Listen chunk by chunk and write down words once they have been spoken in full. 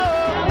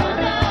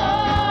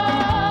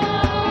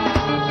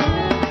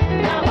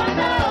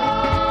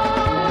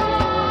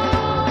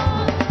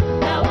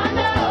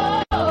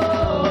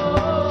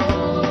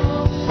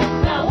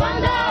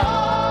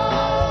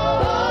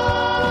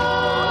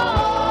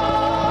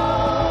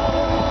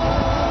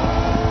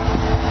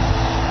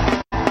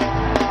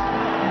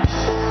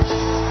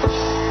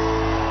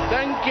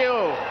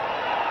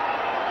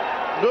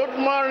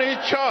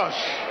church.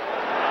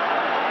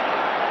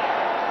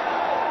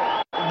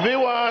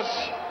 Viewers,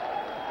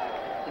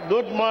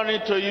 good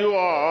morning to you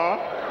all.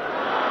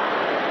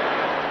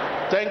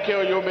 Thank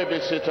you. You may be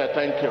seated.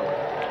 Thank you.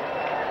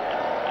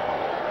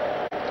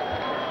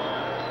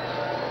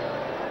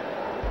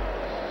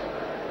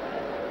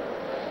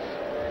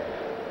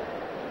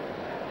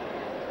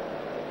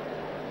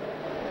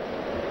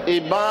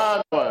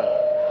 Emmanuel.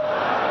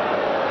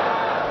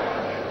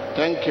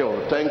 Thank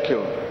you. Thank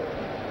you.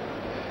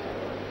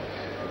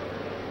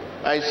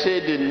 I see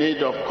the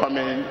need of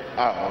coming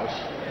out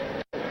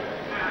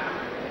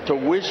to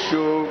wish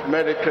you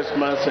Merry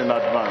Christmas in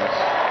advance.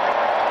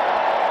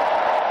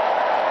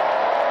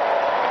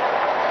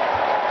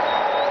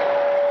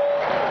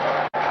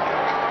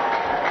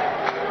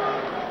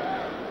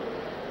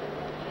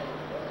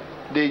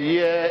 The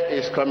year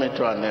is coming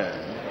to an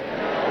end.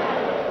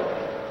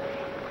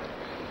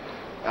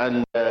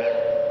 And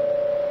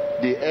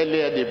the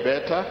earlier the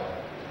better,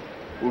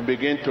 we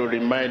begin to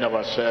remind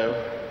ourselves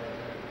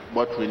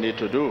what we need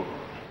to do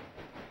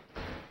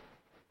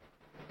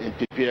in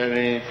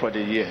preparing for the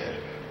year.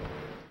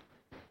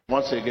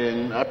 Once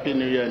again, Happy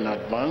New Year in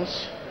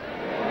advance.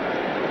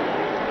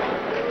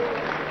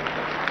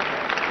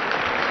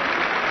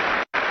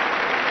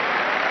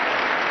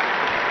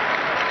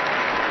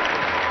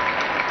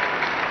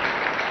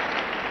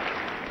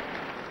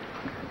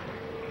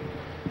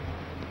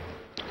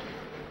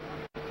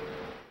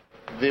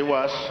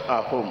 Viewers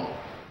at home,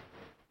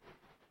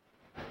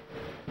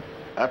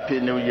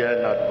 Happy New Year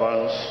in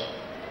advance.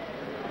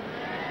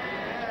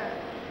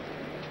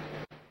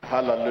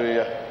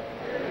 Hallelujah.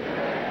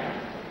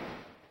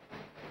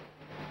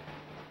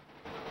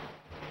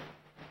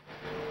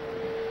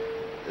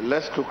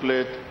 Let's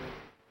quickly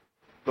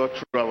go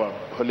through our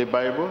Holy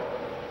Bible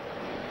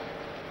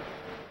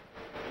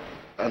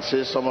and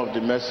see some of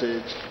the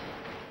message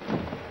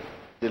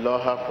the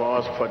Lord has for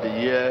us for the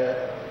year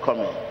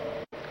coming.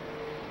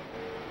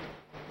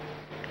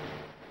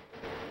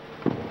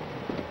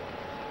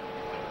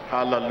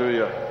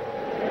 Hallelujah.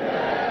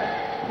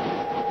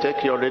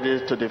 Take your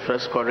reading to the 1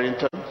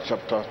 Corinthians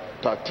chapter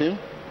 13.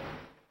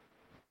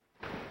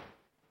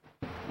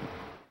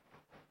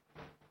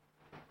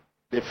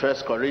 The 1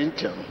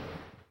 Corinthians.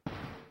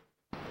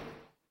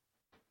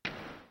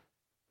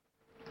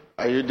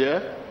 Are you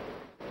there?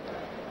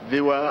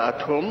 Viewer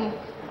at home?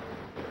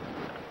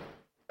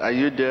 Are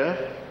you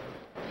there?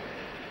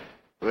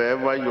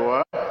 Wherever you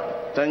are.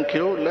 Thank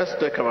you. Let's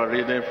take our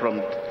reading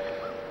from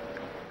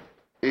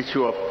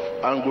issue of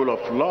angle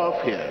of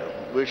love here,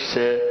 which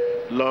say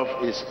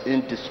love is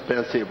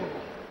indispensable.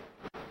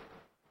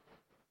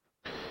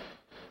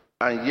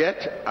 And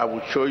yet I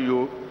will show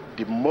you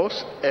the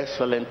most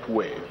excellent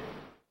way.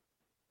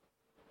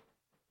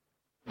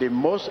 The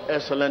most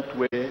excellent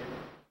way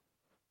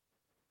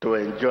to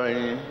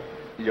enjoy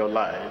your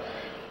life.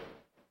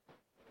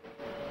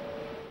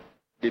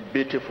 The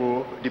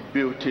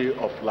beauty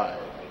of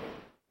life.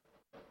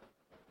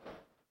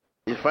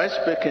 If I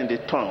speak in the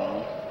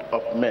tongue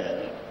of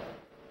men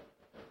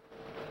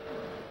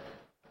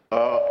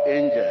or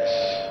angels,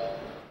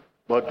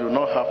 but do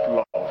not have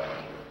love,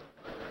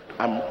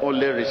 I'm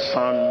only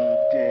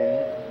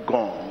resounding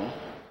gong.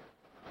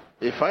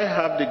 If I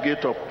have the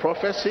gift of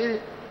prophecy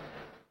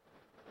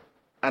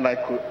and I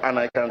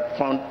can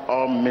found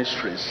all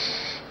mysteries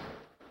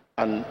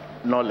and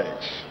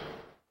knowledge,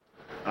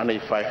 and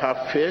if I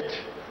have faith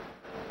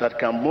that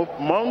can move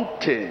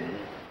mountain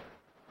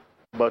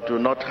but do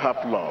not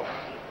have love,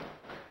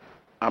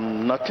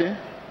 I'm nothing.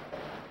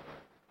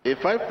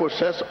 If I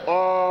possess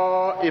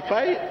all, if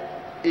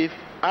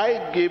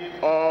I give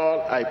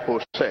all I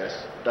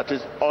possess, that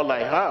is all I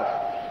have,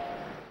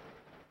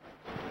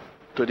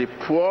 to the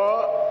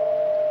poor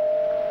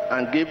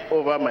and give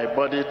over my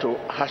body to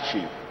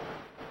hardship,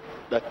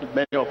 that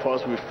many of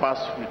us, we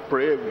fast, we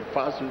pray,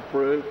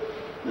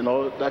 you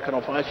know, that kind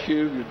of hardship,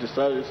 you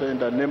decide to say in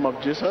the name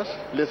of Jesus.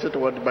 Listen to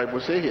what the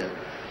Bible says here,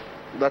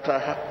 that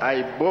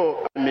I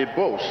may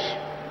boast,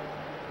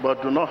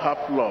 but do not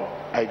have love,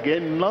 I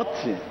gain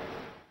nothing.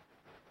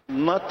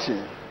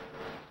 Nothing.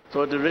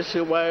 So the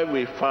reason why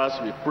we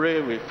fast, we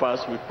pray, we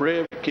fast, we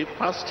pray, we keep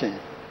fasting,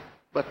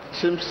 but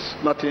seems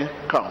nothing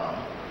come.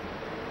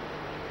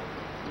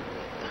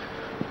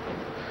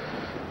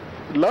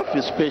 Love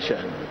is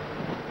patient.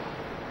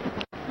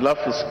 Love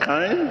is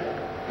kind.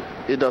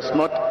 It does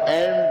not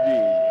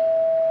envy.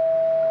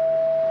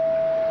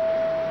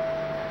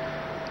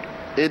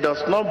 It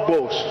does not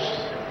boast.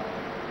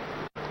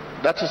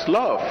 That is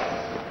love.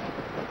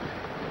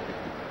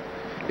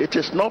 It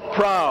is not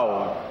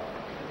proud,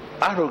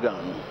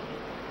 arrogant.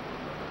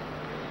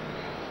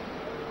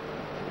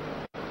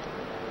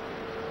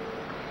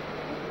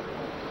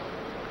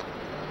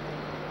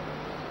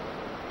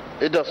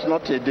 It does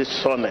not be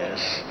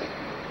dishonest.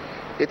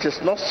 It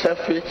is not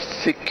selfish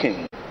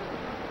seeking.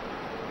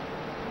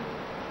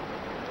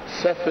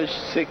 Selfish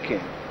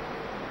seeking.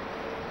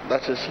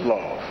 That is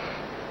love.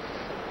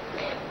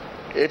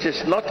 It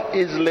is not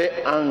easily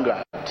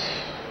angered.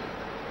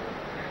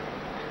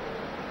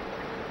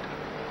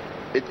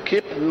 It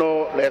keeps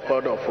no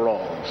record of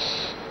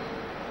wrongs.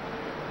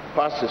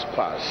 Past is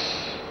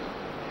past.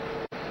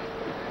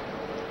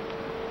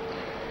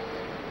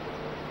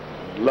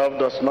 Love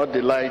does not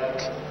delight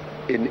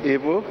in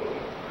evil,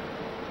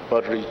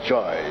 but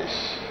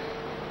rejoice.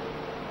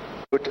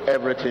 Put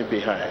everything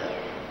behind.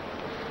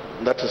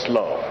 That is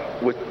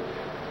love with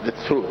the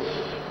truth.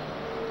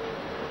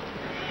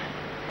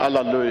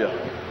 Hallelujah.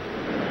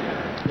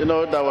 You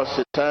know, there was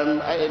a time,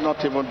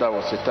 not even there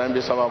was a time,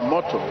 it's our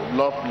motto,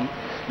 love,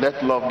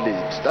 let love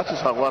lead. That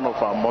is one of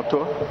our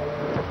motto.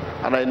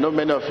 And I know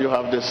many of you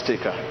have this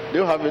sticker. Do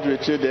you have it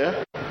with you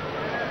there?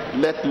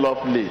 Let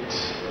love lead.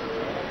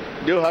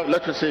 Do you have,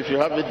 let me see if you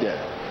have it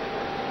there.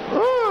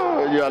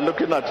 Oh, you are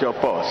looking at your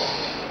purse.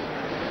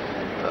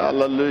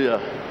 Hallelujah.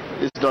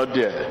 It's not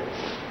there.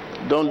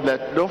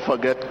 Don't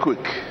forget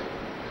quick.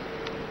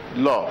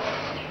 Love.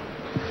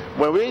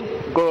 When we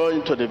go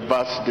into the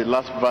verse, the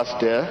last verse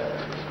there,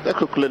 let's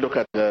quickly look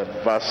at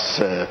verse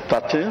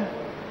 13.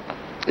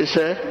 It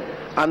says,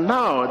 and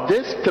now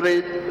these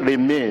three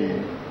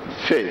remain: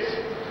 faith,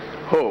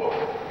 hope,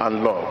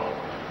 and love.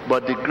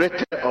 But the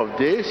greater of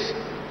these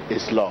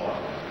is love.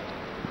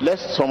 Let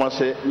someone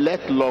say,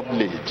 let love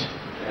lead.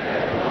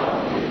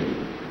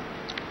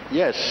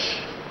 Yes.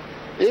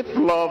 If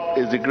love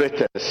is the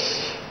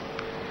greatest,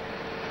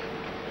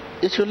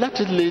 it should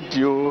let it lead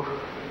you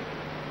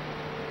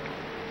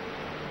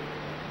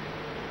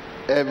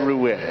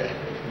everywhere,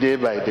 day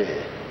by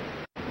day.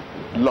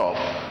 Love.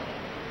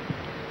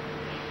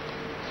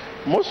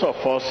 Most of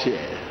us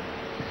here,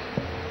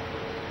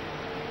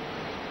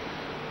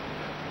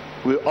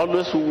 we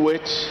always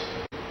wait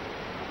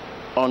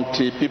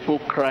until people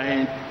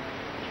crying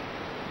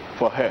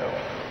for help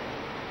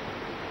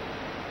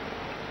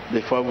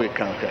before we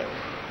can help.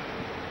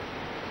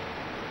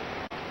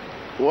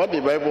 What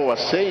the Bible was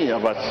saying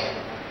about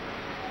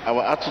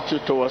our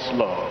attitude towards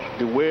love,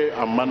 the way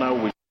and manner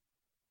we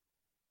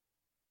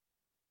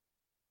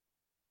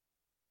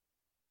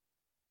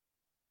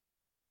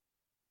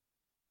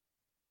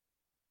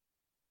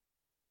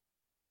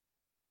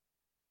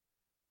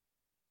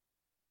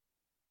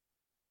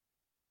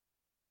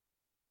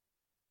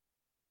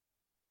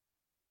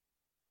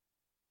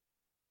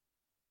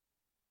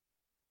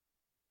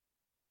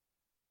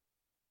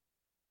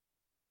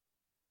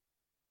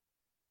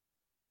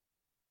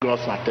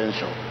God's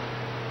attention.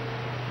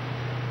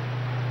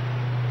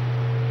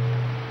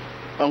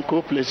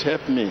 Uncle, please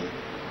help me.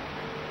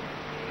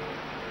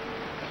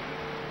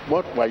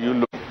 What were you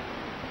looking?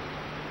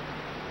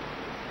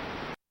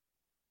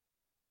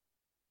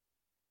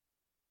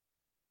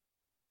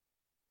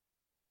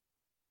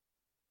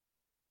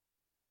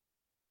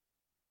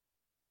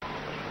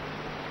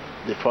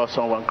 Before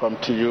someone come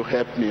to you,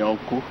 help me,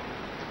 uncle.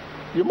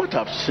 You might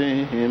have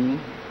seen him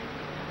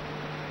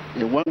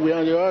in one way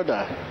or the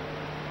other.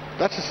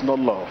 That is not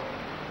love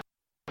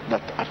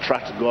that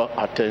attracts God's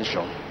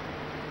attention.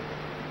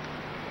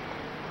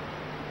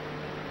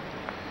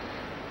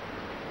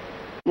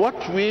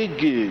 What we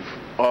give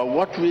or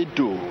what we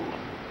do,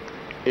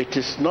 it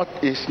is not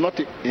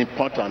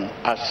important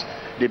as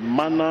the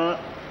manner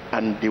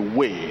and the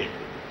way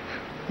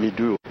we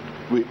do,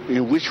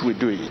 in which we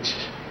do it.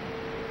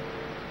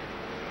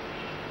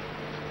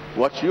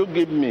 What you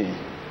give me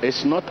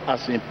is not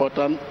as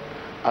important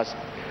as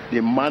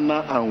the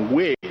manner and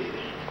way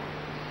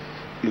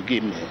you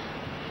give me.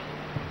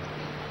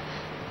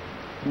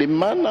 The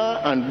manner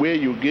and way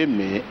you give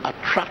me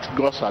attracts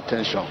God's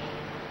attention.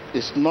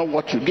 It's not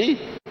what you give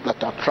that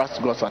attracts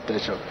God's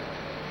attention.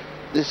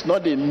 It's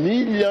not the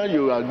million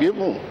you are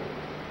given.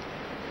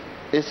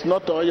 It's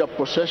not all your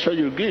possession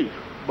you give,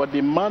 but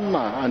the manner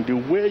and the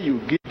way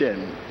you give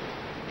them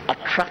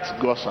attracts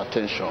God's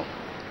attention.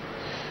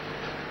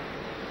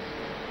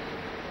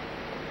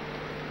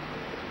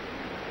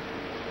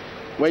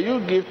 When you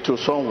give to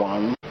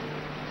someone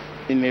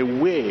in a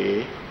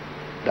way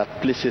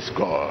that pleases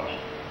God,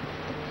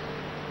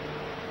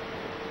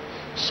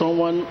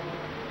 someone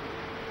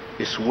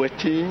is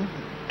waiting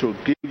to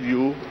give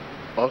you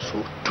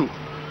also too.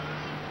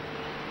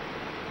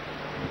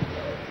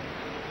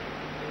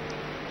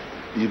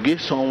 You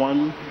give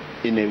someone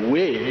in a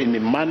way, in a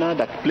manner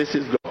that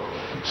pleases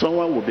God,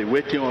 someone will be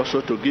waiting also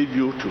to give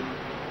you too.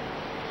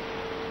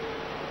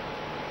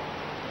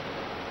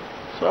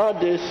 So all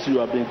this you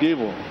have been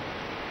given,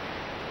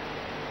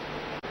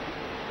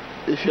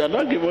 if you are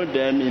not giving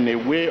them in a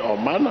way or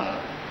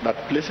manner that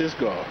pleases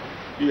God,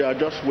 you are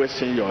just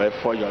wasting your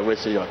effort, you are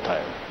wasting your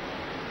time.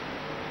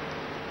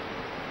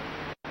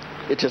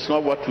 It is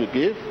not what we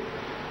give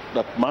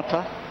that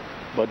matter,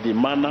 but the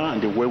manner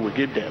and the way we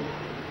give them.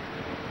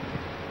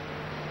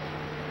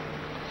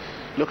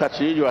 Look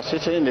at you, you are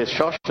sitting in a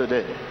church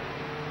today.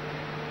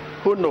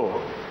 Who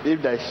knows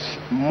if there is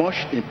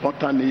much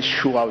important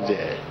issue out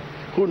there?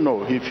 Who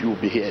knows if you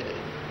will be here?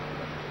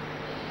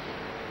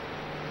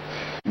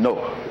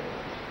 No.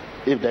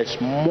 If there is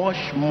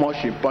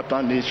much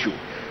important issue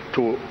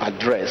to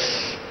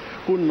address,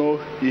 who knows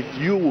if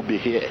you will be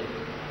here?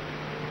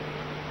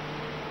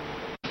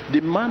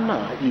 The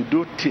manner you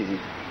do things,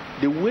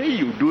 the way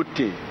you do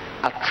things,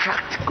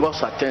 attract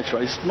God's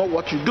attention. It's not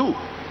what you do.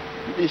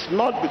 It's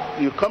not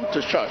you come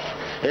to church.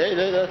 Hey,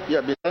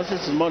 you'll be dancing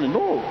this morning.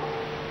 No.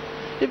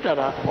 If there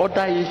are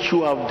other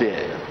issues out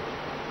there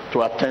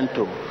to attend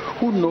to,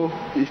 who knows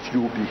if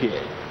you will be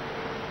here?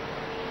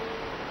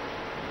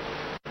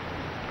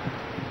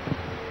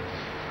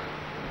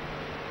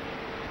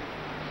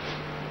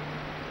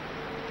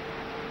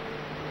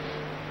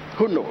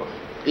 Who knows?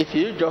 If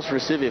you just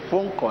receive a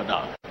phone call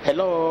now,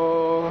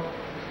 hello,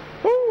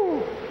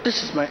 oh,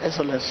 this is my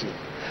excellency,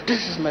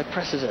 this is my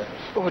president,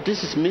 oh,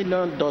 this is $1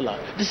 million,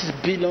 this is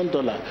 $1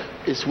 billion,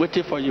 it's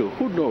waiting for you.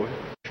 Who knows?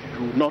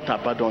 You will not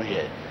abandon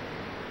here.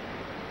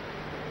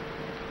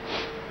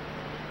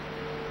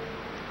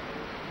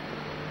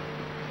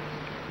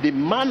 The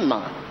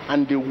manner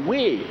and the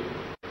way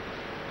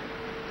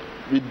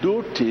we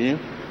do things,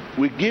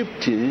 we give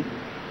things,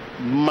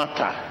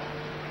 matter.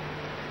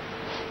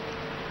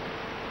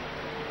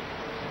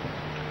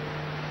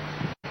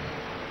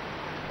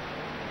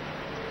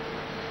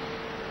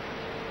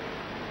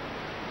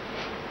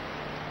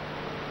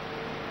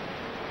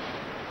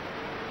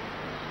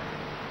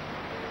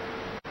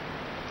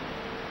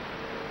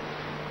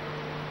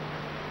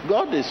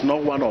 God is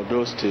not one of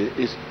those things,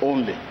 it's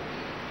only.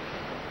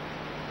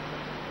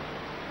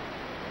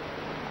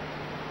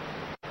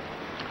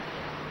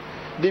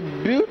 The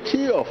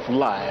beauty of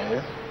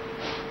life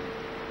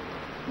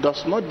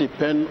does not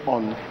depend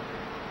on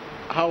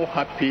how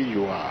happy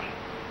you are,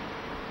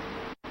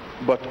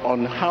 but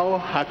on how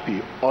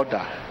happy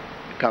others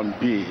can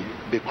be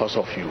because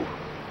of you.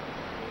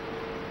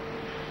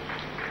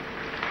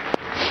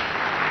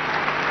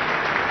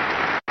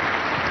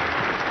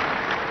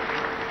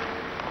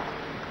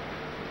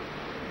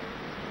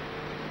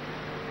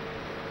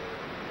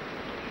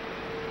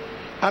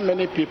 How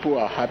many people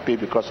are happy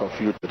because of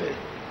you today?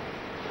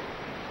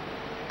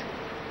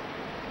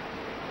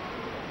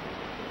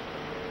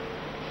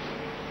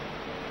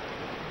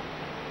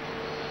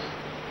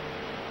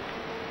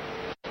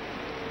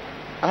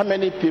 How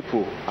many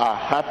people are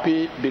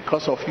happy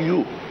because of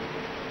you?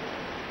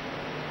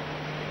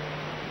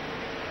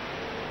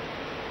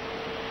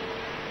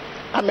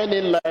 How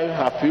many lives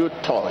have you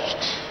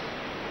touched?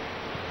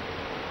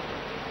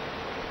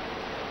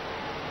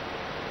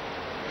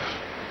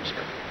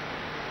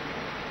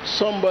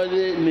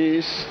 Somebody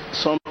needs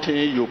something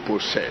you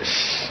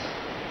possess.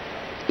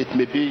 It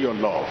may be your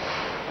love,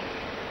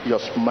 your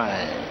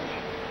smile,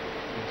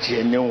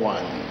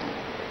 genuine.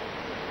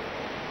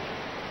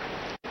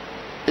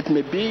 It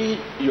may be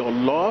your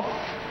love,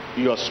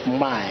 your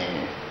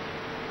smile.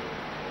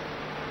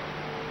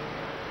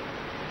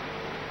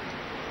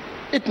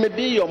 It may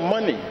be your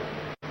money,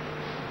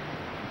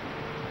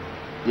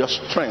 your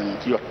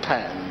strength, your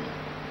time.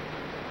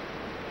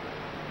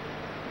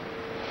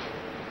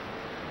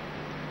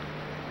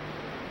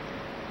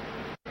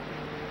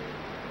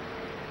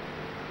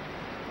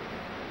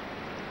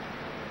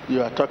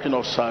 You are talking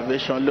of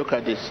salvation. Look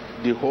at this,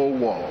 the whole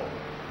world.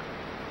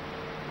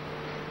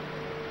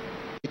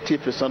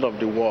 80% of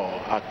the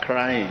world are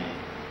crying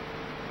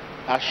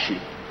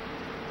hardship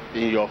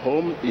in your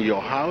home, in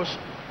your house.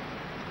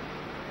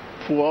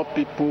 Poor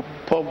people,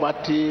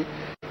 poverty,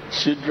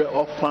 children,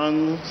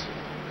 orphans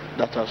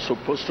that are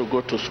supposed to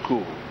go to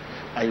school,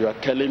 and you are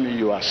telling me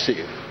you are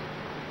safe.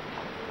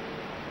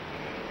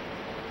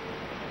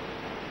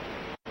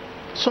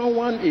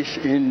 Someone is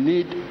in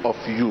need of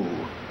you.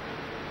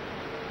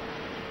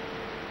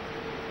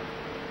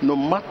 No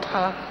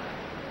matter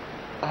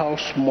how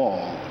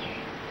small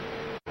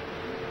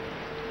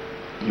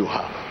you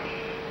have.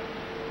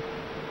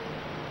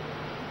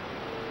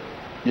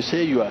 You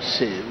say you are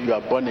saved, you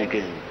are born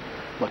again,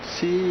 but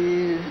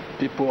see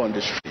people on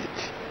the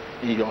street,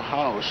 in your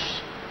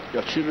house,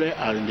 your children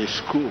are in the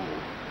school,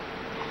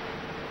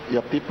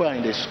 your people are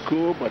in the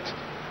school, but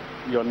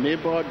your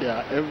neighbor, they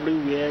are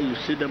everywhere, you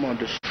see them on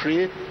the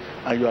street,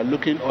 and you are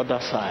looking other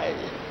side.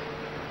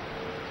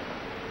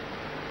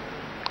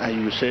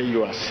 And you say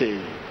you are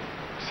saved.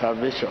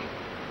 Salvation.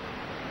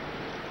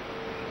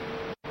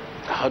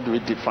 How do we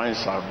define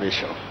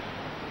salvation?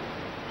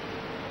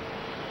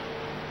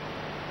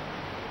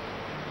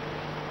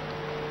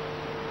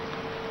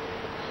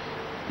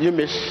 You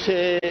may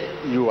say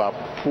you are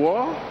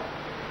poor.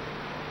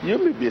 You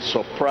may be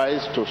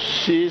surprised to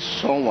see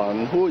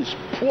someone who is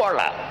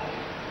poorer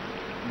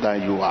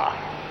than you are.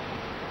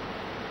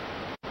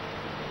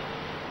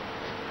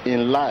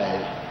 In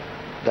life,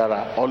 there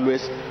are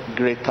always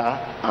greater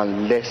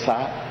and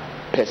lesser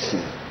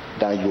persons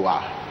than you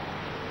are.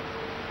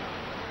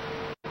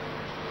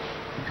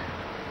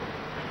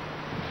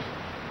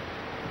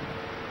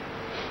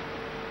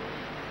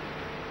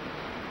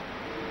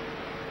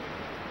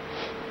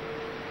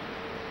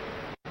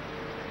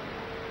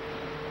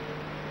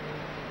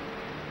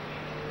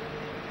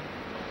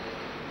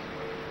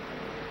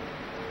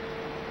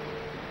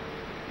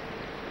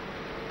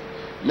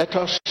 Let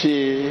us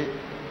see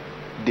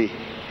the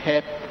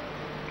help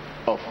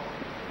of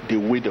the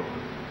widow,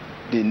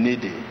 the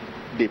needy,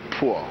 the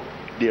poor,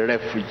 the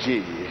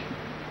refugee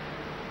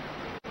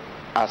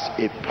as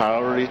a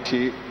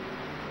priority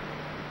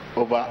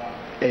over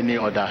any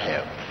other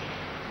help.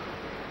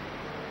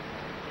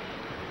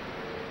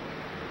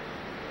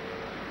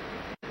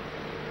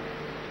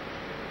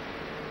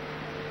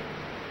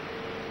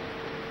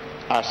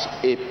 As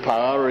a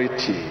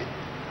priority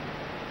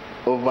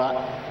over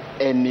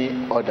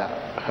any other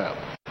help.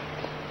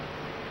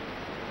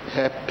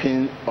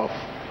 Helping of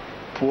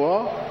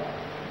poor,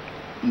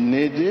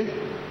 needy,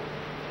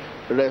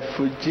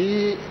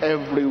 refugee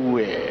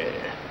everywhere.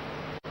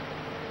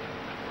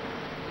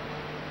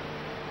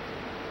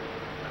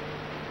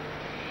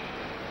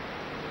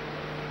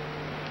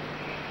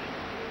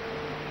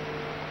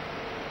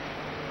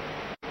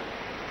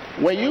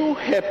 When you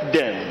help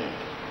them,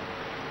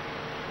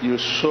 you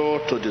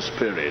sow to the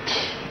Spirit.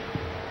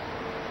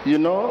 You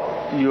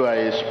know you are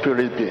a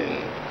spirit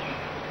being.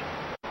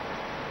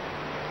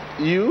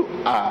 You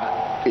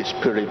are a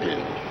spirit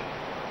being.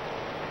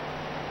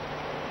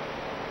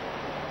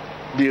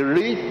 The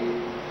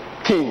real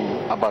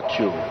thing about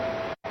you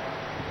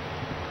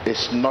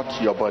is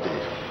not your body.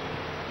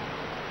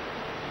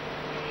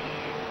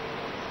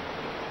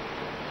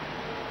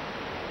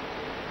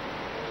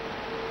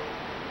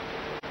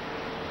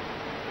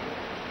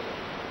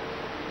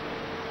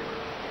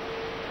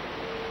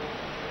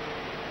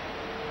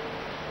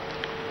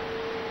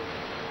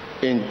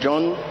 In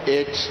John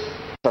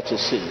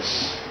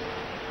 8:36,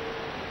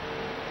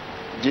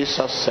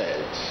 Jesus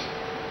said,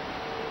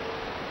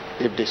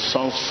 if the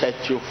Son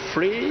set you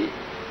free,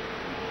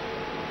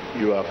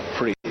 you are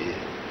free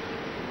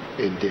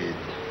indeed.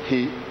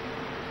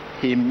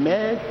 He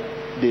meant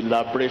the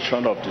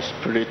liberation of the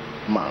spirit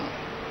man.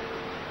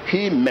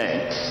 He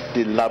meant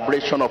the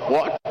liberation of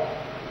what?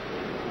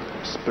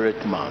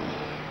 Spirit man.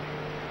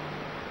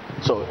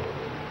 So,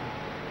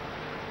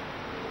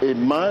 a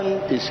man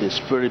is a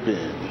spirit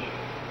being.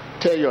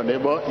 Tell your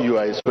neighbor, you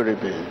are a spirit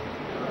being.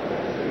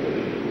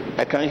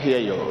 I can't hear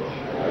you.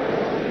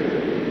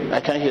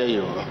 I can't hear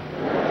you.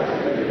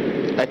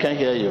 I can't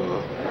hear you.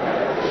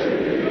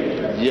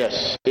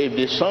 Yes. If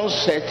the Son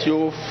set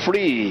you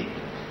free,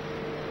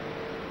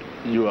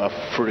 you are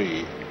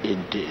free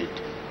indeed.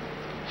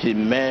 He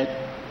meant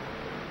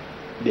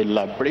the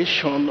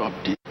liberation of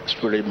the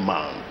spirit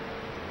man.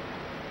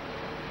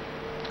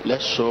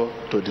 Let's sow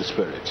to the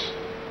Spirit.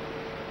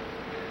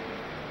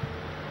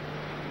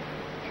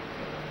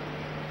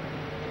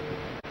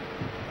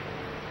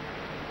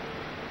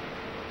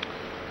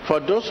 For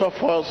those of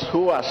us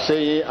who are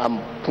saying, I'm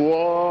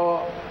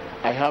poor,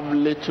 I have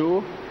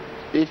little,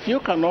 if you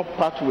cannot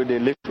part with the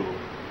little,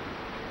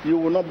 you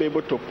will not be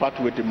able to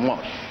part with the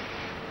much.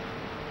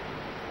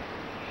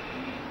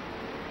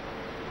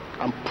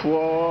 I'm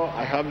poor,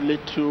 I have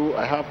little,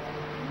 I have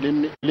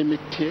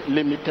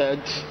limited.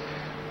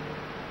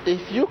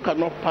 If you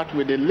cannot part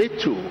with the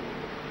little,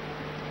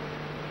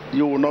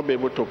 you will not be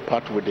able to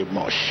part with the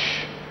much.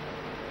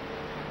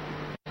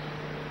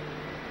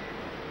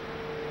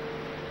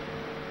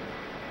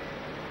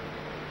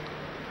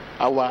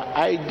 Our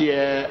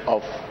idea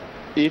of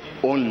if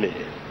only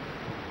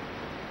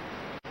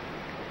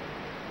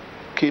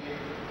keep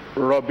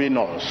robbing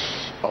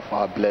us of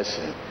our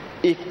blessing.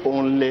 If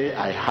only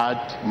I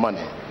had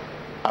money,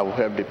 I would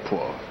help the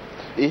poor.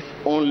 If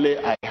only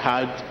I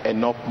had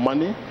enough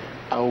money,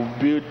 I would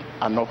build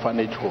an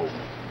orphanage home.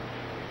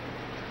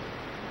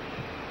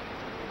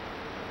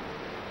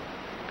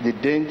 The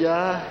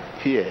danger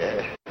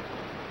here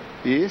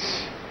is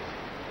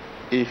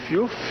if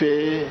you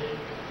fail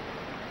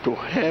to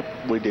help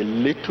with the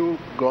little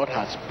God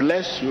has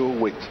blessed you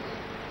with,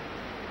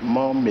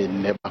 more may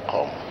never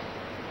come.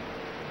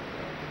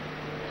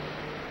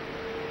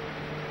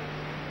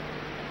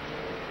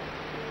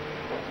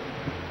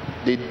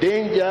 The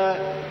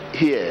danger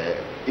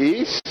here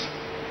is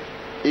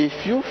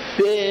if you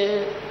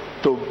fail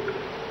to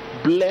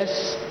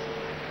bless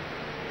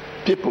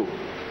people,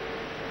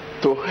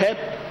 to help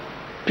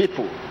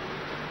people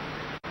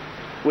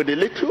with the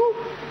little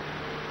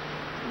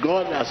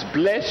God has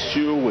blessed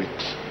you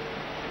with,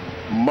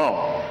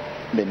 more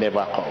may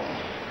never come.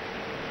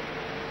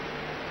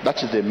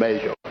 That is the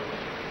measure.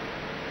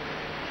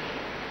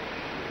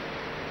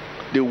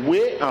 The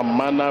way and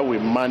manner we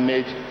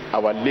manage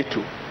our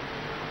little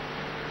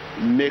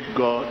make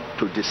God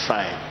to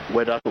decide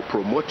whether to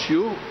promote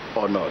you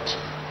or not.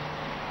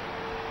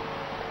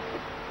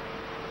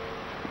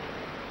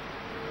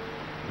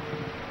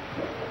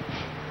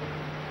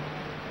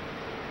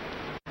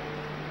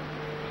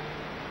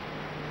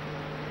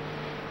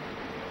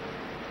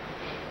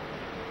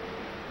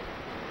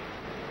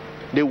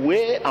 The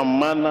way and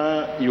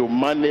manner you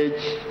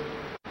manage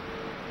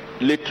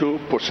little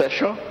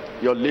possession,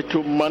 your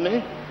little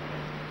money,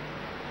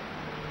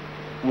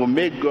 will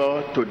make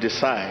God to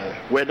decide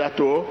whether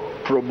to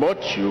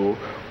promote you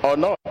or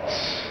not.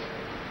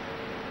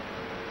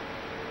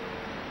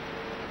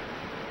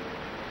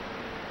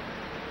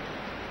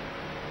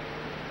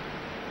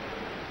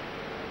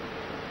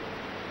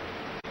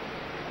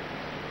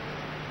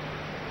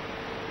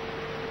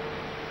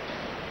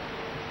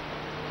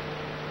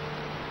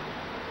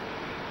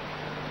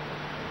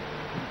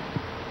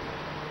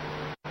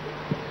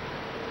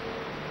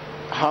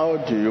 How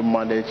do you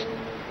manage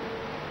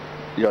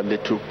your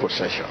little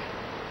possession?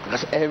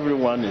 Because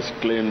everyone is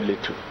claiming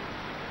little,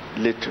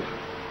 little,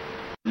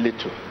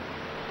 little.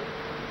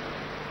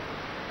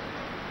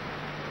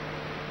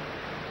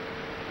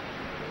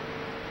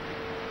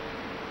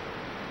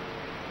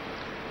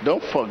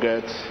 Don't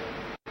forget,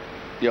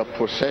 your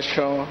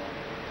possession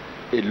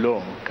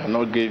alone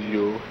cannot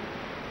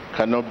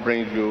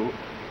bring you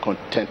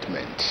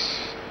contentment.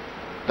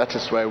 That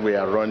is why we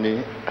are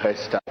running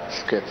Headstart.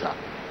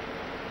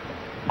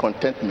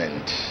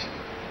 Contentment.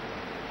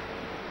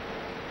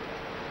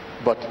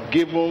 But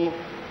giving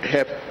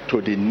help to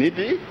the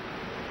needy,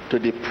 to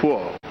the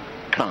poor,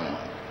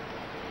 can.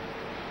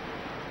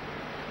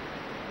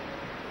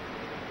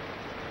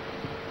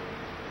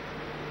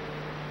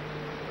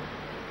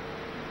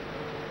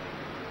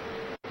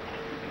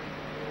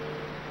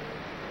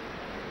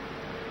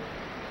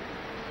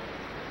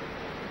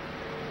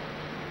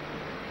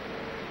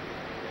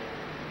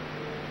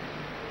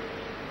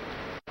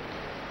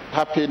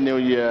 Happy New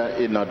Year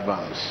in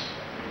advance.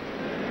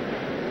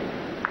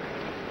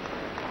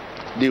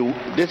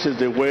 This is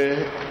the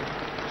way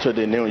to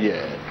the new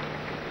year.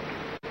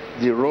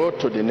 The road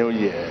to the new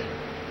year.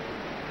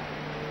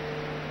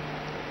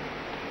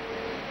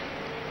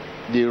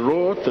 The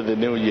road to the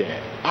new year.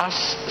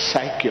 Ask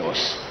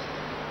Zacchaeus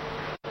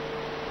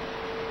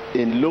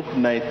in Luke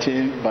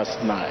 19 verse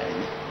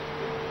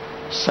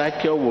 9.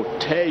 Zacchaeus will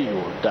tell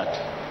you that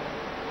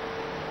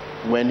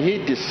when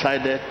he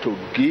decided to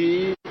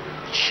give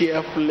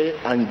cheerfully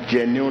and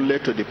genuinely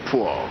to the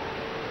poor,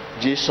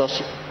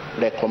 Jesus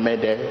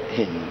recommended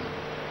him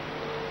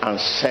and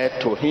said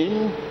to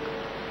him,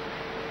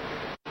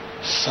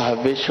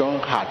 salvation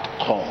had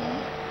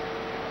come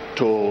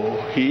to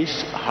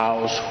his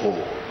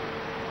household.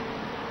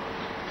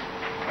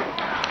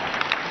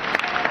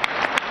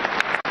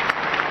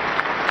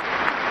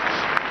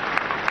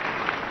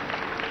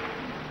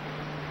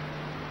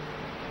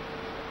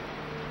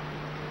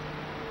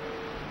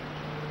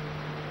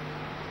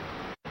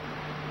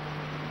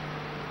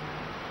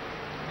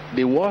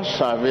 The word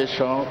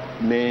salvation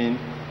means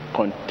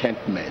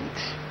contentment.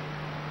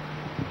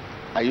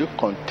 Are you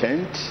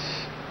content?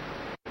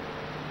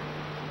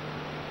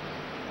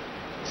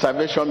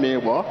 Salvation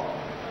means what?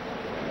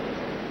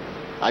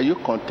 Are you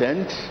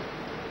content?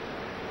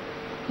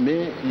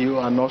 Means you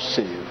are not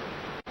saved.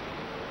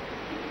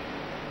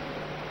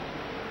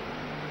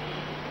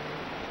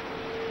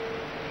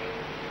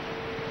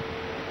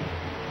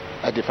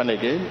 I define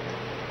again.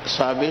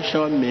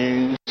 Salvation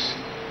means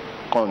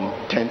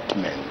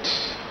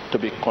contentment. To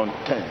be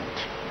content.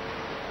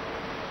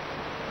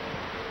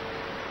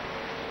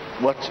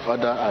 What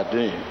others are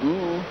doing.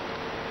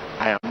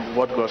 I am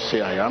what God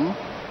says I am.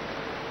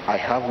 I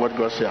have what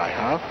God says I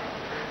have.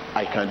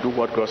 I can do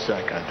what God says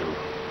I can do.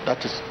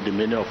 That is the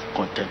meaning of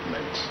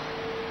contentment.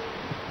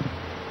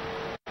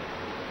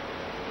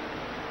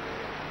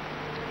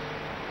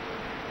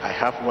 I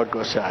have what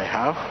God says I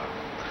have.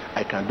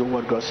 I can do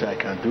what God says I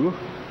can do.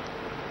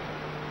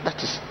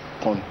 That is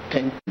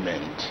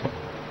contentment.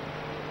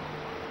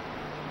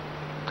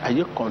 Are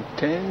you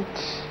content?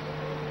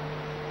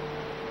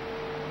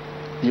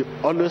 You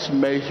always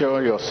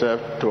measure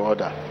yourself to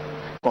other.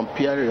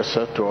 Compare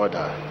yourself to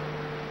other.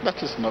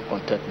 That is not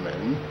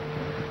contentment.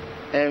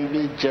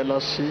 Envy,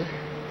 jealousy.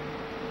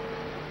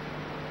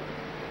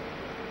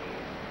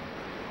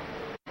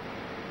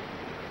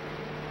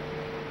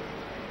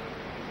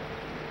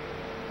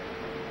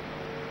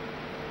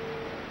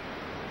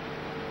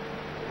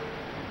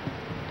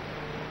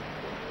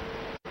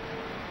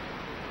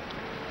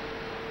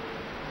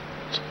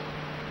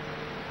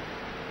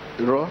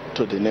 Road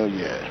to the new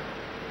year.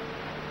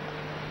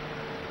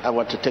 I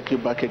want to take you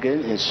back again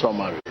in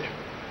summary.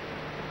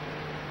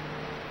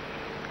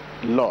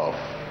 Love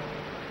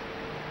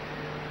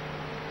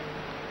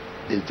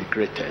is the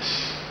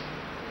greatest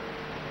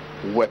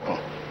weapon.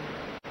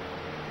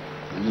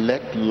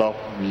 Let love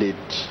lead.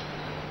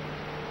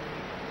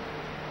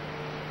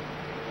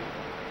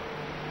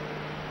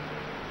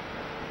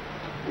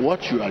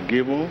 What you are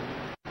given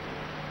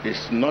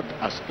is not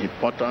as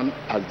important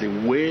as the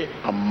way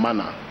and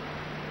manner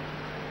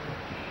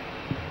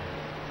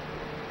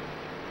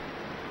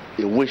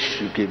in which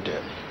you give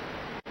them.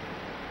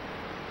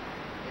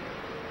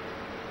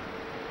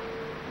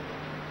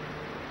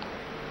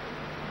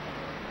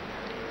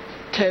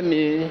 Tell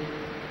me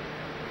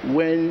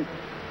when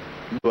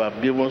you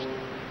have given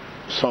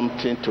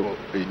something to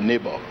a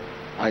neighbor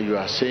and you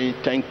are saying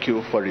thank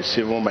you for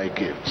receiving my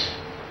gift.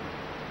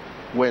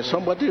 When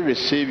somebody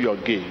receives your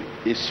gift,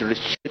 it's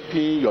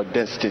reshaping your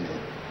destiny.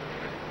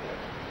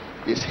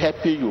 It's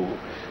helping you.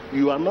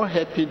 You are not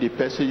helping the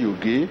person you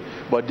give,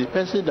 but the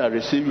person that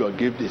receives your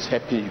gift is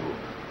helping you.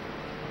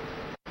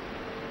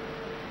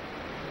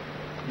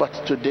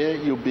 But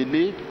today you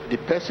believe the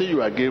person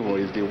you are giving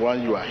is the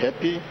one you are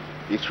helping.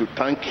 He should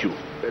thank you.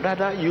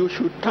 Rather, you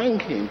should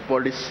thank him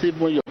for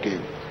receiving your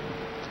gift.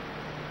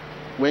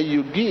 When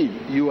you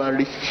give, you are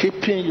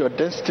reshaping your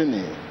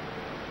destiny.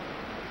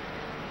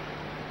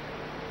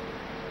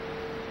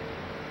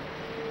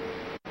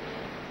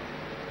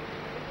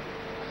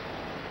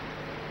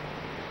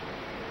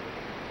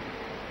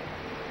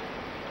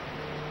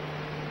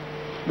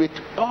 with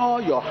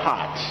all your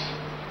heart.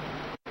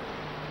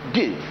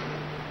 Give.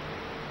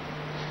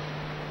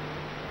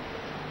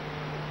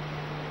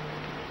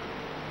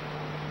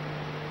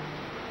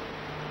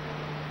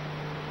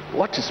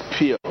 What is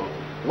pure?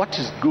 What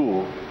is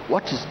good?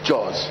 What is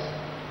just?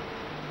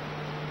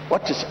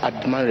 What is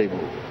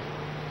admirable?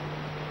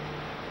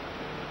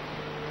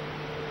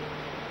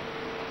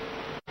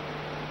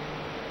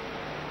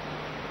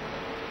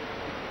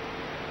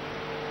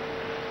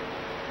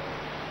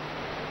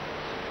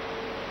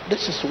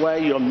 This is why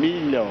your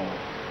million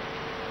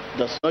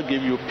does not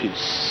give you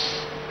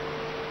peace.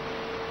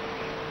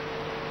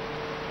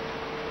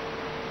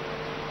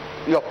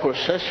 Your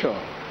possession,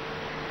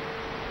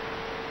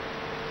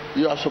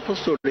 you are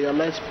supposed to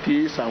realize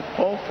peace and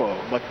comfort,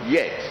 but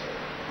yet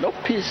no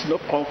peace, no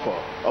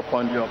comfort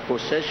upon your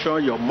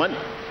possession, your money,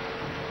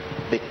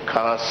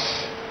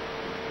 because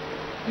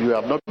you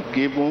have not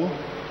given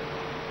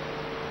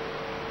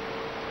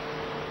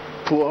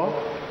poor,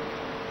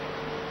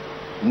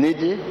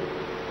 needy,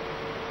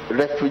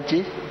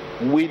 refugee,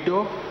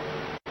 widow,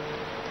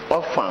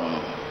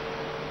 orphan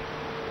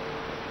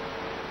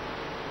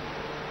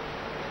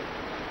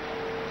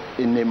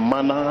in a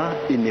manner,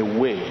 in a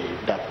way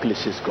that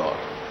pleases God.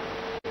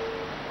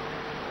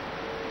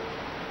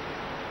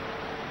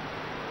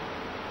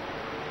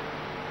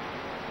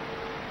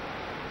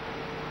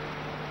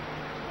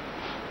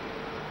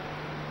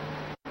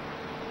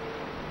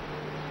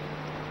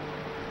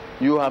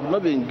 You have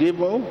not been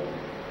given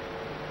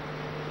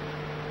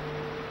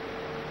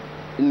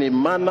in a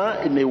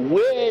manner, in a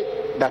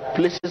way that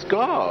pleases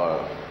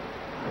God.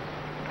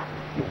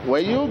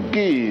 When you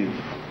give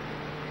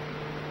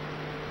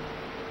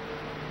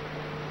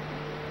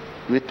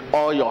with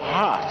all your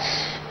heart,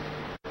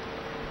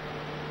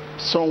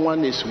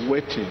 someone is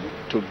waiting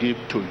to give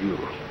to you.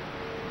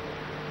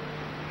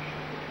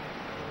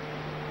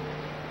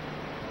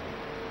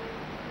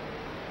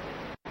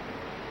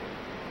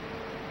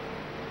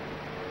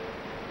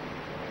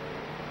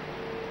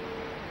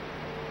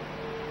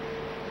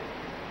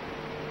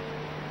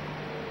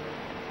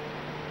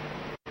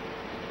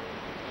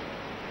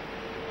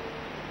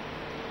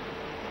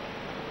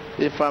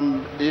 If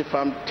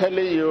I'm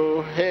telling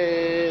you,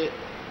 hey,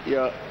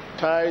 your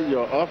tithe,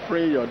 your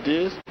offering, your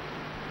this,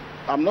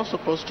 I'm not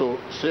supposed to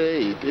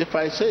say it. If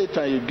I say it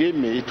and you give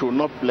me, it will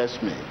not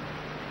bless me.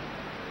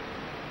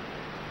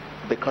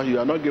 Because you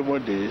are not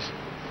given this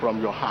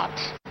from your heart.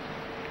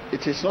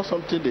 It is not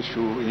something they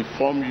should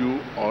inform you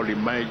or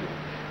remind you.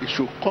 It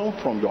should come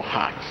from your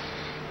heart.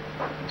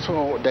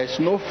 So there's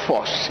no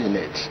force in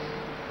it.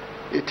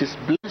 It is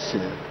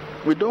blessing.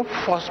 We don't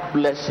force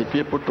blessing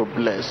people to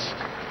bless.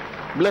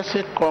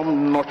 Blessing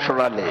comes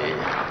naturally.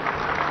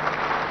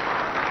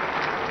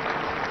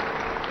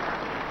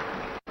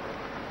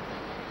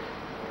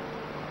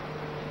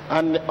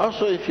 And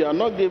also, if you are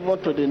not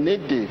given to the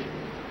needy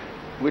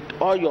with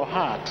all your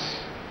heart,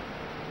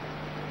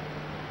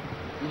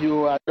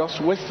 you are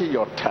just wasting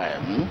your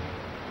time.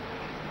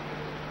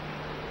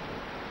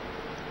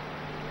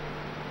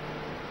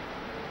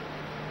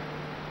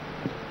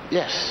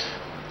 Yes.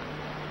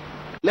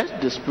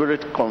 Let the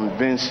Spirit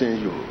convincing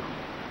you.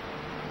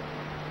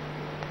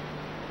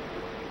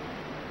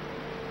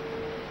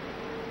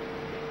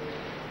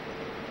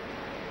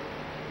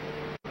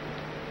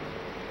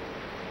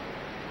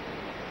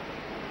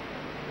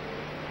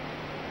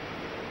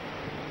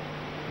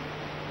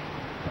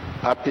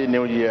 Happy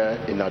New Year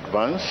in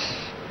advance.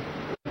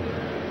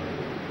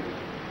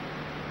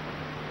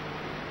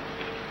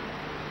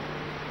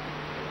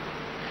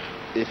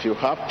 If you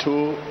have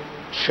 2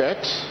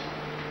 shirts,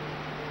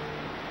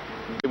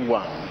 give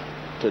 1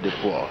 to the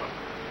poor.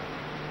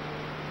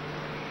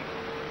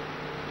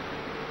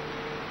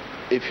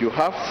 If you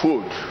have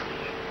food,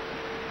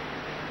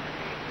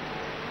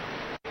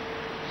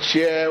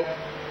 share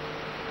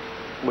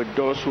with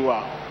those who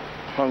are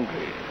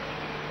hungry.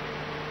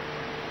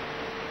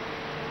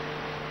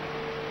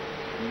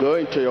 Go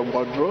into your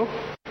wardrobe,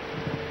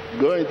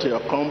 go into your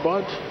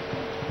cupboard,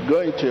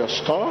 go into your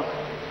store,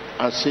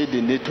 and see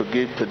the need to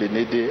give to the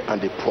needy and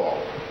the poor.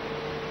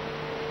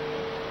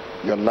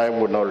 Your life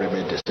will not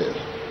remain the same.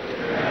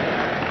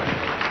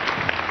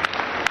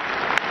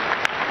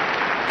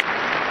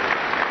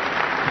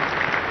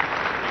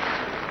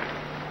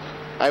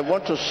 I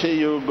want to see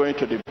you going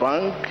to the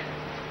bank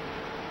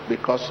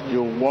because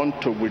you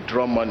want to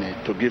withdraw money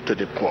to give to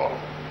the poor.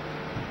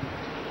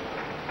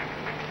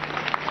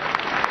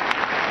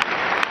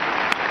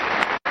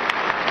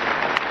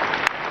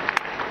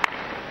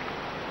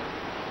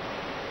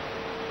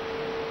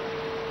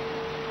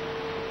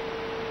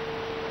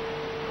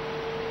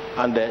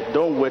 And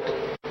don't wait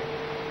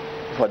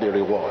for the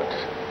reward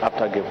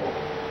after giving.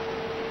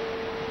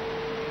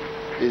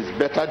 It's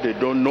better they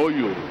don't know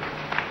you.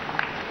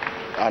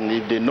 And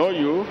if they know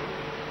you,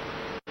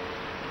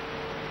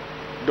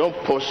 don't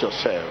post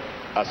yourself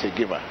as a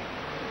giver.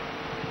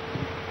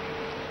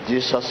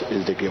 Jesus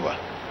is the giver.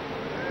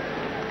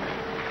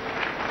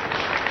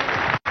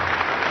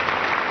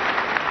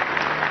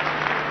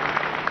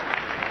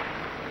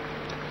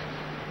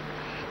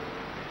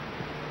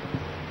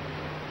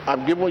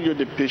 I've given you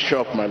the picture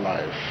of my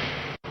life.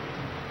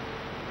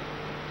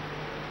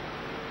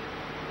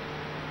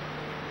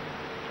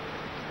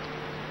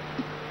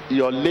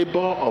 Your labor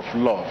of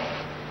love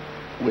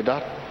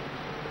without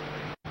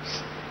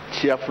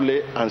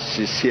cheerfully and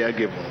sincere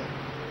giving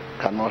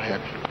cannot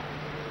help you.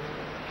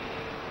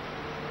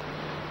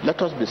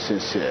 Let us be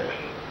sincere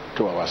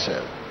to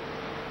ourselves.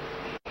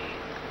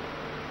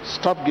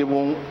 Stop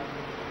giving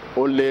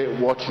only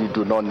what you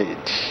do not need.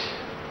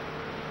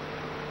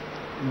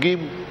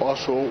 Give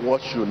also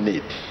what you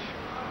need.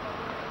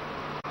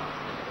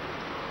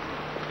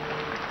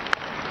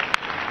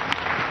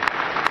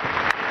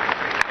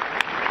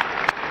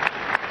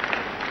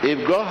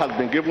 If God has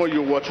been giving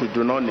you what you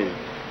do not need,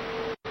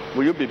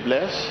 will you be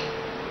blessed?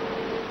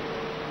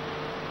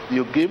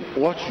 You give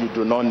what you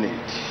do not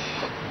need.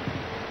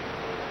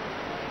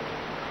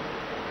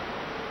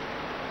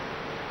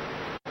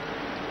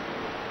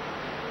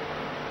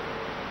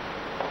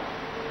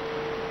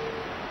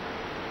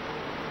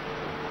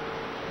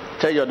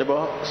 Tell your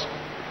neighbor,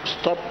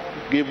 stop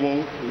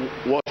giving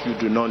what you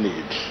do not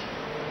need.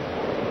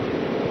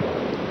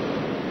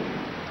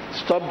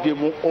 Stop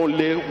giving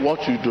only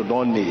what you do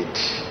not need.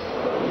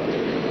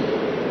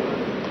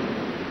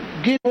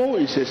 Giving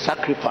is a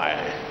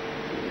sacrifice.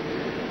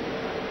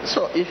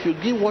 So if you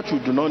give what you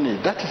do not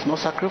need, that is not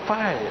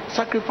sacrifice.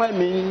 Sacrifice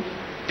means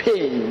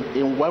pain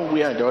in one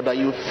way or the other.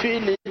 You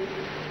feel it.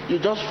 You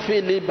just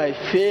feel it by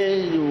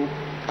faith. You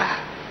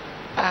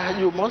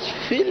must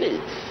feel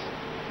it.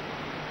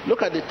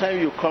 Look at the time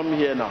you come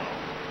here now.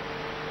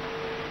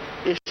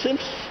 It seems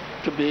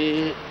to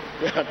be,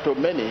 to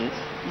many,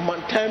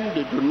 one time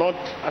they do not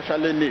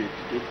actually need.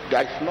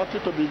 There is nothing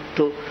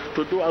to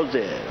do out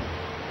there.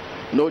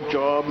 No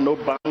job, no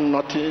bank,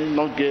 nothing,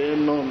 no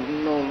game, no.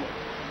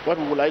 What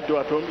will I do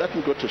at home? Let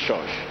me go to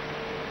church.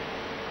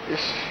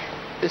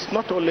 It's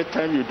not only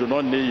time you do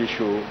not need. You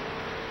should,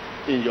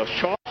 in your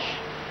church,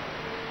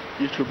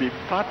 you should be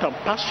part and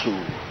parcel.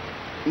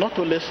 Not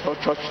only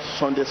church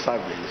Sunday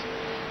service.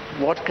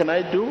 What can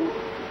I do?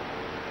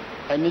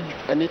 I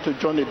need to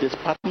join the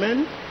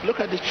department. Look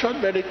at the church,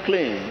 very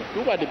clean.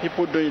 Who are the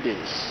people doing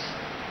this?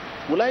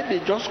 Will I be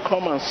just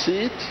come and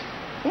see it?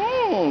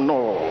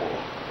 No.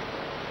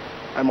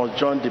 I must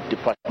join the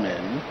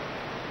department.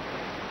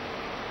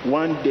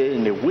 One day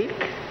in a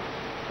week,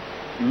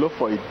 look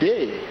for a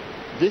day,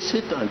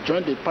 visit and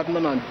join the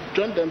department and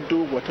join them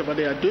do whatever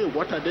they are doing.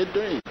 What are they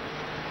doing?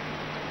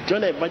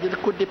 Join the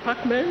evangelical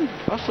department.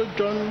 Also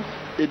join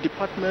a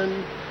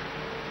department.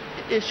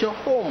 It's your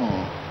home.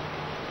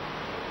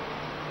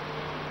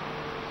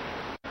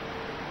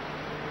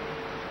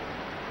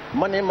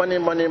 Money.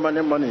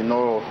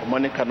 No,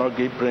 money cannot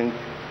bring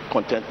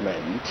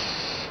contentment.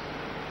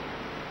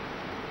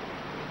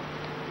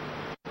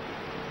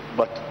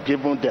 But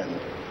giving them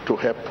to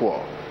help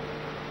poor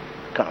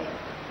can.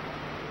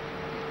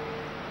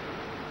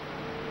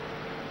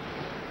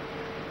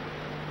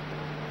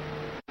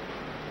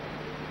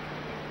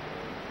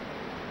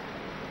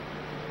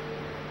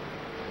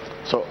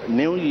 So,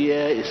 New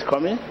Year is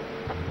coming.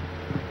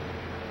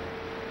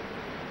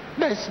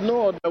 There is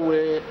no other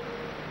way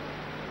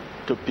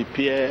to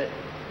prepare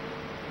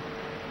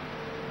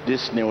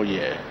this new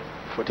year,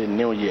 for the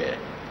new year.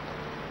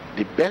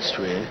 The best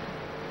way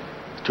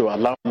to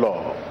allow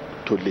law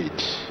to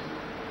lead.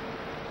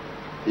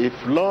 If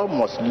law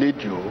must lead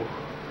you,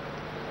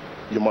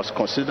 you must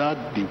consider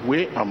the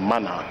way and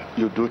manner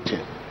you do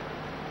things,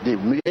 the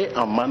way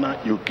and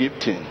manner you give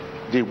things,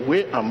 the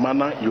way and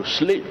manner you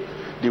sleep,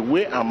 the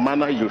way and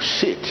manner you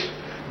sit,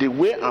 the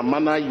way and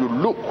manner you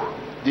look,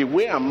 the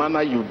way and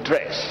manner you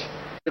dress.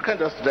 You can't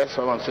just dress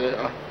someone and say,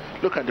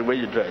 look at the way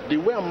you dress. The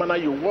way and manner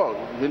you walk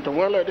into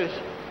world like this.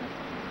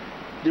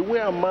 The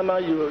way and manner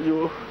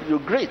you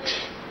greet.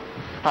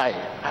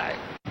 Hi.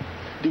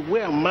 The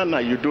way and manner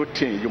you do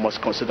things, you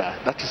must consider.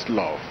 That is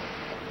love.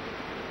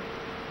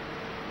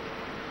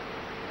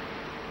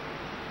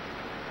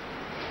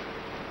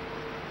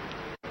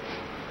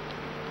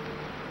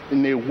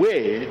 In a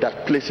way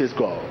that pleases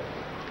God.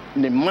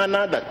 In a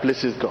manner that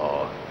pleases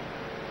God.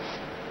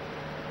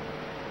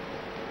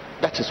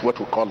 That is what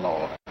we call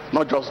love.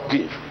 Not just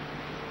give,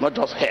 not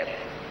just help,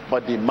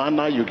 but the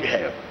manner you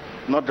help.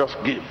 Not just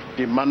give,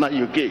 the manner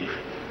you give.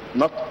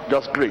 Not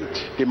just greet,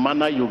 the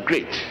manner you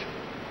greet.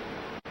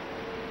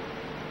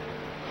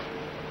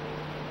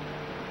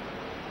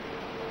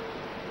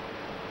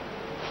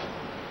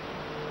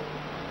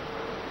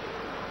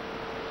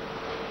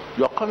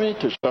 You're coming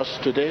to church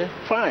today,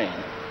 fine.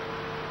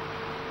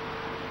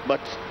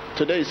 But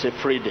today is a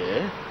free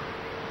day.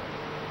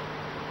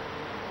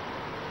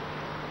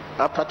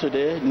 After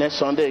today, next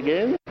Sunday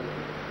again.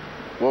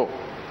 Whoa.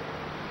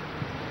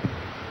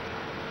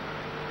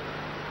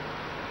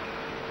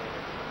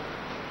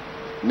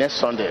 Next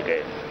Sunday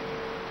again.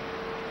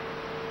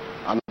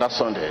 Another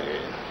Sunday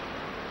again.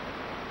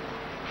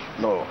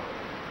 No.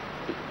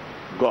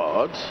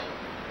 God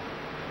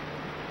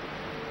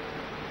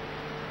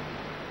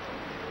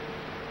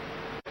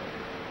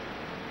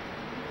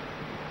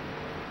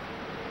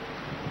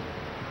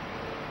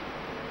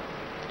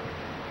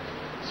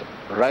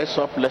Rise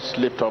up, let's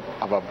lift up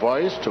our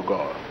voice to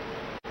God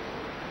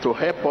to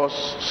help us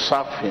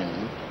serve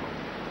Him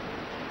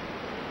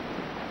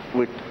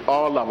with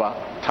all our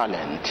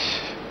talent.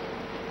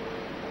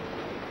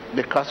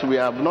 Because we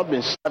have not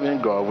been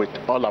serving God with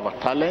all our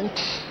talent,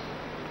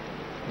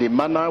 the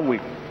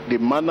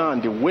manner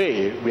and the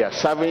way we are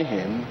serving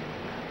Him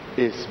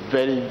is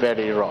very,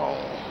 very wrong.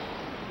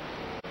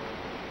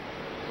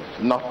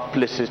 Not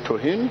places to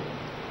Him.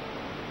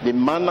 The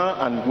manner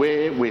and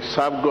way we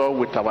serve God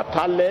with our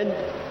talent,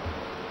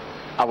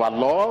 our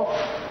love,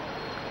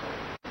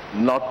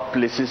 not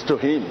places to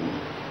Him.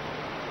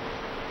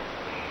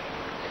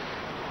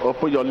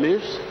 Open your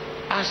lips,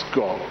 ask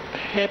God,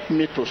 help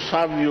me to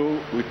serve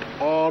you with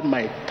all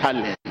my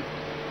talent,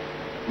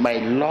 my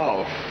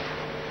love,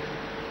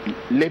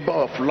 labor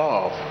of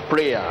love,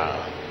 prayer.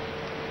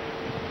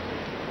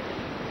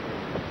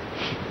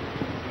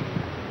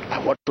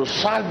 I want to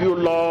serve you,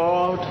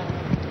 Lord,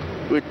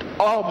 with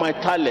all my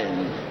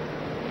talent.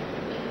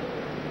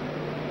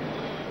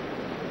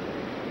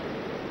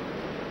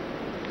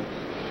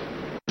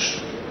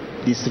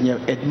 Dis Seigneur,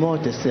 aide-moi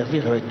à te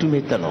servir avec tous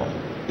mes talents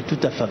et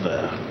toute ta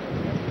faveur.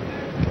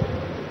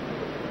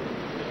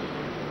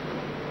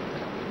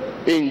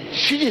 In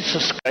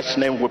Jesus Christ's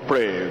name we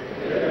pray.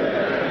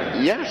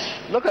 Yes,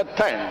 look at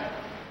time.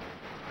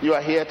 You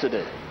are here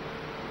today.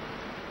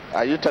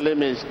 Are you telling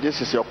me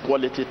this is your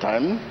quality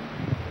time?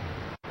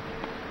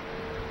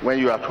 When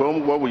you are at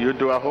home, what will you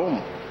do at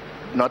home?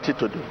 Nothing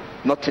to do.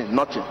 Nothing.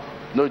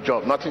 No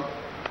job, nothing.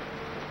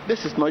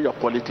 This is not your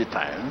quality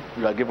time.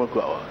 You are given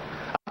God.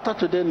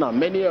 After today now,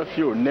 many of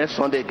you, next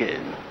Sunday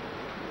again.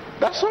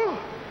 That's all.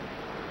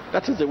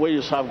 That is the way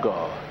you serve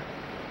God.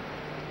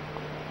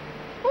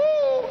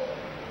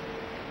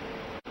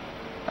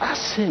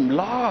 Ask Him,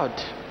 Lord,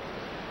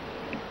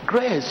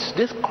 grace,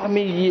 this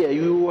coming year,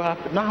 you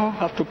now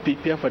have to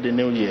prepare for the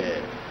new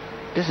year.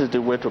 This is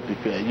the way to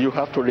prepare. You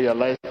have to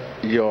realize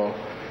your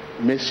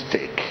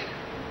mistake,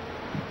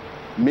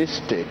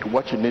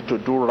 what you need to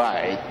do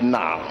right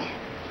now.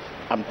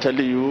 I'm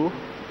telling you,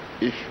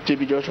 if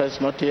TB Joshua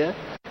is not here,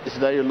 it's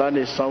that you learn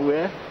it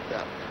somewhere.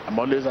 I'm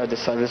always at the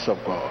service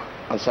of God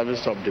and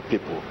service of the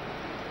people.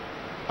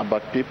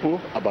 About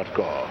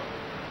God.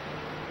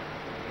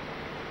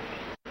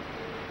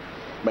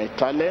 My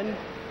talent,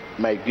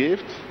 my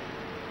gift,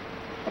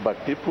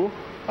 about people,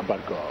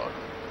 about God.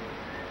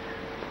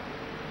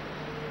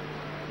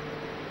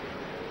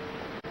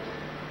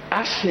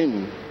 Ask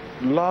Him,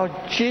 Lord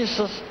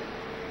Jesus,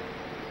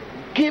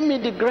 give me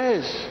the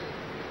grace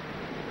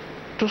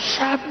to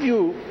serve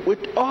you with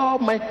all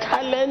my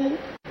talent,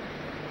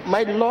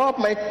 my love,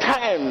 my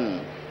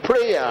time,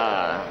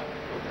 prayer.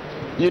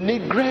 You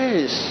need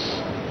grace.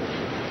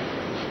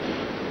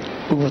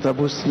 Pour votre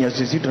beau Seigneur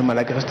Jésus, donne-moi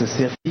la grâce de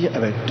servir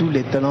avec tous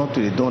les talents,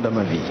 tous les dons dans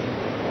ma vie.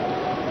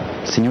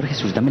 Señor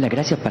Jesús, dame la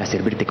gracia para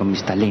servirte con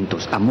mis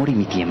talentos, amor y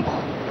mi tiempo.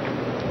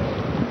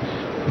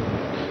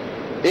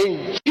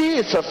 In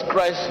Jesus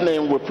Christ's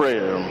name we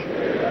pray.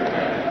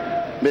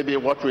 Maybe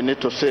what we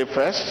need to say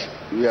first,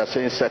 we are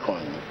saying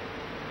second.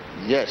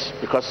 Yes,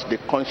 because the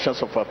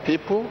conscience of our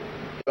people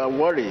are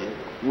worried.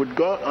 Would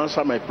God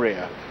answer my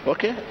prayer?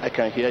 Okay, I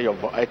can hear your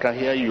voice. I can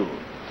hear you.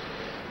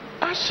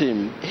 Ask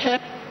Him,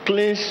 help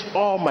cleanse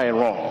all my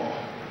wrong.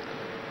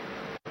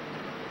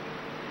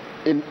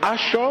 In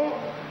action,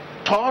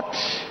 thought,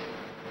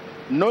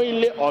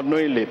 knowingly or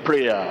unknowingly,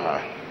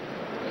 prayer.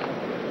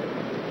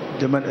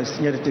 Demande au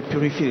Seigneur de te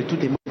purifier de tous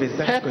les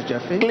mauvais actes que tu as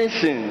fait.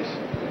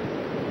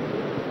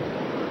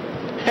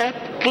 Help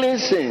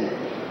cleansing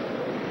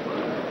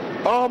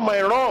all my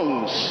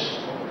wrongs.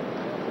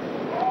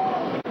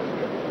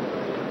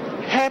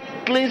 Help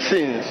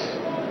cleansing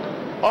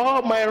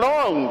all my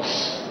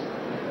wrongs.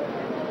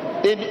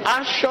 In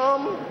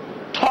action,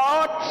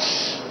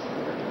 thoughts,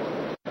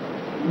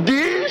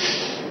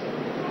 deeds,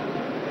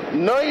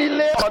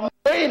 knowingly or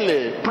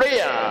unknowingly,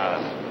 prayer.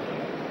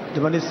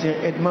 Demandez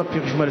Seigneur, aide-moi,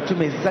 purifie-moi de tous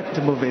mes actes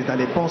mauvais, dans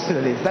les pensées,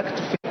 dans les actes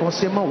faits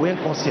consciemment ou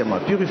inconsciemment.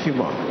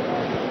 Purifie-moi.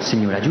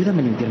 Señor, ayúdame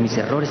a limpiar mis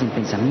errores en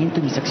pensamiento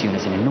y mis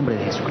acciones en el nombre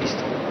de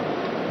Jesucristo.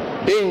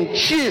 In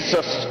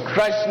Jesus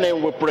Christ's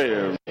name we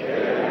pray.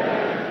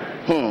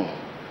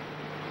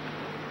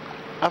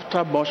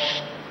 After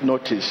much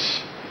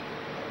notice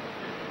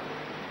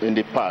in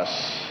the past,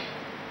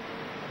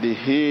 the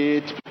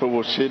heat, people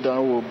will sit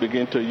down, will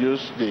begin to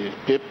use the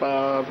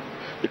paper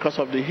because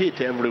of the heat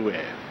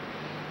everywhere.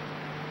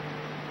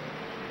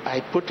 I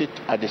put it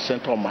at the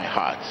center of my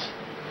heart,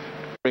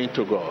 praying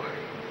to God.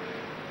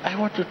 I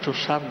want you to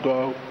serve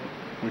God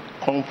with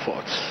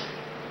comfort.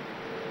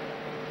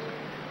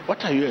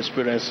 What are you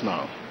experiencing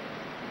now?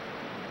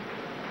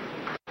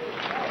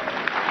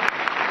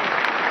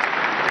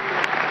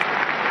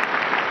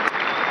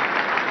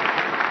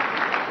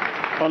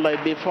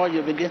 Unlike before,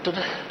 you begin to,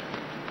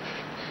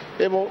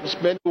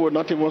 many will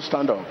not even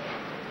stand up.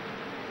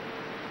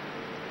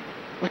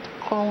 With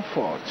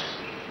comfort.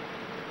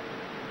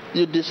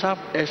 You deserve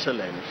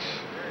excellence.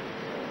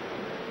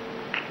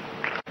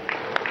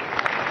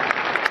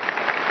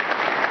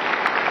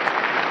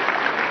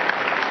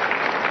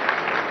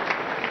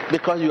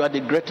 Because you are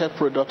the greatest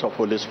product of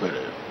Holy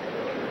Spirit.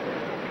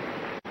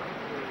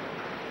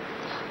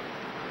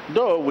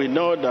 Though we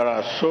know there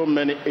are so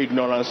many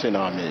ignorance in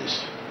our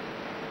midst.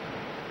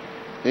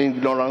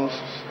 Ignorance,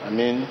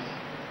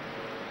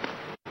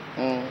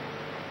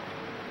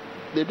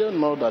 they don't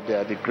know that they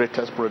are the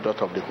greatest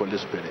product of the Holy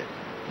Spirit.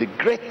 The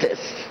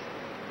greatest.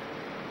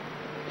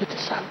 It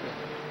is happening.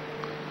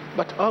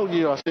 But all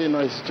you are saying now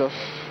is just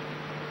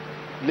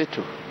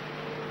little.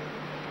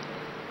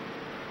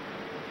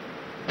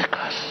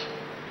 Because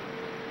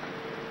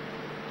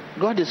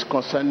God is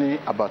concerning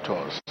about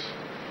us.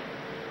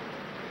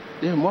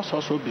 You must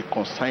also be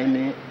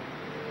concerning,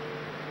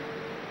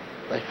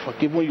 like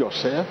forgiving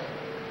yourself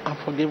and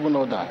forgiving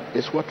others.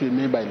 It's what we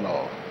mean by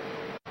love.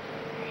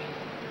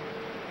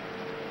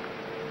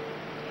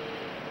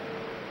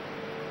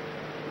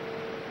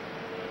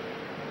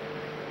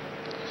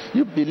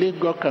 You believe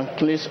God can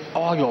cleanse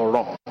all your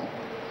wrong?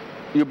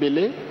 You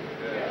believe?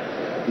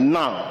 Yes.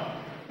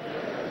 Now,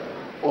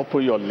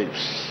 open your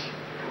lips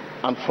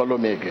and follow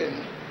me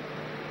again.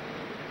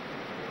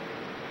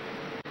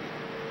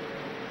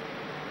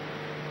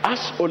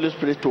 Ask Holy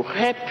Spirit to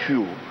help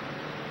you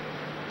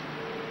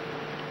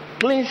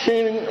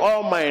cleansing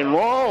all my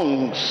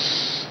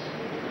wrongs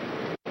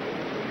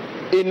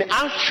in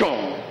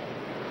action,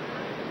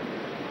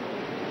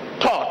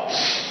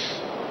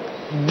 thoughts,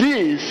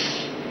 deeds,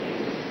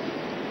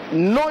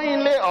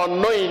 knowingly or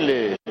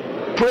unknowingly,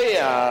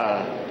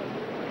 prayer.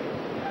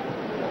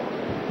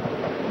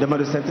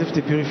 Demande au Saint-Esprit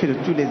de te purifier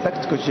de tous les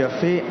actes que tu as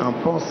faits en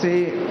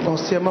pensée,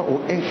 consciemment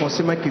ou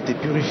inconsciemment, qu'il te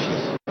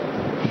purifie.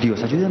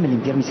 Dios, ayúdame a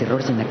limpiar mis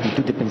errores en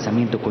actitud de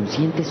pensamiento,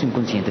 conscientes o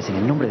inconscientes, en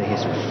el nombre de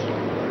Jesús.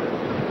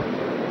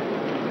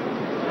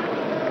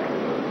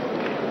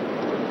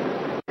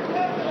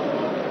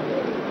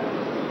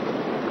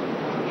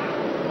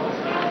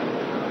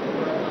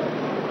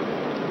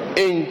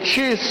 In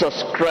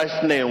Jesus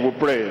Christ's name we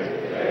pray.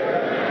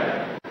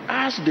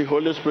 Ask the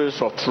Holy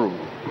Spirit of truth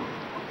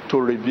to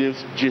reveal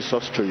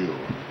Jesus to you.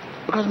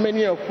 Because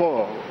many of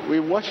us, we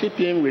worship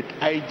him with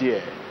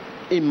idea,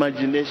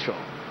 imagination.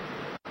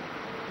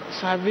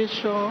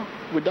 Salvation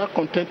without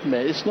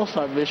contentment is not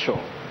salvation.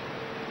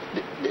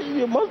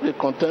 You must be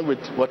content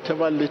with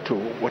whatever little,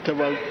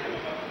 whatever.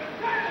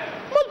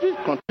 Must be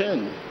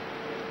content.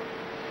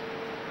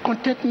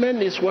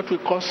 Contentment is what we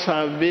call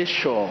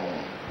salvation.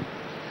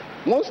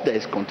 Once there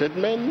is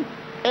contentment,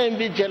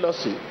 envy,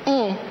 jealousy,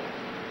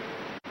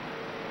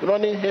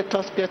 running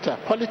haters, scatter.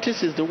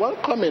 Politics is the one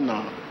coming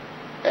now.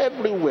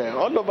 Everywhere,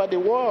 all over the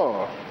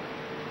world.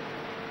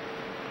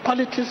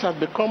 Politics has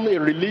become a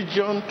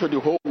religion to the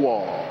whole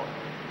world.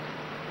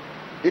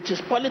 It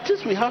is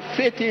politics we have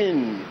faith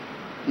in,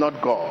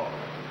 not God.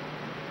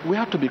 We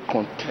have to be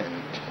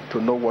content to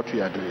know what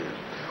we are doing.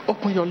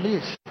 Open your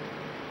list.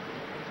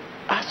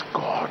 Ask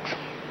God.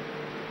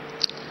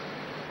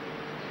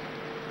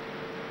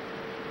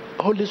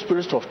 Holy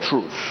Spirit of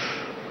truth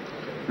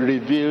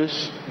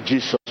reveals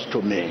Jesus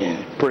to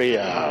me.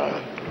 Prayer.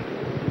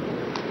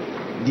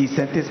 Dis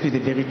Saint-Esprit de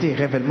vérité,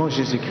 révèle-moi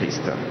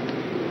Jésus-Christ.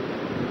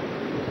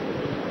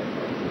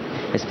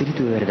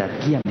 Espíritu de verdad,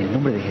 guíame en el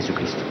nombre de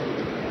Jesucristo.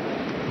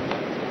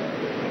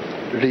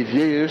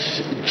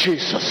 Reveals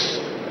Jesus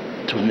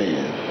to me.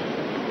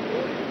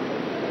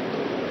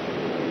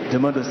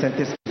 Demande au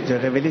Saint-Esprit de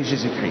révéler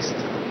Jésus-Christ.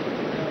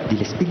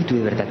 Dile, Espíritu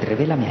de verdad,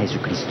 revélame a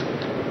Jesucristo.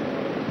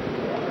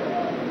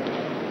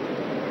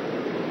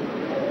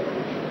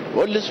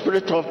 Holy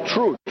Spirit of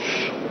truth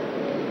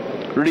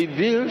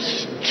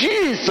reveals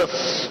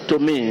Jesus to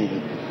me.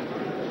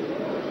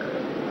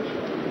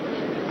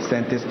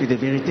 Saint-Esprit de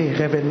vérité,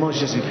 révèle-moi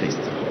Jésus-Christ.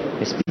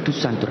 Espíritu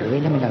Santo,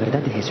 revélame la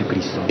verdad de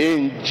Jesucristo.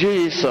 In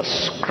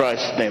Jesus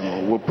Christ's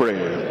name we pray.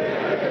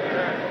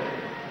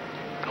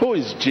 Who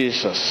is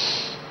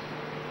Jesus?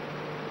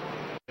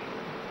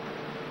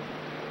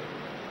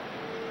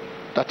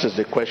 That is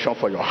the question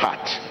for your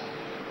heart.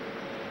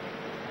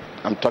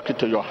 I'm talking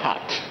to your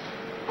heart.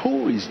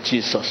 Who is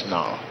Jesus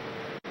now?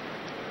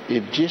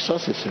 If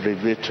Jesus is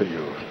revealed to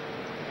you,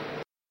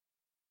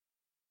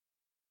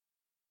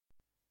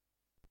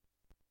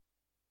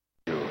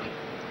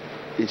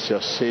 is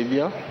your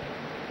Savior,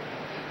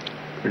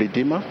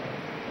 Redeemer,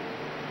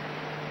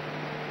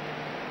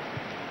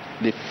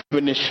 the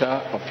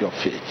finisher of your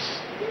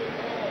faith.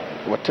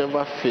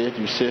 Whatever faith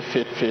you say,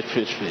 faith,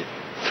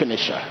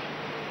 finisher.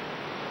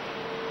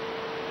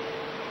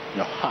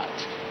 Your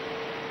heart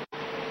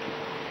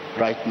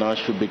right now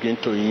should begin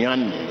to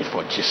yearn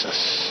for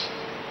Jesus.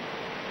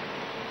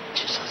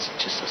 Jesus.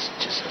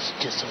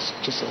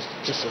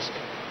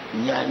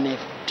 Yearning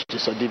for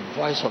Jesus, the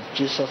voice of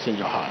Jesus in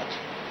your heart.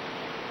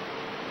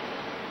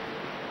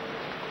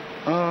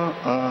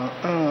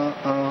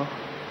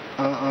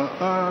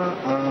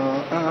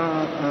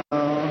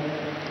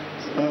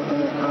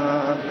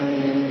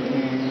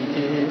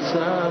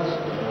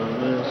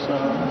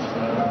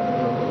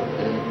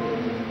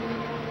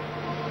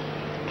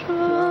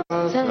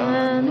 Trust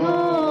and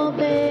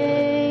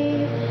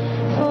obey,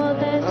 for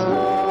there's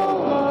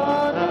no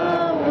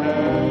other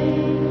way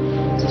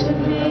to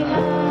be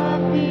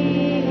happy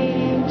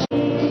in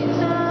Jesus.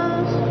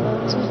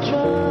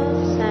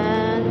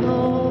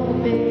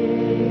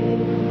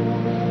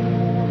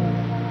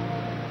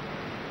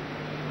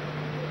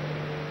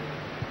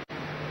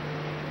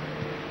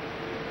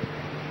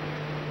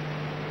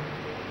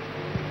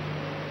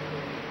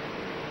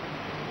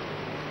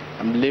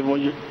 I'm leaving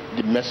you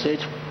the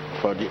message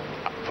for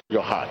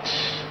your heart.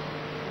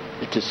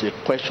 It is a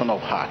question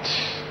of heart.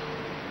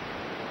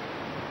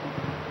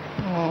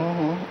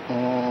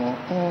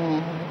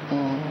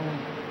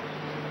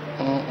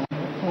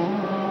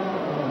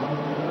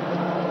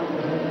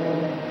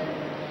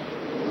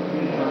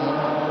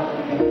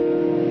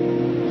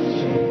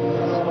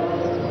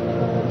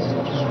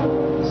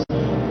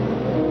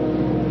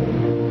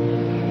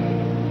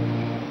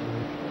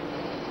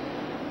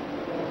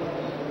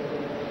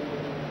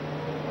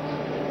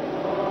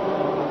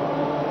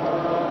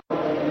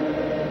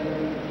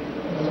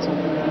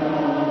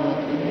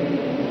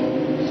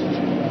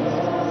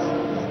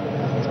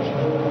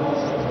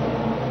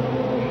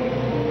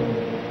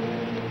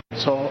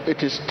 So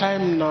it is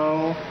time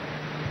now.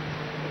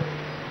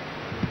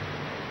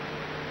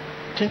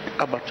 Think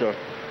about your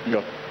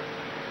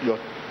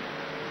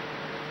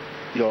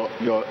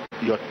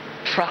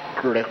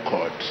track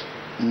record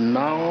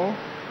now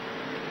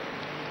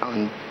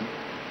and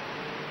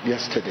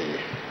yesterday.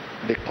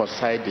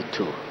 Reconcile the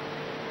two.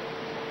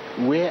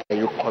 Where are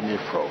you coming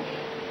from?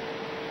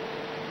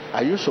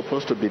 Are you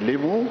supposed to be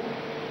living?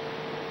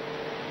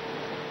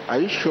 Are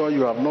you sure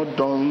you have not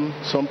done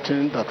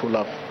something that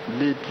will have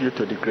led you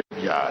to the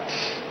graveyard?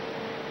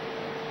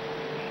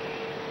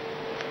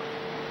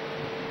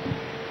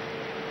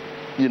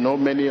 You know,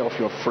 many of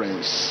your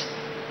friends,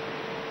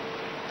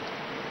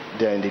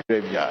 they are in the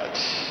graveyard.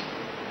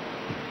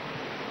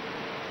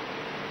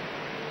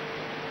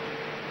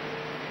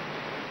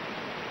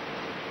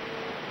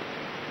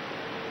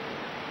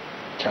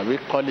 Shall we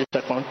call it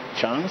second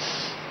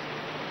chance?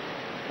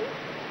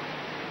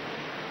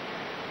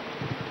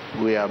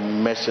 We are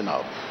messing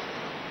up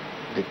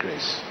the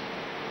grace.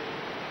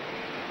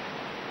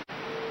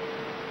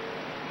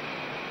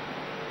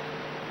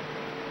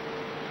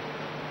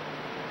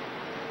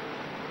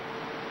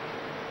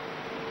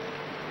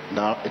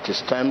 Now it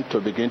is time to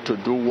begin to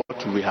do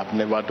what we have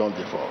never done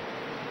before.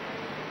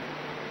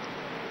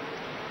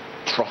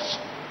 Trust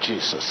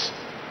Jesus.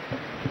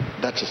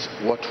 That is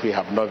what we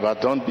have never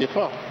done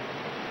before.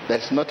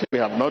 There's nothing we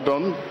have not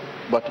done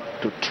but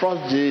to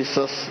trust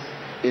Jesus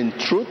in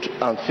truth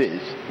and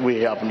faith.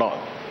 We have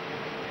not.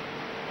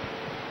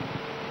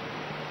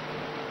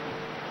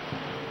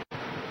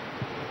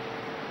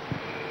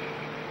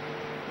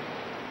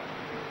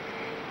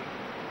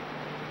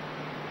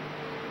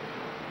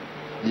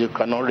 You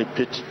cannot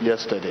repeat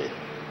yesterday,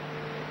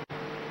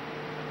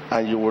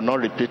 and you will not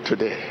repeat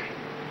today.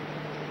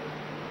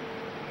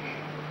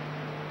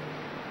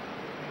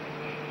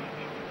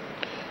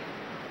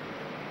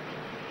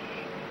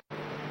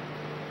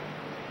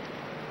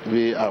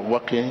 We are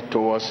working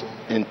towards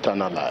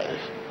eternal life.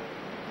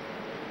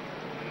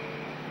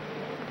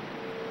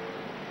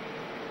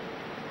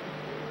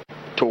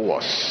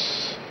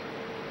 Towards.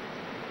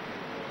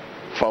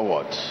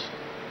 Forward.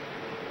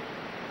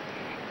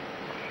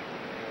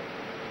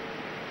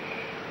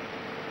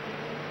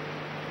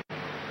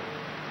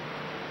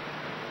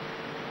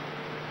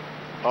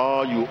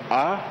 All you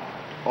are,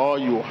 all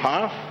you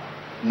have,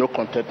 no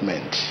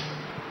contentment.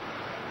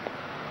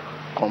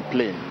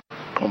 Complain,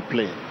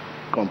 complain,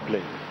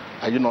 complain.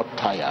 Are you not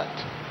tired?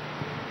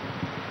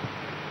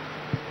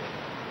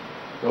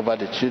 Over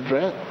the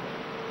children,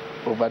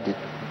 over the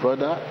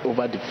brother,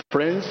 over the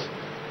friends,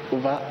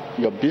 over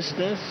your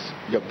business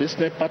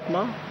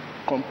partner?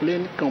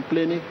 Complaining,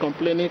 complaining,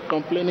 complaining,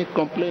 complaining,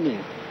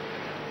 complaining.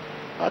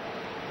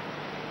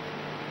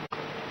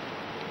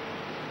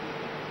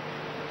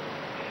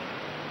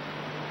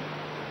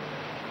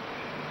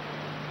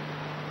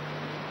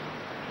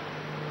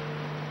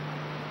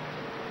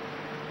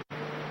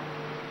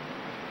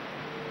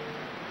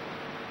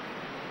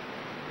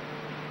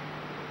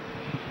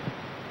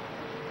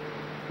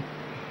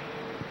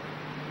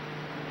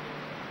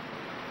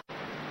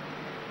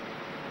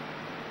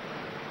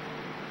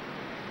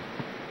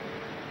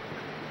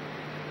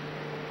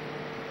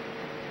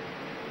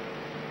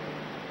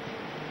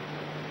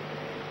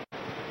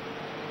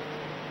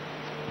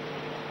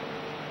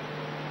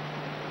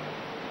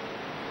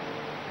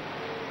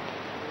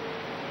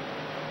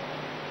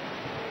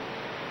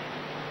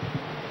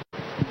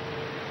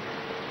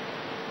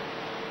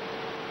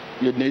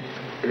 You need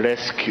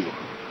rescue.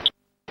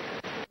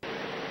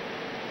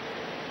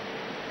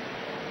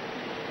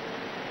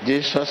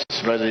 Jesus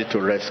is ready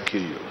to rescue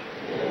you.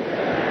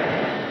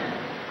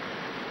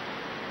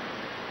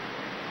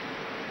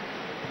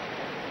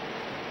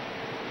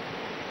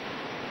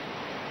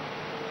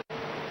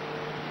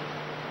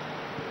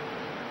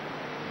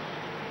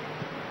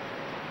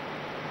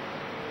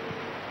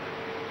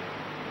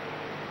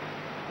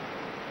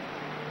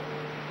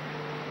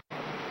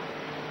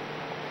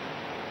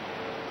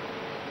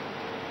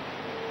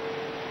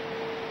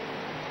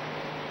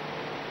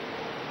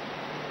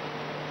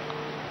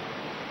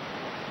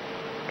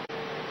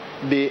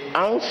 The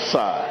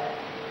answer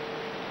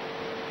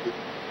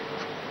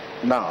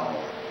now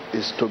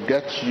is to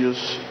get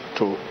used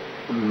to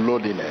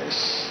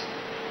lowliness,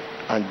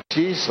 and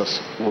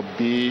Jesus will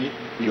be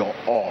your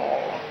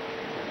all.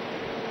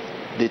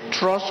 The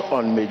trust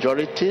on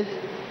majority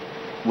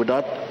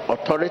without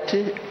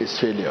authority is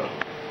failure.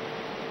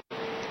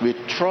 We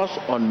trust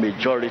on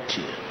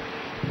majority,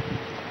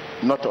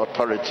 not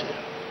authority.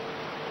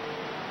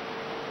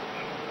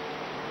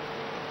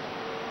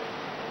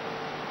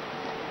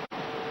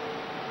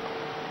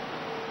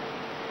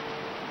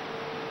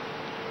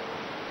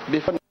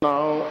 Before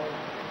now,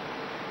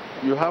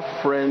 you have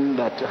friends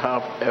that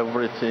have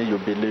everything you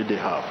believe they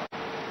have.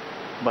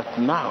 But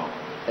now,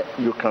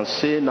 you can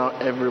see now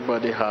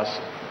everybody has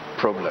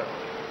problem.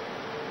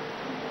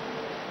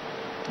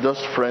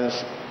 Those friends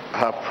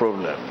have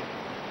problem.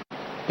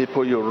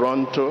 People you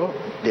run to,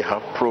 they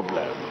have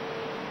problem.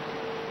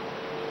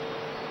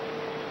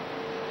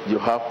 You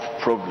have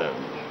problem.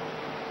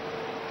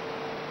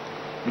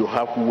 You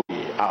have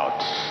way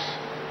out.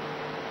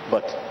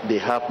 But they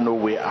have no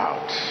way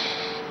out.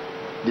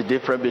 The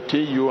difference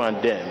between you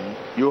and them,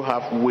 you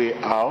have way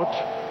out,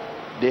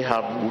 they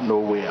have no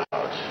way out.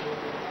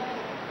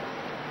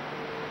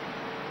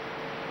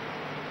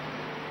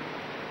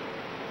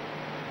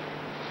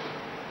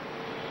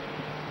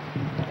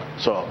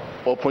 So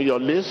open your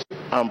list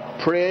and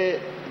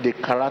pray the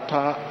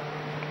character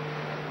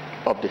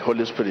of the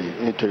Holy Spirit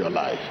into your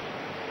life.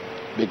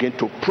 Begin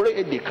to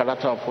pray the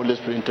character of the Holy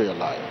Spirit into your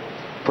life.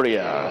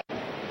 Prayer.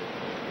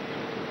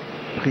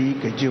 Priez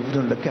que Dieu vous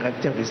donne le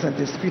caractère du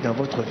Saint-Esprit dans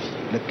votre vie.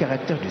 Le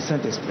caractère du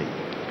Saint-Esprit.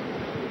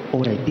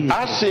 Ora y pide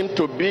Ask him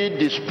to be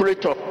the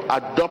spirit of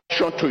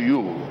adoption to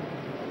you.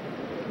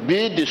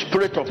 Be the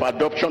spirit of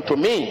adoption to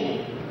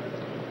me.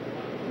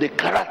 The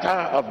character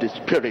of the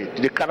Spirit,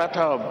 the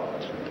character of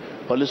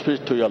Holy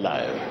Spirit to your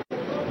life.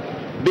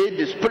 Be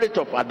the spirit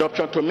of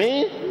adoption to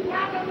me,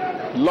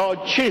 Lord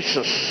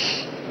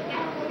Jesus.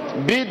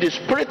 Be the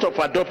spirit of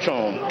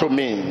adoption to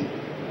me.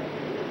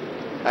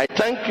 I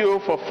thank you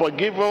for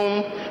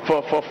forgiving,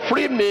 for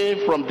freeing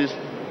me from this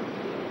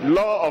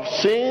law of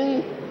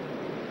sin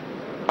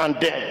and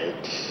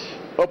death.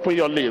 Open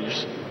your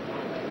lips.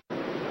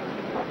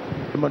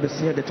 Demande au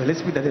Seigneur d'être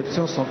l'esprit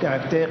d'adoption, son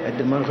caractère, et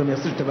demande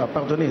remercier de t'avoir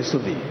pardonné et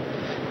sauvé.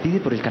 Pide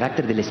por el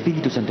carácter del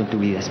Espíritu Santo en tu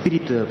vida.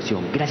 Espíritu de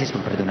adopción, gracias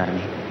por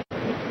perdonarme.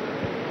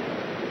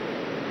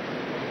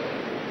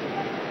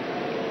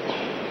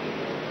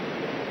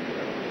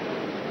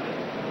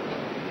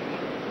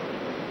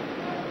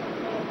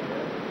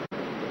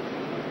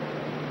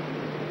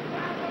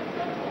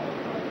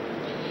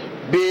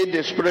 Be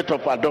the spirit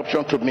of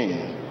adoption to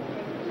me.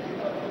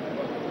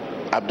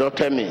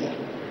 Adopt me.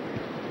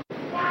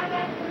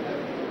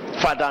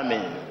 Father me.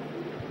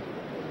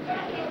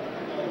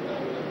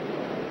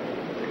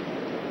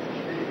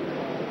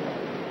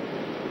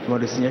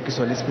 Demande au Seigneur qu'il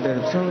soit l'esprit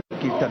d'adoption,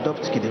 qu'il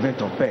t'adopte, qu'il devienne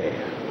ton Père.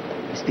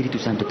 Espíritu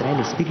Santo, trae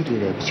el espíritu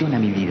de adopción a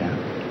mi vida.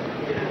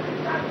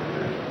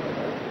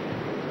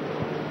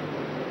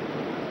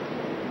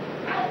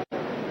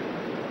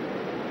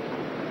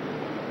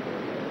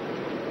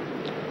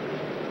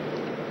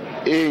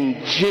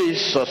 In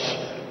Jesus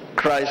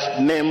Christ's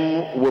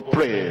name we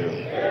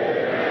pray.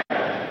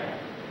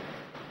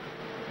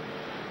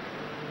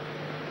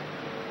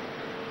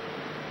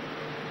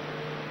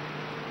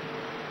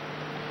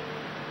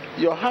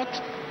 Your heart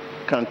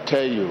can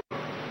tell you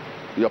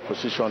your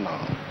position now.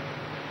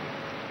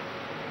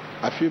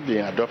 Have you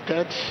been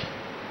adopted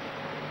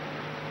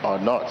or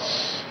not?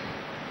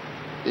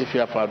 If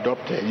you have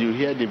adopted, you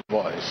hear the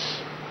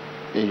voice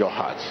in your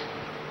heart.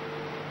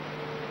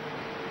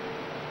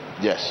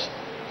 Yes.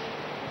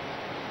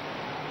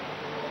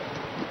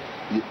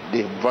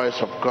 The voice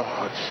of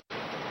God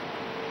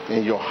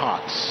in your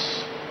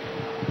hearts.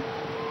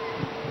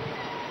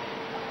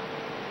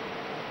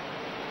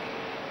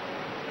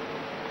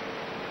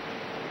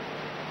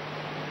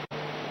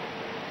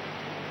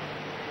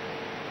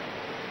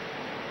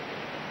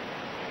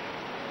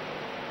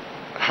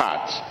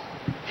 Heart,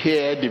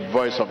 hear the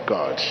voice of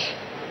God.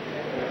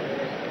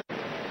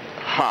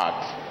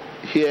 Heart,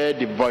 hear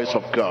the voice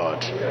of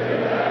God.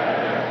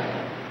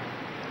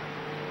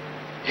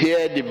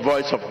 Hear the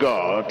voice of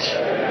God.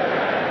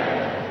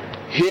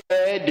 Hear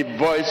the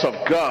voice of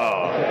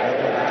God.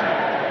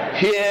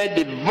 Hear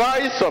the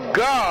voice of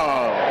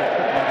God.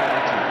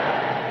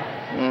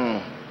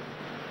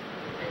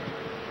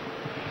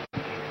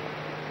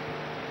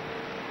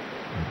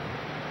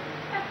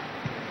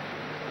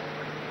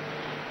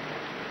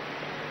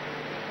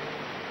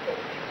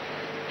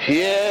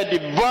 Hear the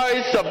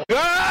voice of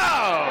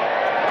God.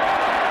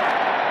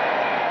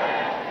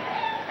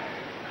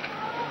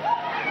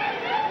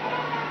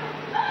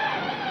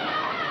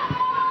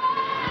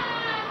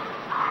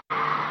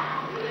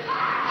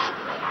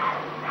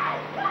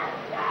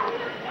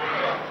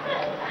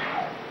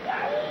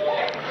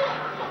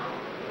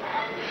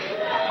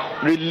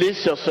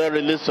 Release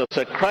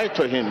yourself, cry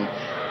to him.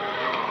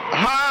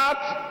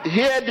 Heart,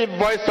 hear the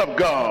voice of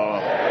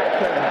God.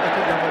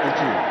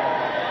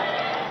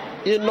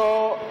 You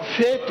know,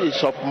 faith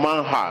is of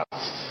man's heart.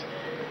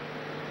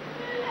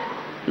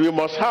 You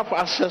must have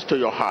access to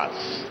your heart.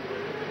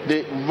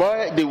 The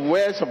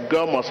words of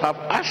God must have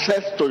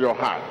access to your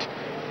heart.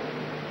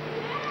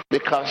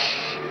 Because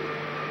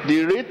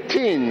the real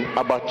thing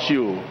about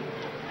you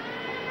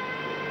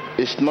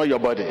is not your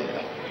body.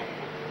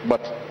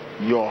 but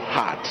your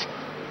heart,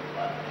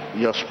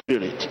 your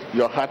spirit.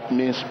 Your heart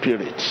means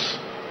spirit.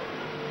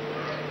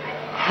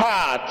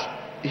 Heart,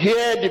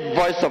 hear the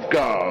voice of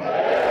God.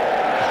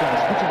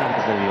 Escucha la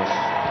voz de Dios.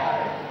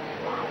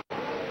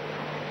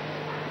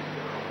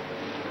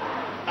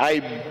 I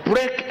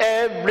break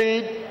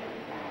every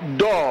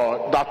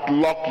door that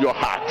lock your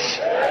heart.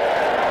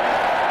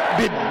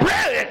 Be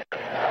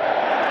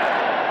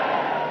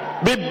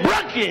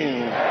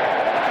broken.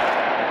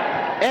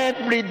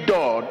 Every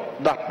door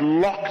that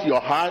lock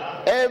your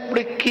heart,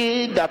 every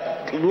key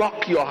that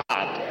lock your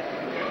heart,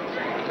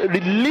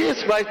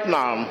 release right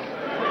now.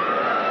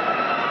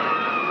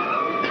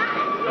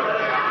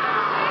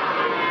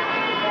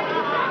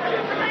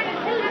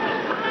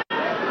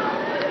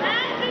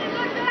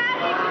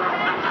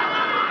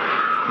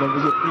 Donc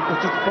vous êtes pris pour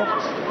toute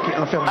porte qui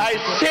enferme. I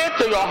say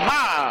to your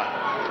heart,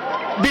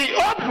 be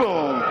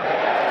open.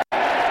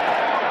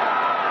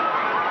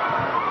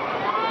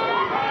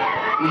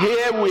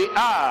 Here we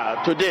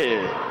are today.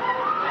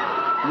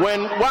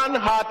 When one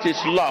heart is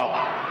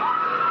locked,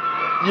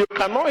 you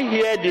cannot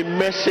hear the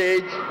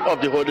message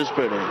of the Holy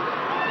Spirit.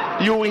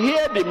 You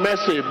hear the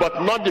message,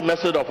 but not the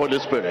message of Holy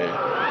Spirit.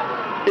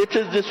 It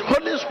is this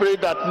Holy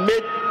Spirit that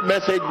made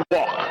message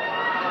work.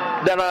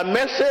 There are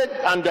message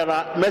and there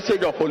are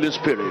message of Holy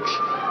Spirit.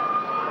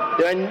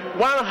 When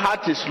one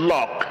heart is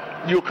locked,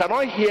 you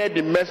cannot hear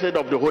the message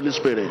of the Holy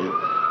Spirit.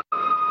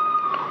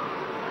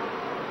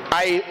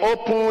 I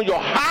open your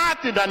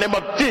heart in the name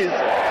of Jesus.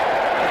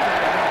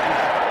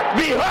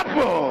 Be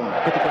open.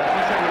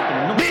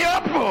 Be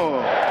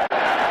open.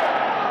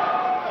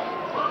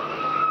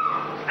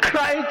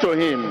 Cry to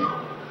him.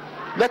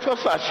 Let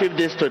us achieve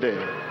this today.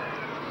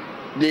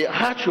 The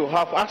heart should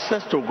have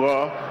access to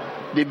God,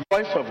 the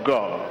voice of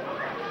God.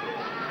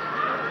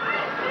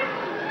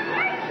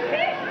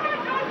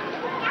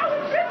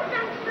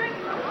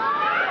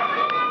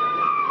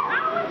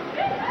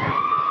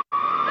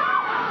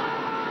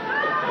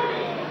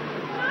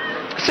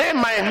 Say,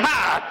 my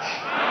heart,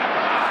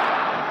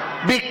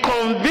 be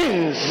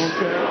convinced,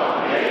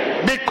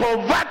 be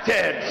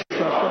converted.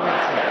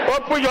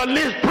 Open your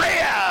lips,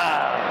 prayer.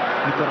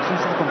 Mi corazón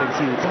se ha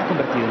convencido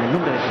en el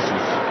nombre de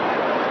Jesús.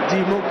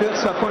 Dis, mon cœur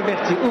soit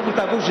converti. Ouvre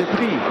ta bouche, je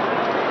prie.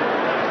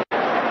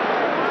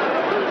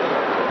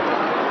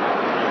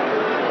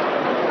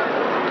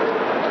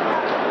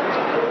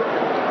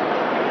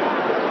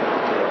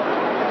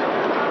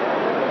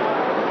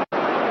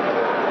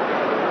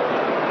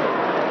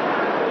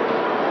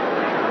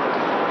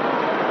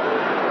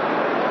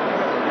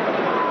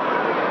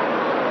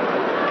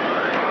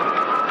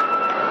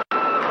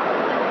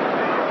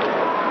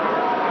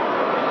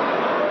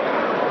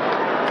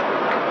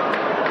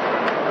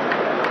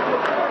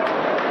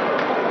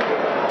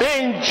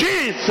 In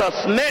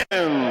Jesus'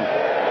 name.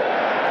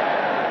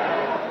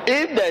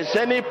 If there's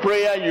any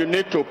prayer you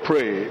need to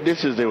pray,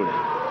 this is the way.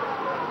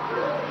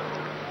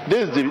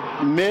 This is the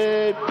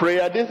main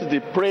prayer. This is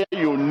the prayer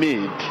you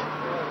need.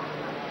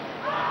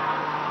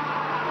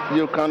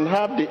 You can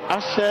have the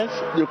access.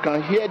 You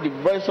can hear the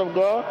voice of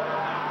God.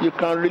 You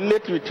can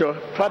relate with your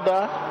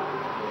father.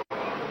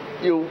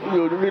 You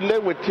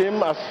relate with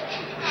him as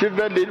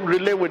children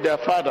relate with their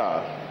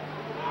father.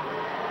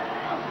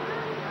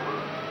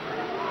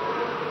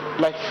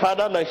 Like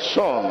father, like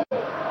son.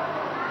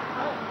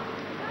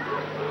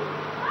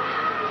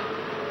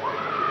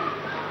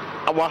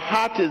 Our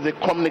heart is the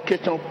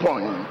communication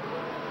point,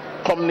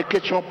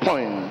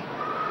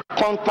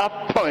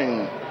 contact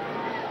point.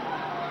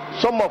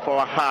 Some of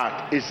our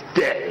heart is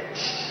dead.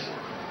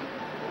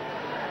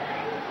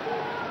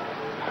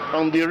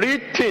 And the real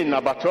thing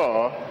about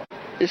all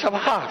is our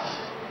heart.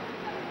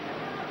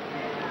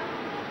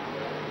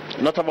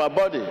 Not our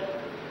body,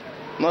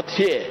 not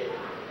here.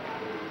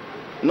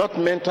 Not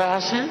mental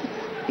assent,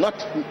 not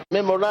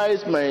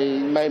memorize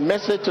my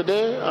message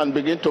today and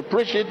begin to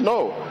preach it.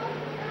 No.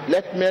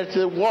 Let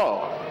me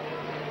walk.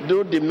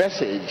 Do the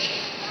message.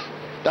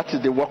 That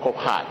is the work of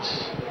heart.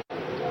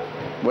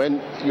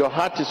 When your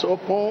heart is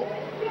open,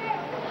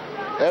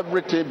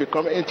 everything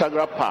becomes an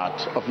integral part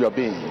of your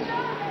being.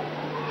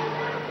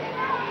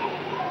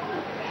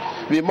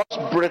 We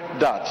must break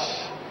that.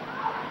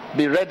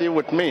 Be ready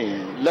with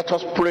me. Let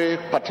us pray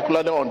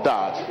particularly on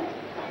that.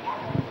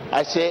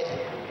 I say,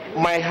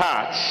 my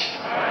heart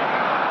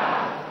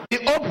be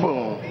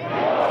open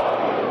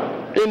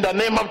in the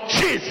name of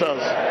Jesus.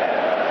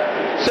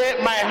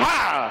 Say, my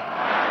heart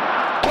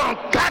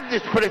contact the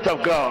Spirit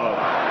of God.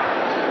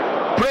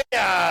 Prayer.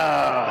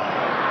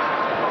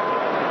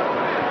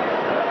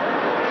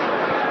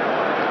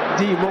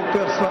 Dis, mon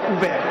cœur soit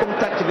ouvert,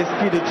 contacte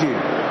l'Esprit de Dieu.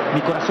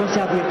 Mi corazón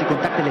se ha abierto y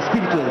contacta el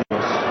Espíritu de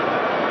Dios.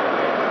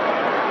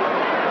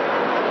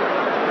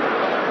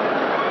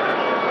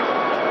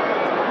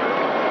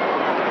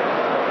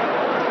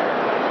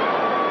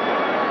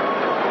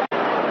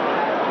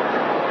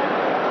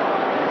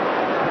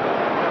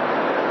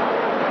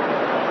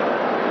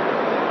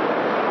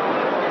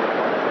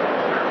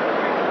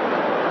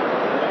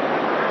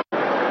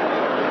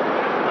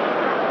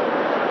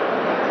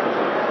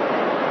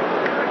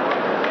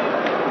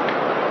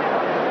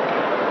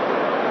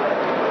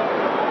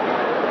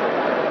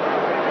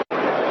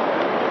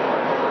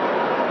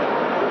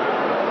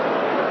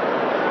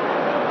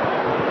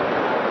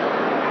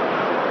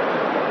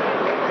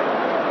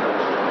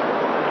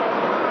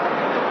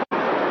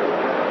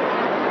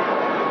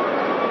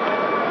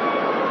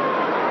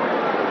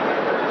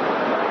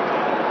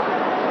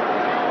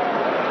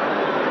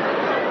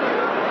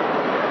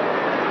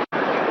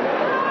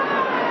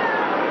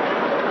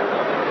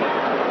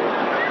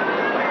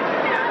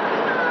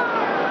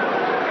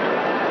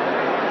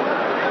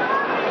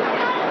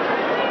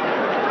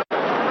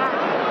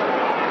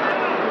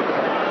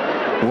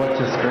 Watch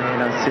the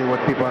screen and see what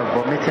people are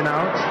vomiting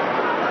out.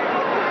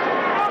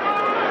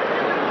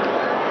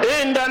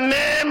 In the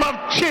name of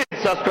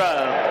Jesus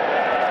Christ.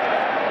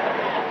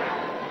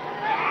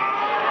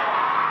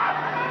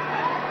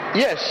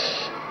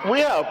 Yes,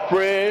 we have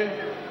prayed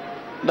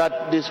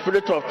that the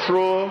Spirit of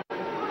truth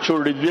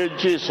should reveal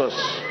Jesus.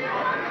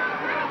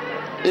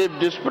 If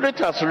the Spirit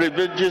has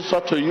revealed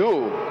Jesus to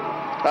you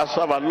as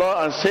our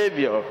Lord and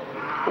Savior,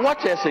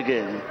 what else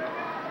again?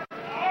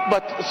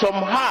 But some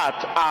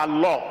hearts are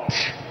locked,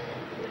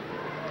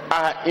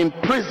 are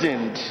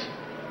imprisoned.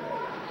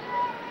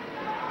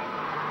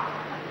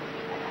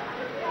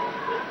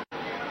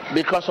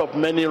 Because of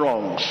many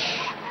wrongs.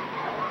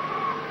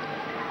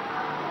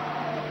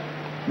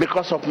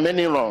 Because of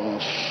many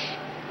wrongs.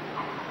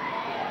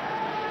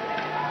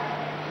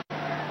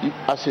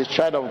 As a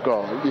child of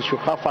God, you should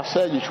have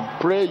access, you should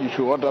pray, you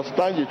should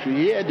understand, you should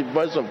hear the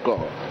voice of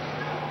God.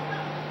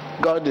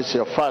 God is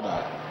your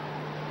Father.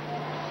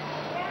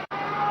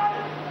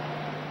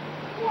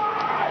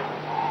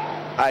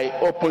 I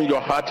open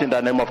your heart in the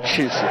name of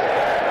Jesus.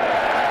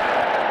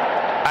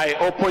 I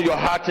open your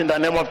heart in the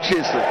name of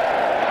Jesus.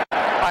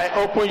 I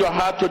open your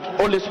heart to the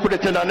Holy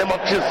Spirit in the name of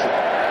Jesus.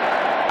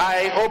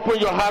 I open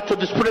your heart to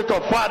the Spirit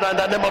of Father in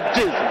the name of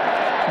Jesus.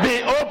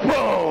 Be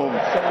open.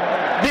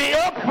 Be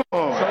open.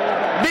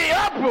 Be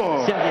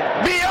open.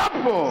 Be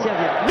open.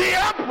 Be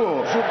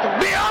open.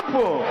 Be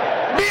open.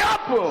 Be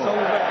open.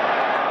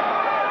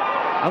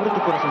 Abre tu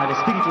corazón al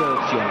Espíritu de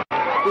adopción.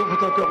 Ouvre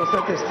ton cœur au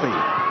Saint-Esprit.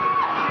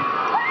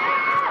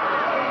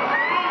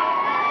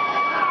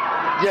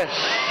 Yes.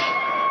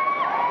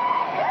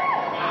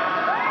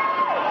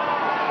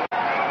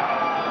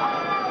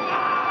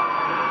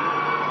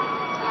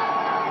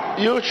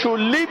 You should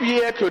live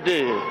here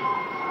today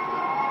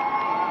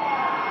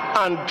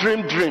and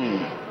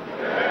dream.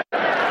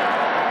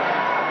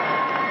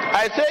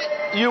 I say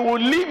you will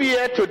live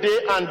here today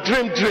and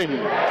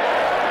dream.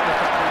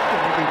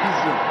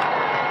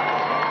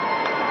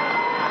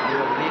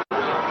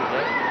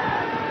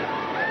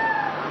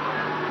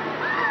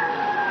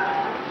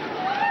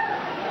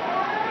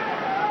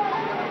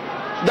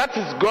 That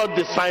is God's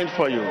design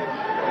for you.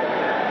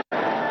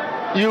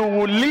 You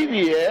will live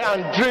here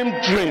and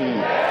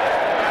dream.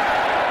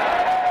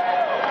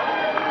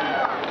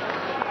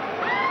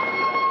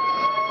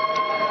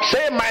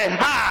 Say, my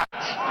heart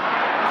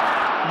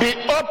be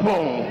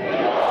open.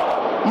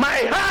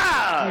 My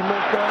heart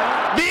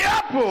be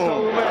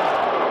open.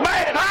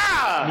 My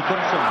heart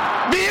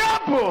be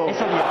open.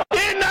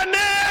 In the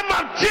name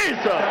of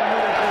Jesus.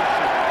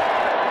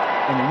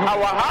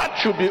 Our heart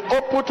should be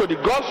open to the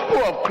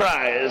gospel of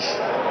Christ.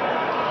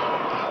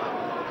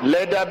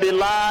 Let there be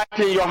light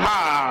in your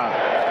heart.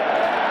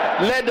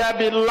 Let there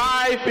be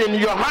life in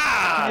your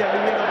heart.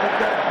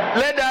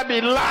 Let there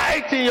be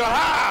light in your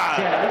heart.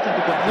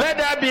 Let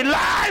there be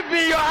life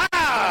in your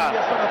heart.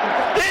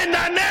 In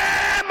the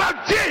name of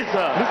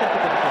Jesus.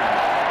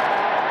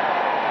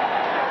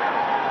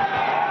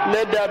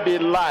 Let there be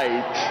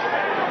light.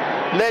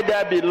 Let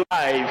there be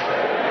life.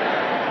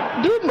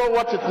 Do you know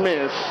what it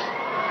means?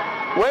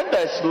 When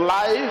there's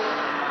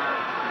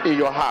life in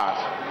your heart,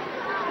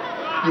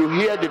 you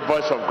hear the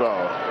voice of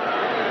God.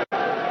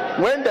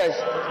 When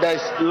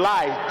there's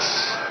light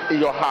in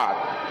your heart,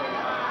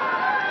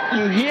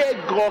 you hear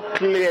God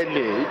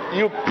clearly.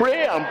 You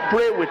pray and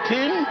pray with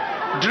Him,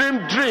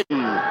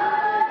 dream.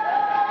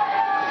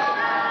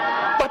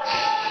 But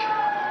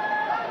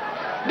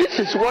this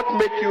is what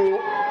makes you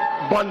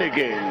born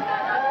again.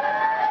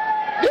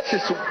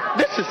 These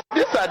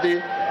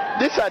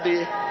are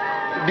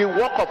the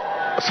work of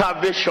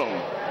salvation.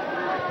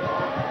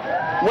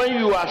 When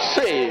you are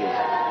saved,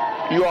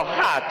 your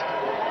heart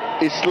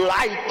is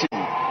lighting.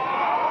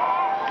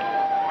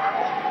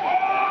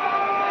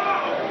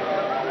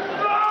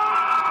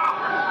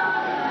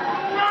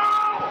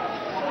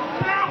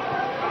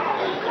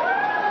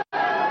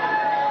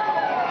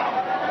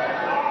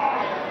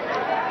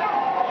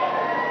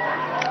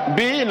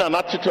 Be in an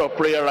attitude of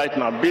prayer right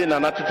now. Be in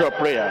an attitude of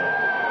prayer.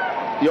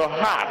 Your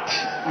heart,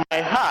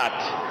 my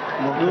heart,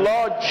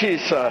 Lord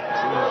Jesus,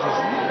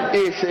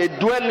 is a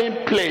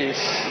dwelling place.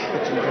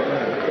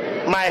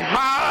 My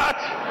heart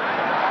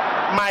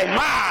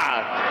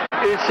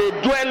is a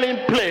dwelling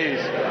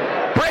place.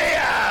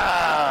 Prayer.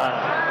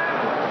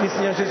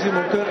 Seigneur Jésus,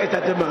 mon cœur est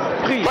ta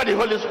demeure. Prie. For the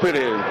Holy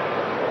Spirit,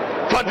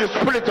 for the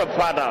Spirit of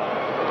Father,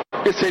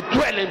 it's a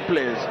dwelling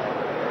place.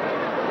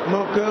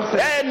 Mon cœur,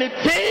 c'est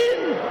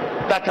Anything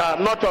that are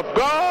not of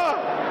God,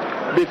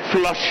 be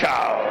flushed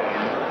out.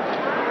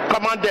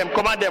 Command them.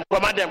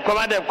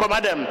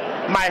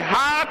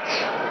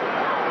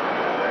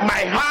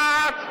 My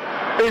heart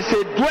is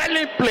a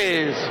dwelling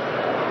place.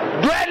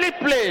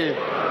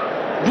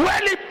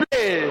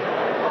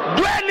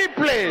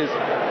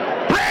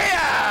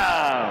 Prayer.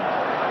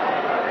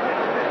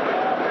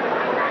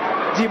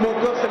 Dis, mon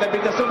corps, c'est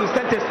l'habitation du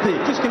Saint-Esprit.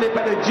 Tout ce qui n'est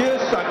pas de Dieu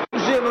soit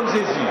jugé au nom de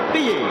Jésus.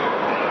 Priez.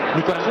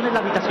 Mi corazón es la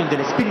habitación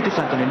del Espíritu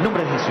Santo en el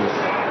nombre de Jesús.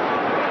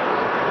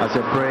 As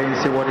you're praying,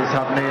 see what is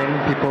happening.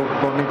 People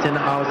vomiting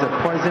out the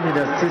poison in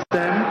the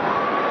system.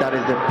 That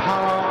is the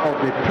power of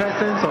the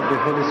presence of the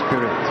Holy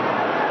Spirit.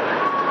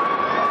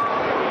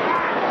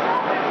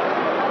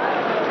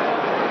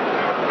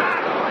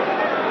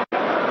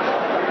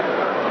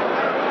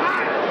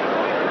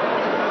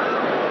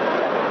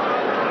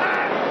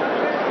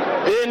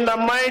 In the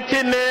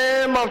mighty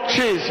name of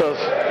Jesus.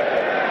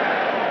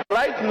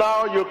 Right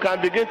now, you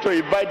can begin to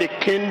invite the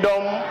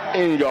kingdom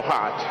in your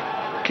heart.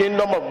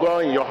 Kingdom of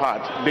God in your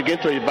heart. Begin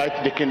to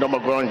invite the kingdom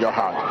of God in your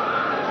heart.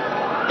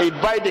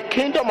 Invite the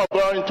kingdom of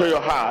God into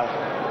your heart.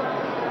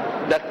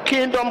 The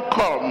kingdom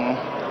come.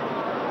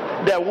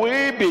 The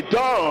will be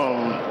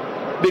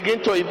done.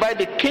 Begin to invite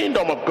the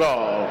kingdom of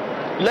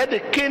God. Let the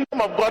kingdom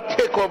of God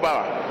take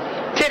over.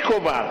 Take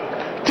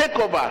over. Take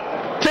over.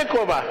 Take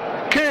over.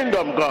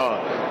 Kingdom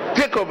God.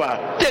 Take over,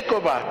 take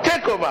over,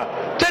 take over,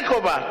 take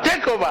over,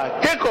 take over,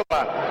 take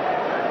over.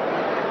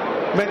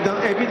 Maintenant,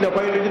 invite le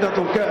royaume de Dieu dans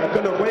ton cœur. Que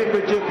le royaume de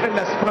Dieu prenne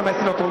la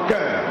suprématie dans ton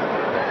cœur.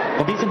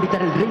 Comienza a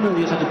invitar el reino de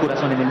Dios a tu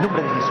corazón en el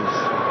nombre de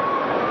Jesús.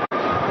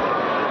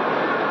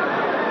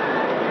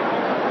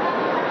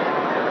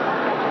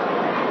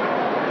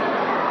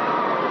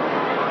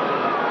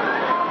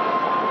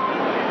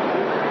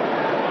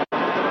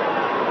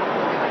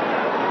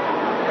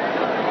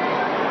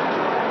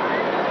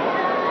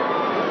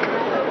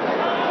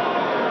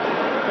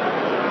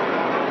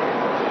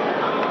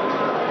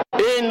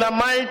 In the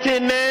mighty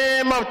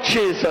name of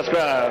Jesus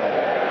Christ.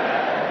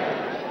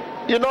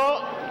 You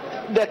know,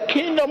 the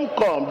kingdom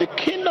come. The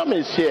kingdom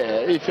is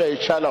here if you're a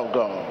child of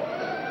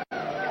God.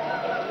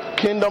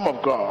 Kingdom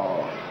of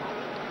God.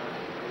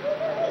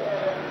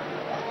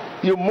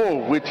 You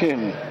move with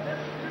him.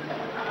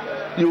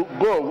 You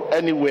go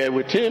anywhere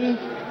with him.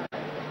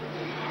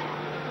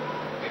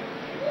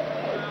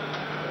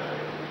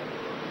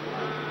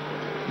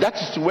 That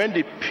is when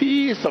the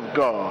peace of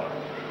God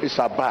is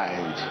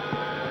abide.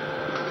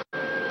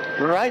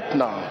 Right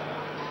now,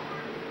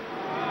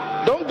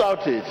 don't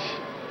doubt it.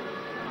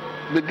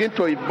 Begin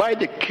to invite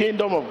the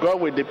kingdom of God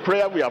with the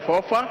prayer we have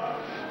offered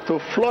to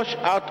flush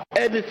out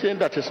anything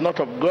that is not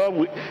of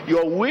God.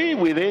 Your will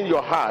within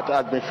your heart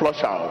has been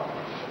flushed out.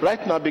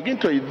 Right now, begin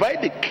to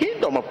invite the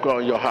kingdom of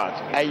God in your heart.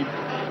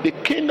 The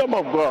kingdom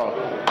of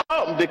God,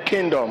 come the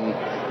kingdom.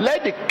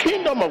 Let the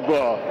kingdom of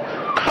God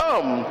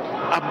come,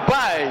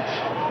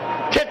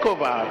 abide, take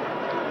over.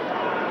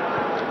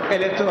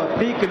 Elle est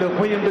prie que le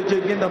royaume de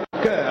Dieu vienne dans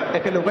ton cœur et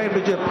que le royaume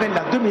de Dieu prenne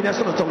la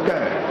domination dans ton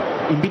cœur.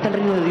 Invita al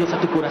reino de Dios a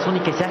tu corazón y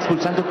que sea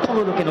expulsando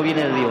todo lo que no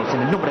viene de Dios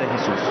en el nombre de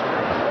Jesús.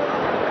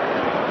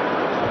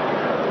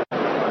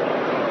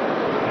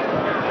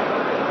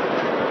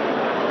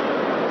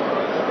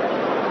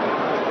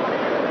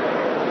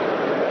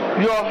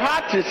 Your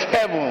heart is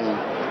heaven.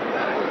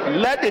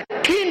 Let the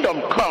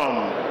kingdom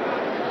come.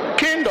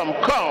 Kingdom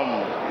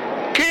come.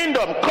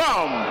 Kingdom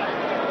come.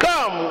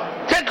 Come,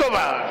 take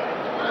over.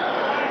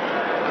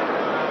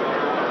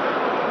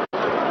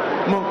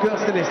 Mon cœur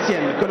c'est le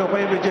ciel, que le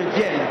royaume de Dieu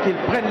vienne, qu'il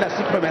prenne la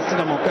suprématie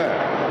dans mon cœur.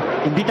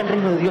 Invita al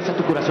reino de Dios a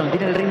tu corazón.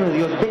 Viene el reino de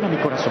Dios, ven a mi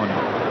corazón.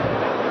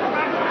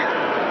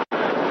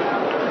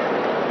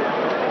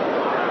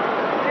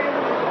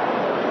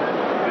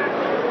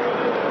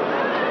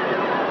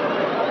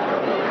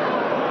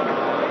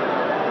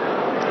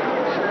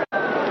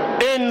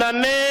 In the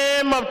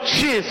name of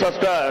Jesus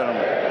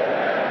Christ.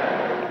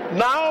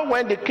 Now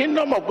when the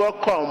kingdom of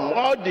God comes,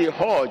 all the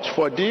urge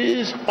for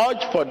this,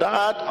 urge for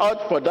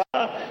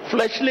that,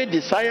 fleshly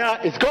desire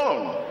is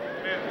gone.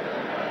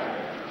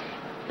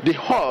 The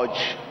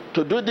urge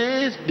to do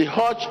this, the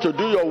urge to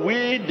do your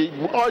will, the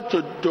urge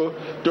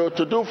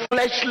to do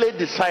fleshly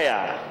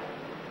desire.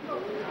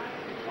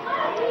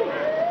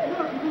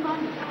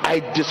 I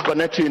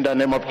disconnect you in the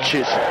name of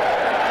Jesus.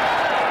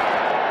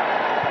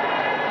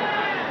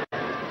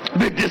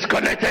 Be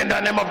disconnected in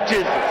the name of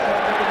Jesus.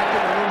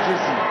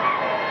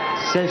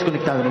 Sea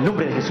desconectado en el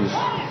nombre de Jesús.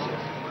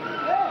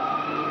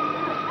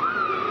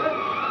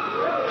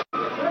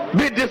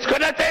 Be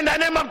disconnected in the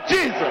name of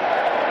Jesus.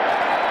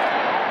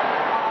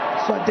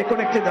 Sois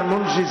déconnecté dans le nom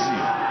de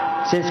Jésus.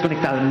 Sea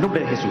desconectado en el nombre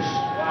de Jesús.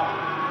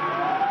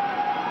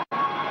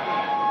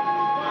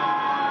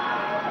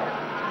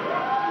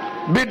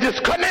 Be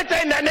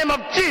disconnected in the name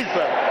of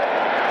Jesus.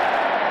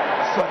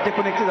 Sois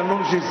déconnecté dans le nom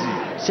de Jésus.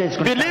 Sea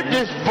desconectado. Believe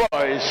this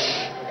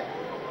voice.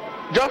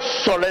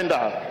 Just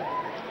surrender.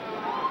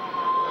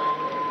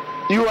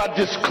 You are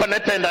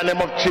disconnected in the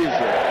name of Jesus.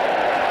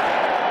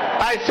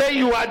 I say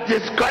you are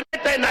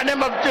disconnected in the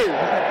name of Jesus.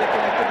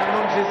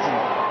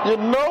 You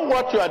know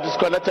what you are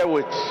disconnected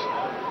with.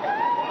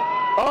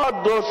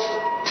 All those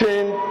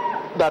things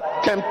that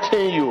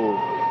tempting you.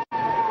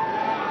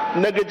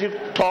 Negative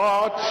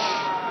thoughts,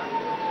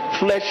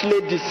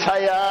 fleshly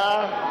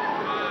desire,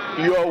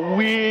 your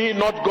will,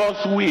 not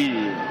God's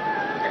will.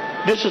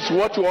 This is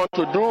what you want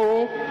to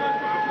do,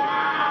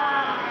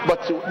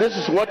 but this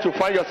is what you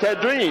find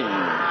yourself doing.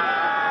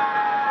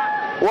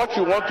 What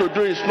you want to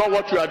do is not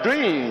what you are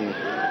doing.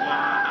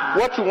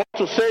 What you want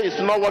to say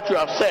is not what you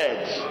have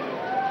said.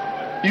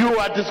 You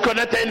are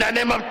disconnected in the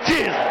name of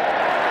Jesus.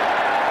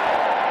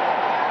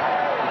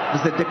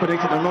 Vous êtes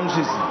déconnecté dans le nom de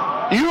Jésus.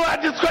 You are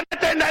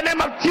disconnected in the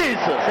name of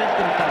Jesus.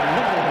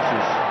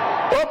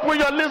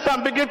 your list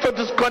and begin to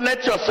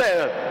disconnect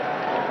yourself.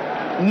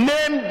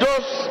 Name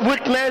those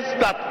weaknesses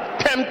that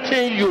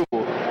tempting you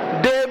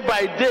day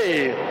by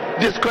day.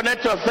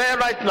 Disconnect yourself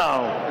right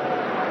now.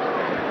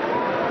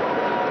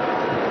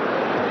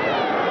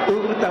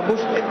 Ouvre ta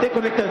bouche et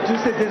déconnecte tous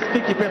ces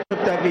esprits qui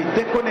perturbent ta vie.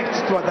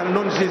 Déconnecte-toi dans le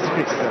nom de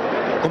Jésus-Christ.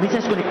 Comienza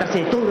a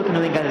desconectarse de todo lo que no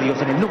venga de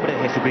Dios en el nombre de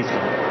Jesucristo.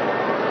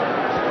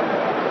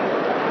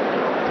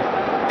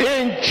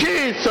 In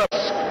Jesus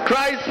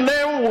Christ's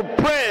name we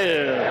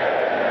pray.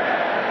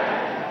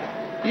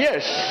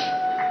 Yes.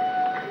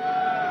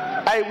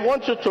 I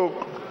want you to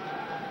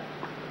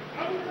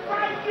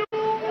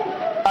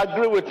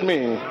agree with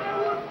me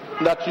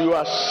that you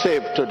are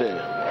saved today.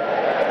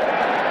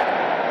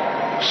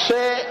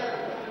 Say,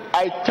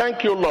 I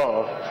thank you,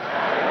 Lord,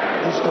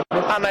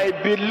 and I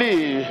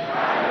believe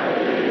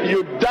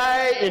you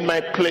die in my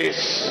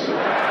place,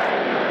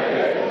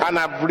 and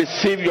I've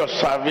received your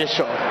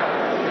salvation.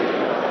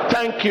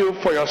 Thank you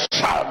for your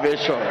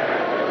salvation.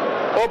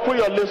 Open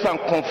your lips and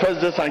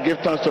confess this and give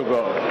thanks to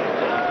God.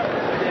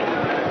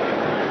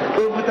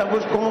 Ouvre ta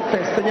bouche,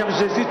 confesse. Seigneur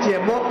Jésus, tu es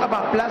mort à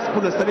ma place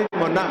pour le salut de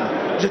mon âme.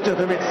 Je te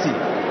remercie.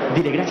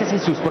 Dile gracias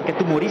Jesús porque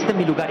tú moriste en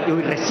mi lugar y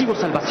hoy recibo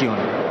salvación.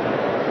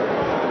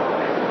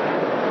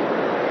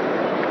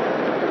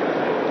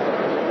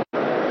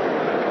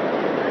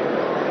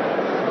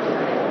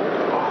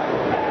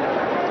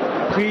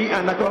 Prie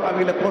en accord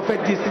avec le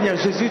prophète, dit Seigneur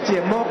Jésus, tu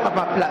es mort à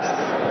ma place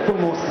pour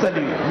mon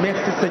salut.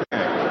 Merci Seigneur.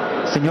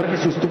 Señor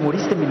Jesús, tú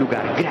moriste en mi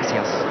lugar.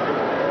 Gracias.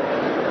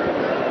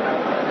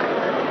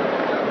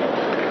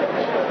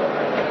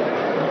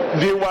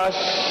 Viewers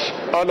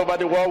all over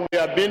the world, we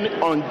have been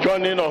on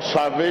journey of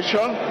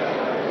salvation.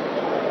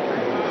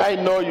 I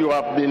know you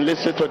have been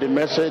listening to the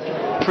message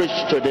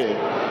preached today,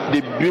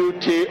 the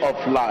beauty of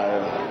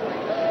life.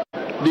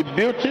 The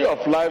beauty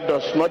of life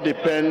does not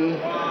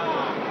depend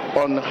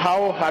on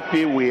how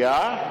happy we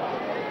are,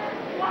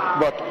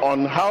 but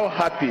on how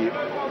happy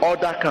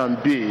others can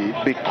be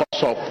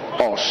because of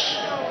us.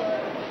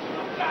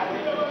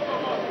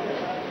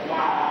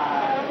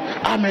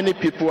 How many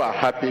people are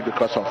happy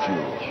because of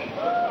you?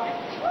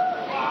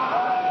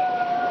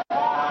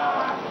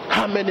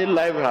 How many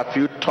lives have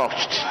you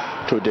touched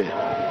today?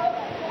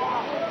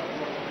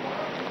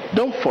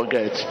 Don't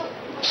forget,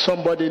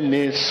 somebody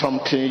needs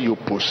something you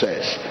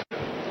possess.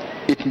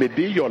 It may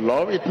be your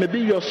love, it may be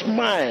your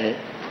smile.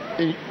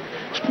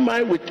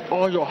 Smile with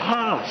all your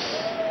heart.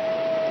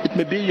 It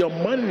may be your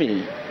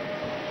money.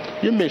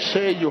 You may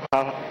say you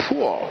are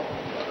poor.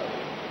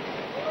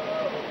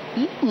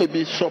 You may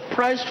be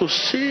surprised to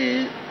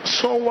see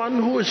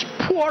someone who is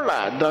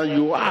poorer than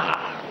you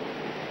are.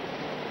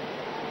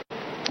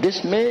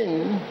 This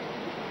means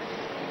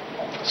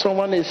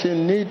someone is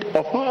in need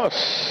of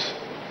us.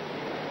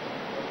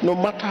 No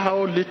matter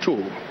how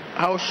little,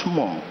 how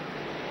small,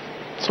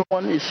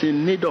 someone is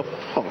in need of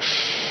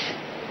us.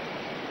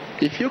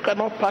 If you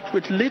cannot part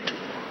with little,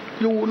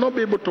 you will not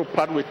be able to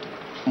part with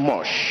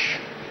much.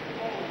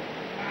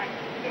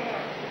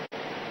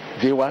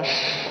 Viewers,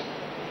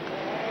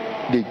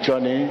 the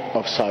journey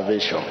of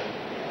salvation.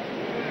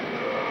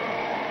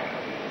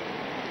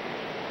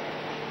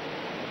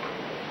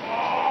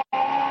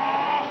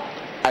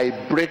 I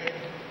break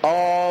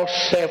all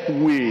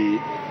self-will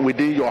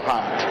within your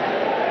heart.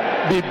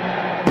 Be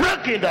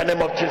broken in the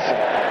name of Jesus.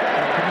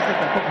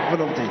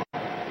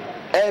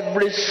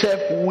 Every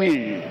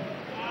self-will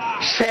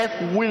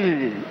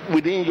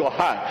within your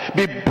heart,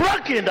 be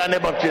broken in the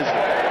name of Jesus.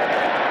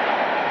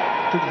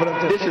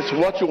 This is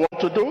what you want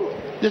to do.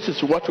 This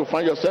is what you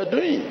find yourself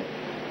doing.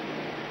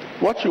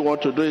 What you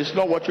want to do is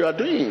not what you are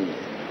doing.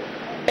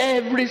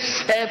 Every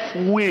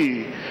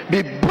self-will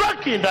be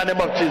broken in the name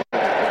of Jesus.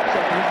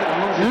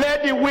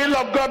 Let the will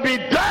of God be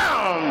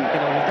done.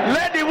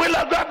 Let the will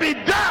of God be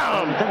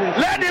done.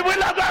 Let the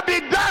will of God be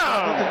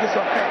done.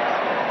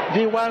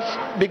 Viewers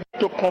begin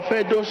to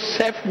confess those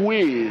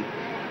self-will,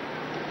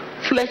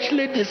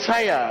 fleshly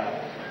desire,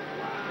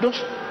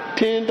 those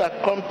things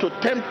that come to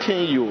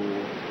tempting you,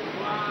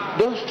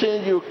 those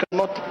things you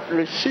cannot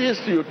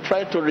resist, you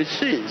try to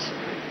resist.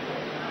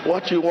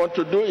 What you want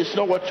to do is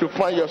not what you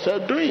find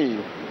yourself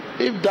doing.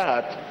 If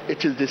that,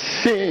 it is the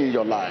sin in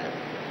your life.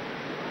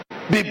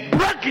 Be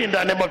broken in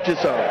the name of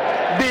Jesus.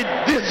 Be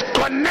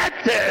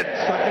disconnected.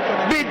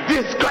 Be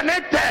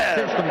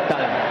disconnected.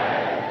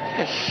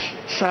 Yes,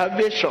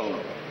 salvation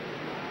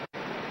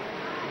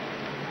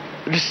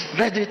is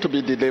ready to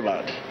be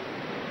delivered.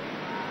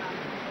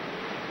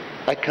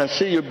 I can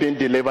see you being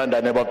delivered in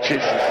the name of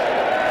Jesus.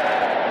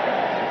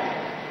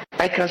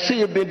 I can see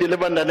you being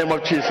delivered in the name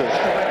of Jesus.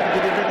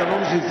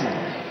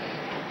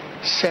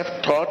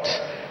 Self-thought,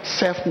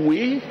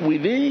 self-will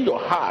within your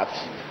heart,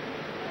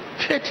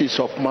 fetish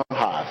of my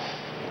heart.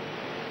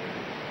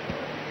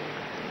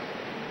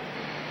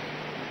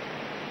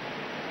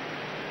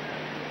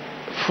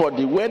 For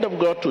the word of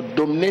God to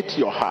dominate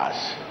your heart,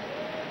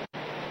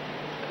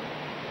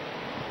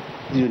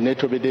 you need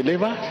to be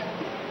delivered.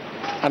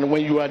 And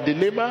when you are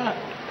delivered,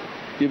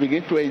 you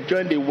begin to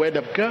enjoy the word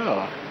of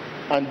God.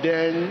 And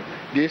then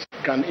this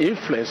can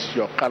influence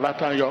your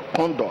character and your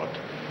conduct.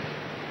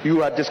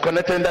 You are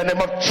disconnected in the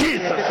name of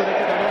Jesus.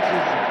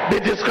 Be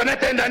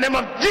disconnected in the name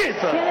of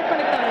Jesus.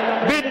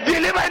 Be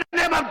delivered in the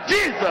name of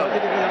Jesus.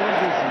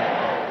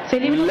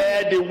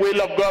 Let the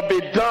will of God be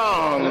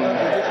done.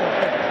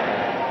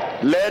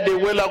 Let the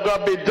will of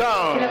God be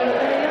done.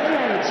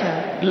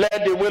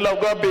 Let the will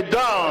of God be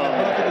done.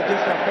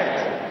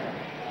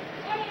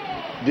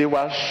 They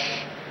will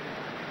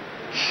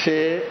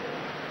say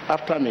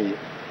after me,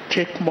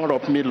 take more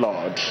of me,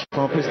 Lord.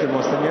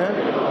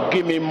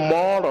 Give me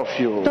more of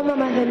you. Toma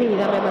más de mí,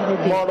 dame más de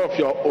ti. More of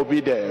your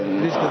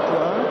obedience.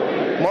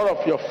 More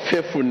of your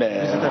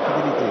faithfulness.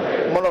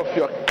 More of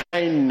your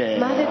kindness.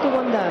 Más de tu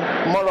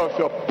bondad. More of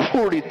your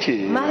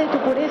purity. Más de tu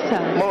pureza.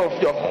 More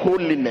of your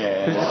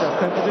holiness.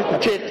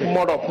 Take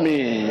more of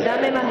me.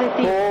 Dame más de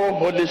ti. Oh,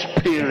 Holy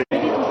Spirit.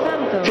 Espíritu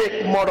Santo.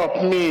 Take more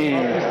of me.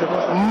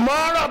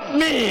 More of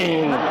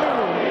me. Más de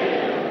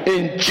mí.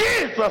 In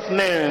Jesus'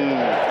 name.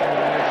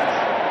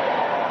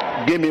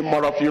 Give me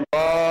more of you,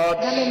 Lord.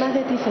 Dame más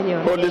de ti,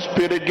 Señor. Holy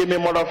Spirit, give me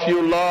more of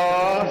you,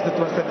 Lord.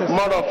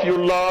 More of you,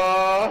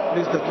 Lord.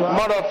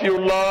 More of you,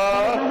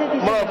 Lord.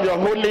 More of your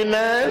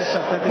holiness.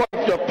 More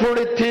of your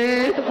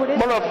purity.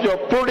 More of your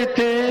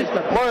purity.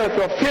 More of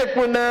your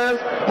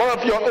faithfulness. More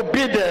of your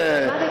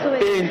obedience.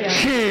 In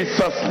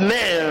Jesus'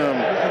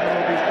 name.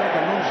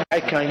 I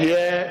can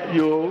hear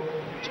you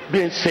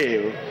being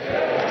saved.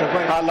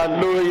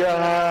 Hallelujah.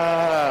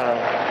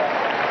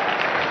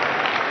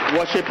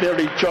 Worship Him,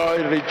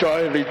 rejoice,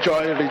 rejoice,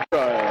 rejoice,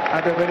 rejoice.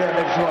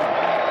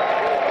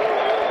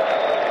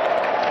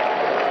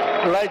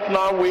 Right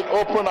now we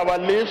open our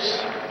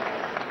lips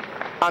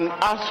and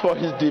ask for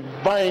His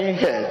divine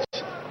health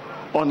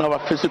on our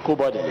physical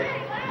body.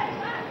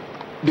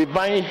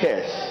 Divine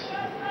health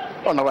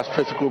on our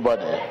physical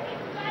body.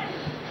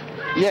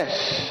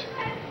 Yes,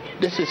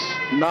 this is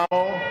now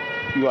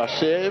you are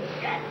saved,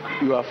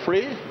 you are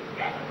free.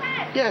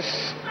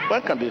 Yes,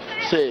 one can be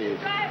saved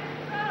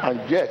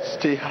and yet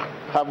still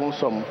having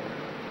some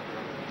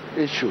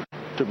issue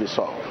to be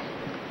solved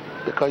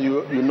because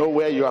you know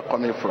where you are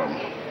coming from.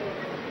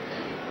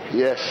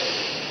 Yes,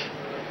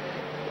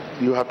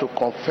 you have to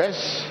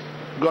confess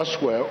God's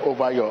word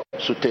over your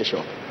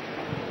situation.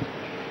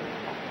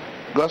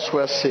 God's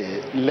word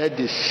say, let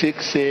the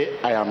sick say,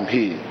 I am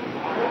he.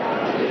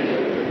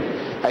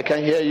 I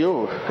can hear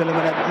you.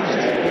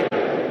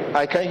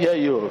 I can hear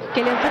you.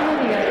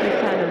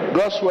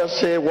 God's word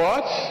say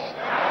what?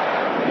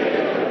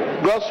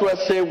 God's word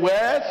say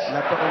what?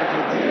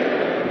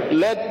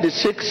 Let the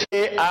sick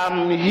say,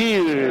 I'm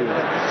healed.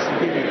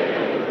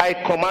 I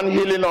command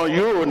healing on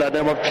you in the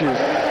name of Jesus.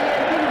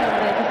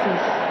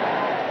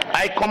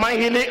 I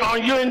command healing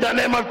on you in the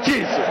name of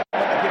Jesus.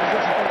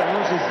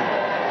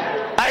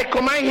 I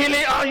command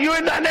healing on you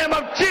in the name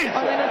of Jesus.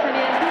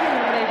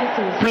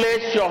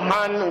 Place your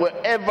hand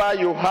wherever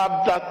you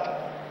have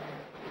that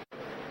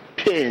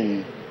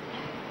pain,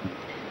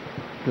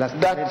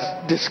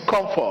 that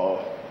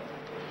discomfort.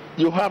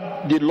 You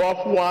have the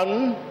loved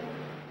one.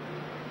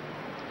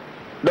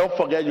 Don't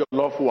forget your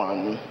loved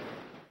one.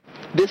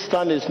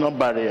 Distance is no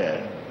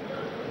barrier.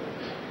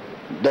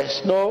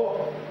 There's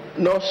no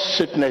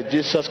sickness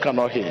Jesus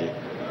cannot heal.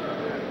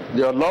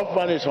 Your loved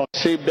one is on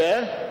sick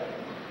bed.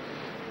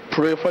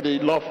 Pray for the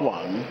loved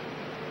one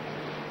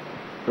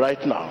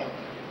right now.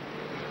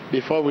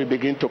 Before we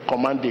begin to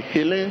command the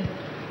healing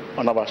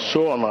on our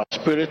soul, on our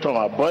spirit, on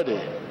our body,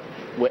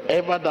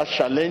 wherever that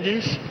challenge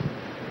is,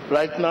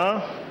 right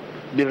now,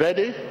 be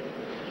ready.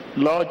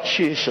 Lord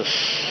Jesus.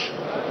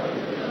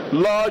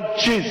 Lord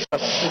Jesus.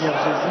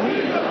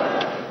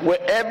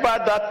 Wherever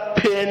that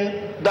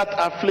pain, that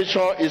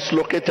affliction is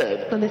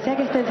located, Donde sea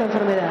que esté esa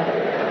enfermedad,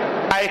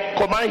 I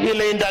command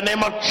healing in the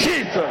name of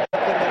Jesus.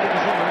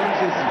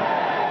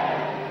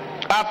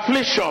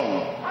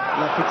 Affliction.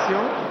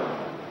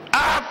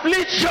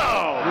 Affliction.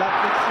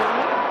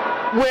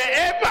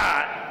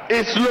 Wherever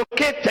it's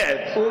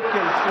located,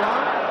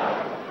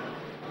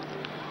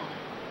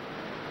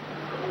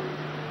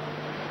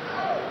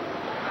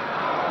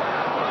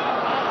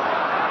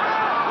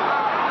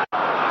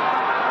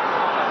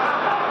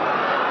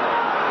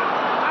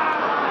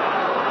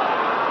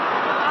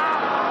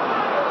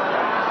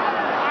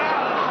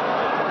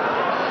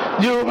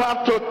 you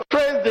have to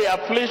trace the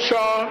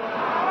affliction.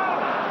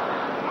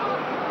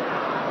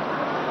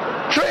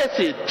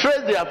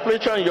 Trace the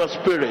affliction in your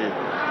spirit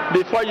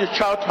before you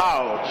shout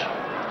out.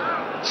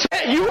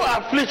 Say, you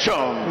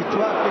affliction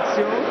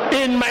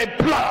in my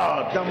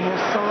blood.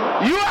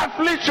 You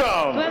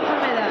affliction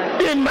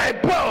in my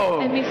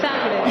bone.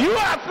 You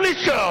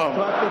affliction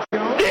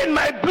in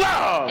my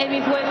blood.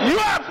 You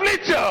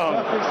affliction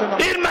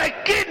in my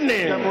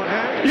kidney.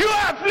 You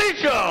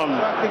affliction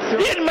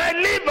in my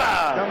liver.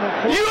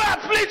 You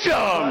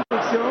affliction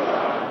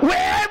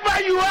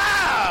wherever you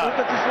are.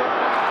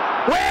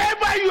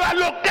 Wherever you are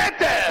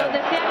located,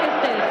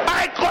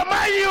 I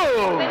command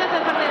you.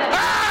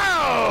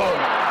 Out!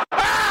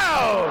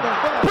 Out!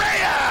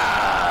 Prayer!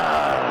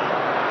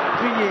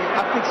 Priez,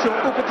 affliction,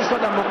 où que tu sois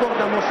dans mon corps,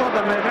 dans mon sang,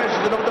 dans mes reins, je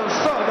te l'ordonne,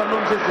 sors dans le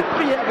nom de Jésus.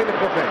 Priez avec les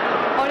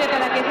prophètes. ore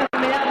para que esa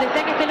enfermedad, donde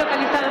sea que esté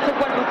localizada en su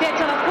cuerpo, sea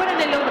echada fuera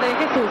en el nombre de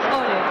Jesús.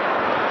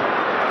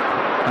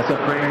 As you're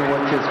praying,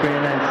 watch your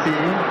screen and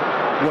see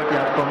what you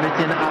are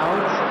vomiting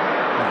out.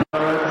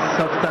 Blood,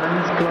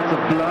 substance, clots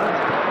of blood.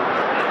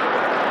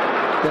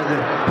 There's a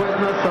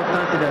poisonous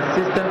substance in the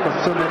system for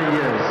so many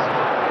years.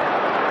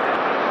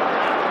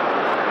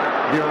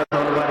 Viewers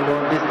all over the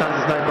world, distance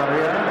is not a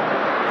barrier.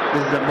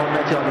 This is the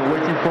moment you have been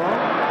waiting for.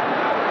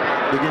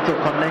 Begin to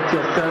connect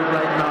yourself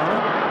right now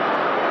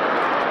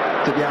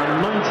to the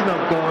anointing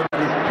of God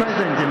that is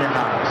present in the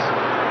house.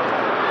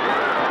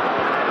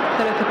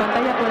 Sobre su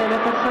pantalla puede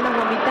ver personas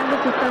vomitando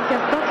sustancias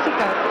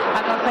tóxicas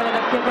a causa de la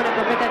acción con el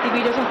profeta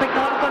Tiberio. Su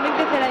espectador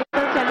actualmente la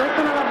distancia no es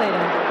una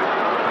barrera.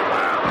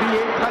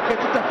 Priez, traquez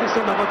toute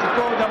affliction dans votre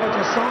corps, dans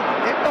votre sang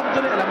et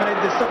ordonnez à la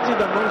maladie de sortir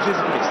dans le nom de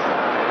Jésus-Christ.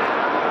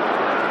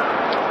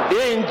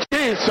 In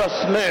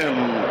Jesus'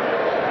 name.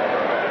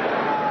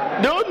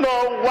 Do you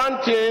know one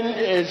thing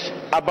is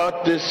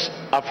about this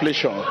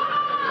affliction?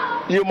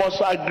 You must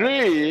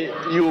agree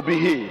you will be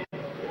healed.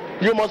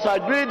 You must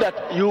agree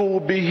that you will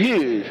be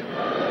healed.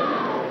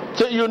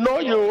 So you know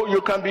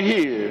you can be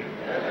healed.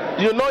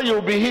 You know you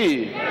will be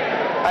healed.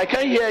 I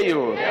can hear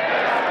you.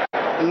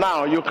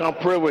 Now you can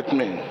pray with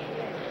me.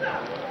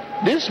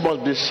 This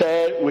must be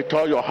said with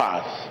all your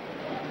heart.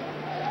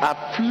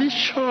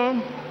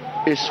 Affliction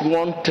is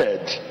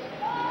wanted.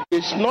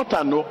 It's not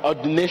an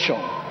ordination.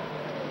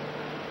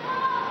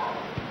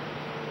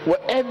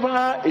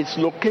 Wherever is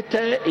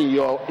located in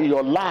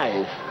your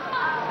life,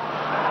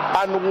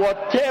 and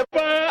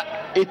whatever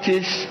it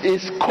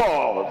is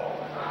called,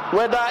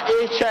 whether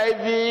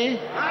HIV,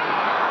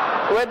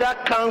 whether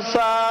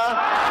cancer,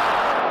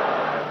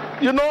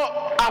 you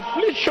know,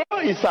 affliction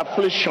is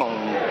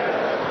affliction.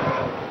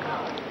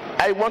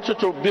 I want you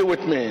to be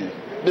with me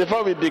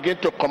before we begin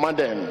to command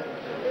them.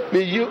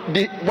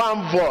 The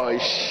one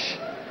voice,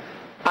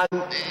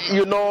 and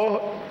you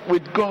know,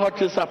 with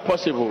God it's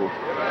possible.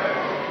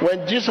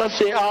 When Jesus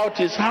say out,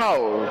 is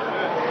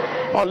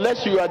out.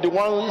 Unless you are the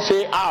one who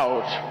say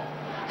out.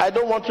 I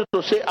don't want you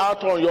to say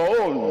out on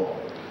your own.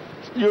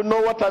 You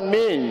know what I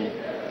mean.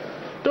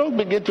 Don't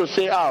begin to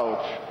say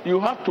out. You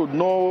have to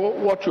know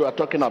what you are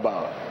talking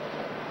about.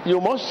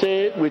 You must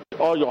say with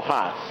all your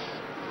heart.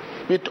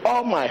 With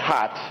all my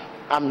heart,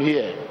 I'm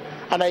here.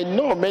 And I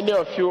know many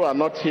of you are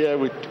not here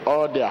with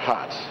all their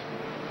hearts.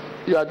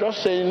 You are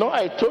just saying, no,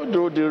 I told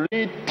you the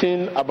real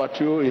thing about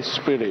you is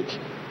spirit.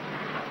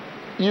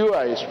 You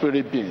are a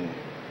spirit being.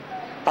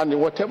 And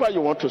whatever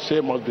you want to say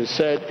must be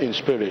said in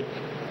spirit.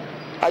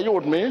 Are you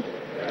with me?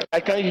 I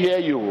can hear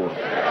you.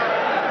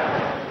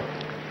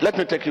 Let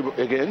me take you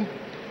again.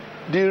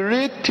 The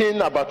real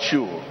thing about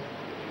you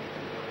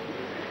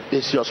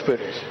is your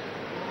spirit,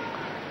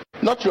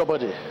 not your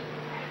body.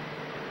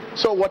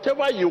 So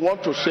whatever you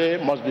want to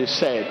say must be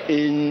said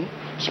in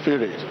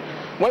spirit.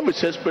 When we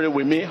say spirit,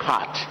 we mean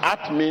heart.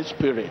 Heart means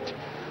spirit.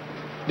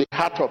 The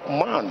heart of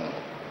man.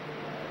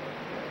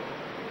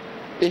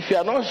 If you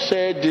are not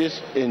saying this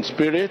in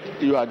spirit,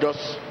 you are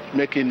just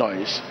making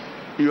noise.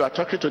 You are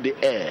talking to the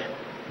air.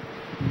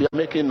 You are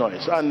making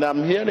noise. And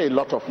I'm hearing a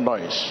lot of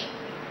noise.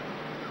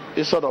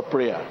 It's sort of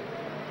prayer.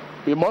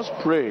 We must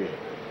pray,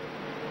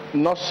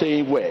 not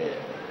saying word.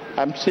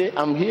 I'm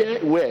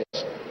hearing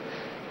words.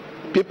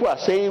 People are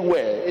saying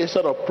word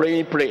instead of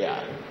praying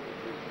prayer.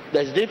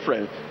 There's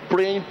difference.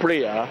 Praying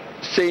prayer,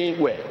 saying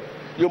word.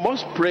 You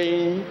must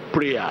pray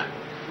prayer,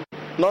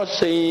 not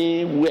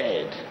saying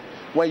word.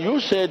 When you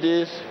say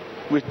this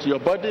with your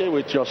body,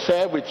 with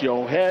yourself, with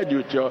your head,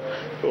 with your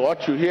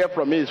what you hear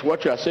from me is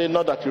what you are saying,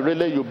 not that you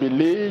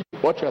believe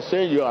what you are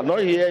saying. You are not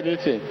hearing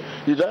anything.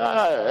 You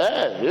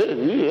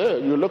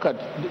look at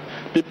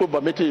people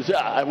vomiting, you say,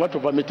 I want to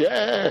vomit.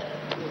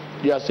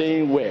 You are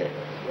saying where?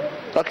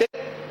 Okay?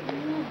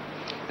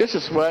 This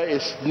is where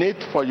it's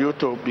need for you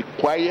to be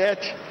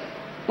quiet.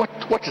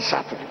 What is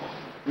happening?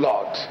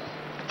 Lord,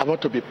 I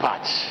want to be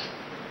part.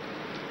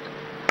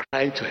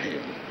 Cry to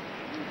him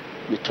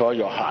with all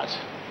your heart.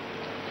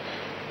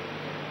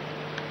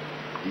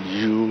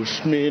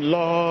 Use me,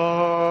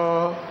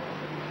 Lord.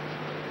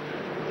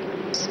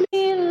 Use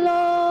me,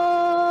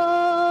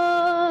 Lord,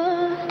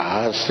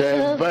 As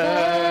a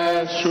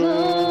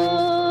vessel.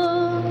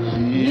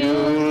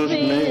 use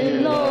me,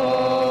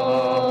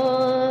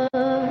 Lord,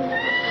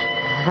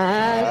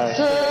 as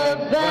a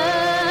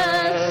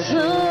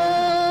vessel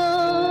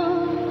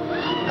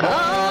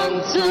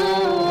unto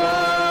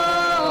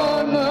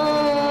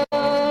honor.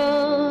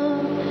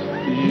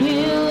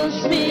 Use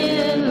me,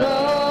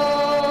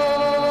 Lord,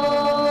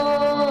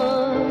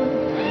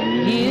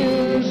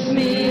 use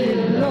me,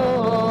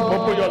 Lord.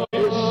 Open your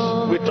lips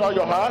with all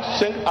your heart.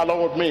 Sing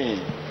along with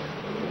me.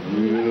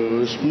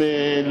 Use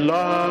me,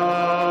 Lord.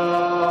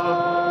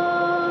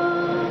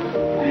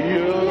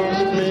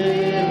 Use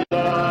me,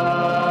 Lord.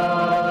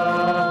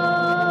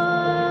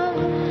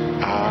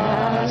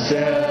 As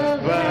a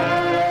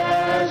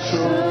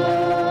vessel.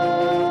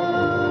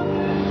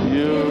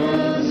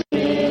 Use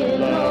me,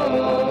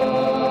 Lord.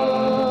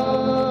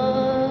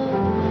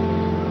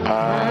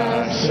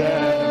 As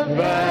a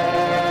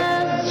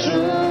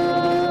vessel.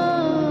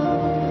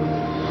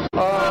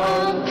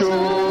 Unto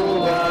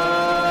honor.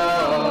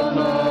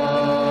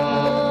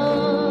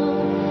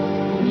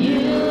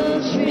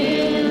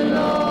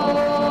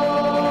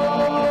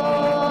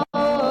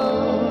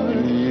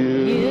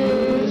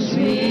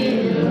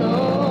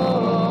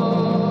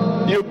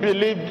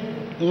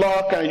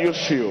 Lord can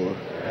use you.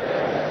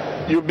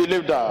 You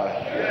believe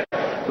that?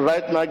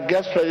 Right now,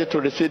 get ready to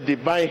receive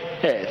divine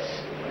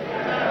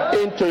health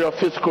into your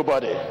physical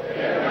body.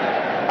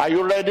 Are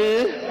you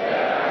ready?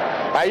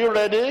 Are you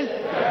ready?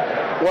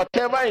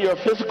 Whatever in your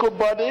physical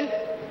body,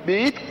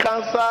 be it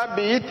cancer,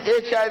 be it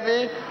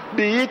HIV,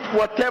 be it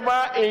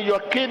whatever in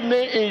your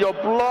kidney, in your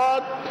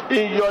blood,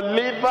 in your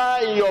liver,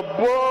 in your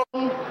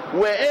bone,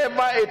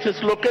 wherever it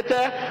is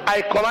located,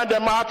 I command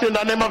them out in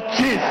the name of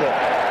Jesus.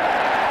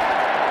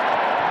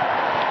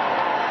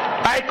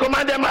 I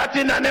command them out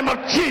in the name of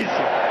Jesus.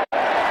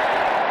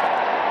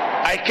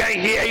 I can't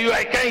hear you.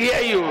 I can't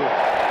hear you.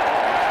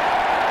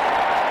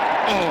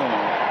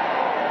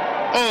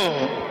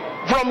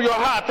 From your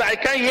heart, I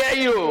can't hear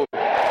you.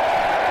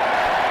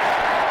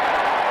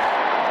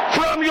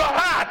 From your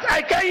heart,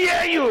 I can't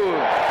hear you.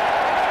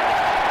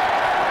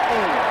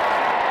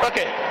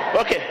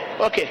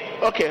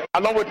 Okay.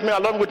 Along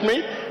with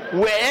me.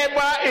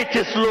 Wherever it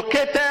is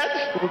located,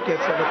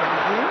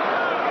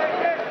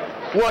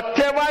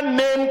 whatever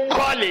name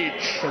call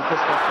it,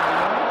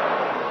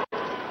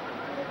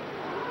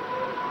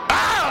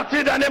 out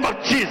in the name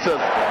of Jesus.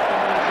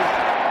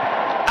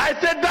 I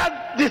said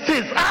that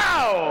disease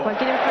out.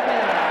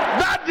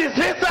 That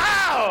disease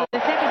out.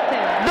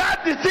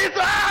 That disease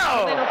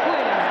out.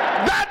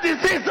 That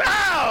disease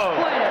out.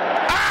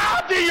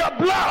 Out in your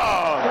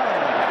blood.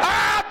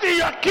 Out in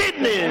your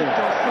kidney.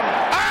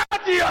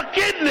 Out in your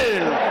kidney.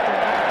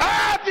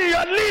 Out in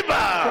your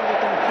liver.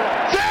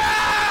 Say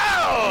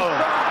out.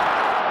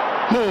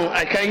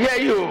 I can hear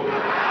you.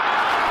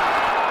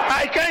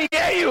 I can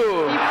hear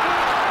you.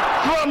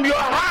 From your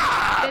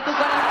heart.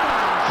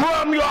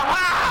 From your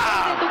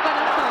heart.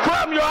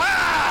 From your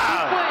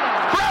heart.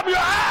 From your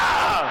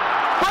heart.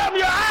 From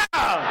your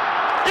heart.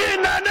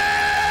 In the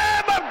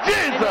name of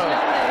Jesus.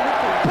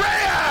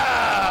 Prayer.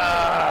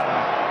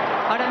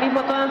 Ahora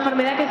mismo toda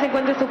enfermedad que se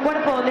encuentre en su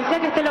cuerpo, donde sea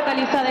que esté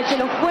localizada,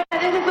 échelo fuera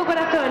desde su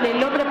corazón, en el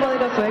nombre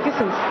poderoso de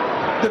Jesús.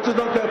 De tout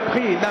ton cœur,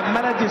 prie. La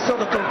maladie sort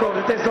de ton corps,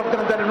 de tes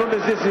organes dans le nom de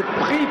Jésus.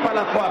 Prie par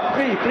la foi.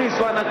 Prie,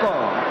 sois en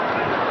accord.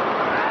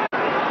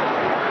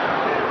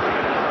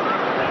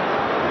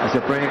 As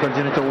you're praying,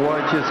 continue to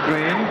watch your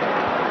screen.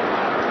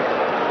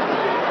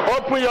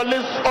 Open your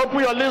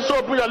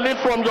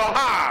lips from your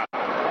heart.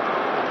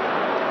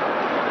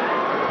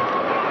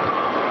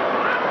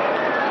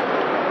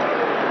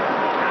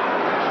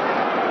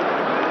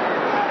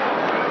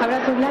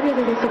 Abra sus labios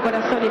desde su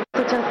corazón y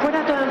echar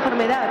fuera toda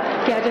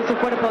enfermedad que haya en su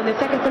cuerpo, donde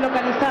sea que esté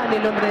localizada, en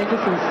el nombre de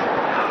Jesús.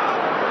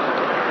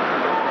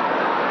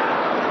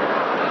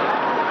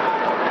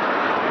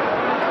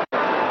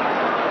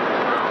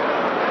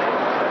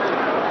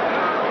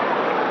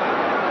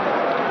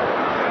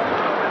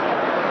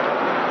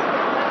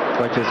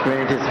 Watch your screen,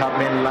 it is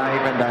happening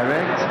live and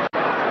direct.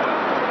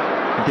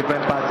 In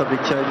different parts of the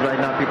church right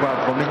now, people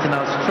are vomiting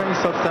out strange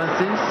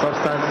substances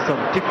of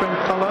different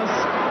colors,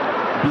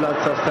 blood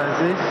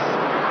substances,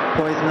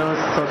 poisonous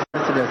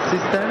substances in their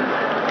system.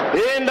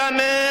 In the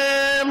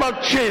name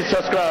of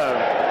Jesus Christ,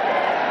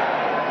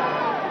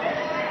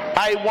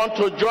 I want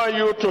to join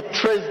you to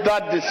trace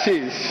that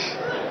disease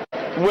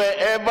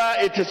wherever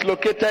it is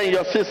located in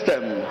your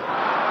system.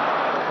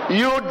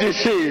 You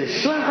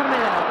disease. Tu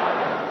enfermedad.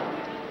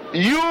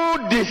 You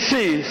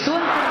disease. Tu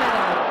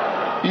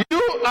enfermedad.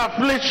 You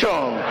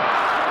affliction.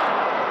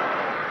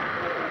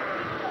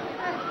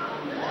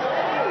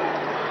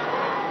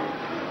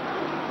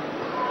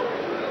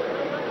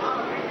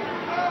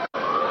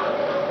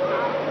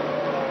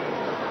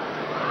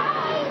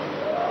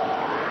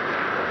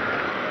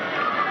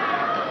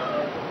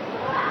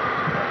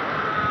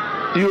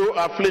 You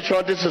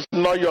affliction, this is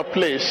not your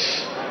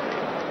place.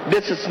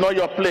 This is not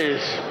your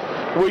place.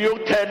 Will you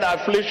tell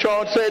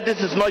affliction, say this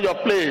is not your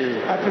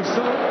place?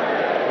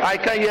 I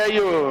can hear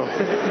you.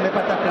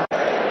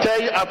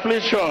 Tell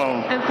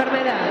affliction.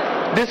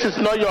 Enfermedad. This is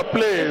not your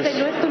place. Este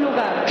no es tu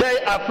lugar. Tell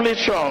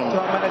affliction.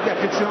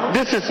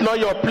 This is not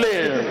your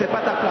place.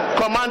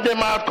 Command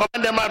them out,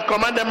 command them out,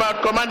 command them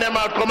out, command them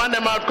out, command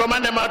them out,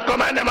 command them out,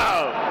 command them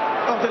out.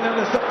 Ordonnez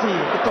de sortir,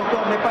 que ton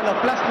corps n'est pas la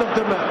place, leur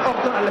demeure.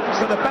 Ordonne à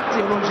l'affliction de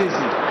partir au nom de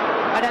Jésus.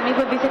 Ahora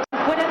mismo empieza a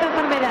echar fuera esta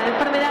enfermedad.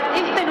 Enfermedad,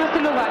 este no es tu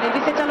lugar.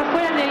 Empieza a echarlo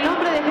fuera en el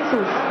nombre de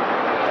Jesús.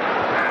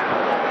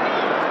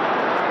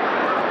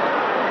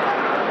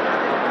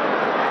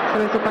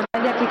 Sobre su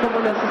pantalla aquí como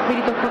los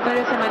espíritus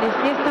contrarios se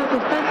manifiestan,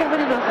 sustancias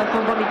venenosas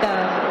son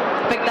vomitadas.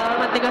 Espectador,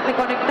 manténgase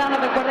conectado,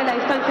 recuerde la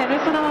distancia no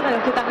es una barrera,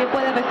 usted también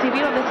puede recibir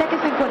donde sea que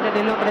se encuentre en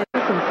el nombre de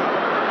Jesús.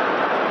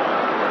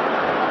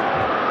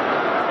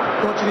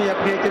 Continue à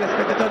prier,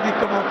 téléspectateur, dit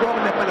que mon corps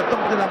n'est pas le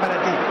temple de la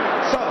maladie.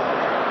 Sors.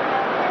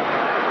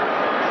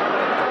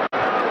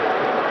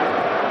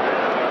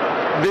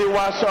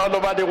 Viewers all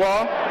over the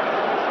world,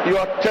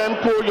 your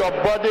temple, your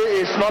body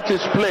is not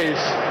its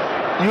place.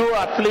 You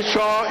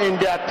affliction in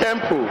their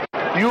temple.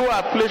 You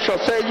affliction.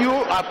 Say you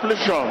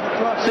affliction.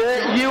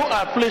 Say you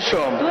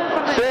affliction.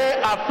 Say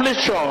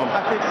affliction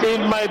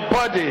in my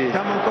body.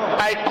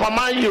 I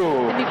command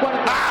you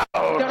out.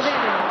 Out.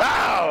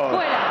 Out.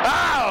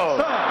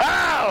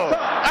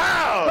 Out.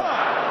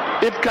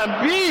 Out. If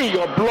can be in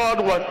your blood,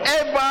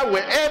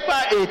 wherever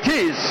it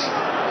is.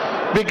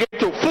 Begin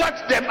to flush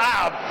them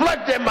out,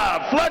 flush them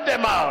out, flush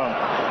them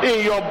out.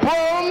 In your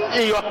bone,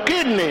 in your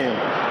kidney,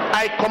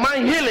 I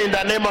command healing in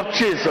the name of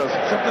Jesus.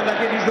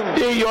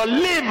 In your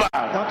liver,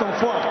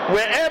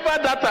 wherever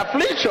that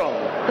affliction,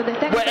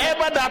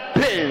 wherever that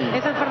pain,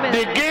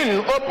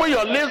 begin, open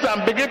your lips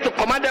and begin to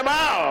command them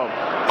out.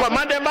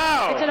 Command them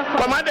out.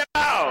 Command them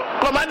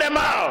out. Command them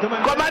out.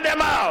 Command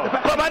them out.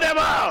 Command them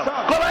out.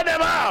 Command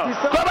them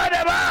out. Command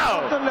them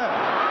out.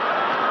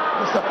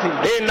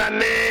 In the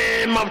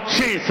name of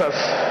Jesus.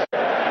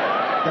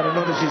 Dans le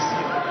nom de Jésus.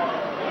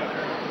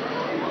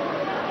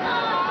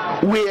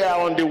 We are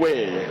on the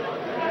way.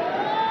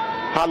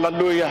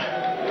 Hallelujah.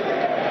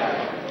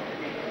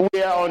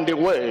 We are on the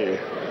way.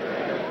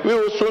 We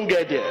will soon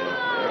get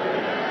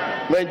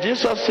there. When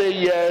Jesus says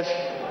yes,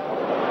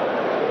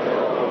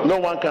 no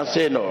one can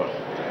say no.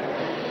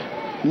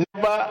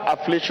 Never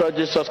affliction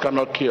Jesus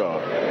cannot cure.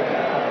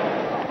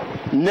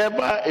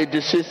 Never a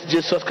disease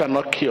Jesus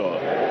cannot cure.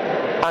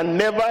 And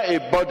never a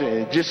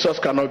burden Jesus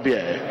cannot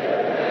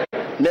bear.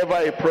 Never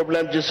a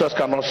problem Jesus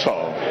cannot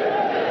solve.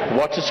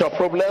 What is your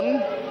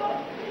problem?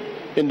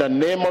 In the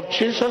name of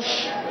Jesus,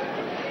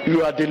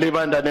 you are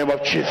delivered in the name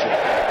of Jesus.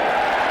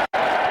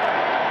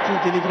 Tu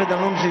es délivré dans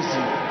le nom de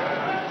Jésus.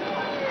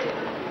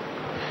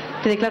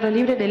 Te declaro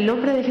libre en el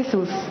nombre de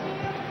Jesús.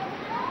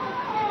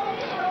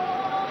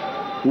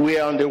 We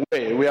are on the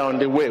way, we are on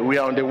the way, we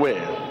are on the way.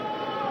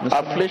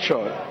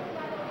 Affliction.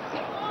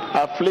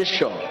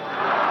 Affliction.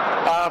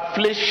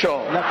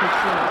 Affliction.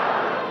 L'affliction,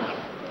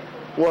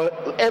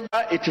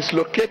 Wherever it is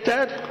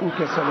located, où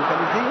qu'elle soit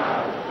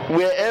localisée,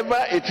 wherever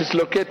it is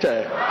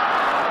located,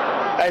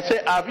 I say,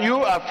 have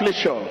you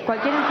affliction?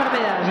 Cualquier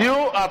enfermedad, You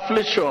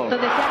affliction.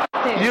 donde sea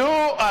que esté, You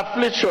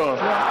affliction.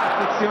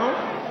 affliction,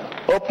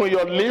 Open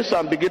your lips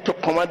and begin to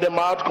command them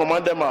out,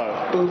 command them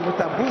out. ouvre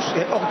ta bouche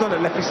et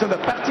ordonne l'affliction de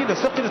partir, de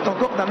sortir de ton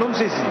corps dans le nom de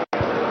Jésus.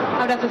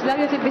 abra sus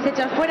labios y empiece a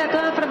echar fuera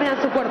toda enfermedad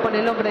en su cuerpo en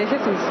el nombre de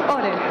Jesús.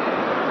 Ore.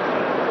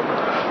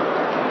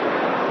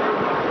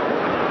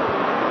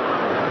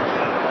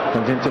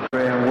 Continue to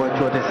pray and watch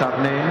what is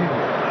happening.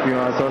 You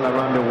are all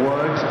around the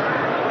world.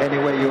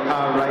 Anywhere you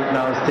are right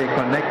now, stay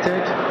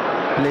connected.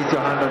 Place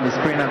your hand on the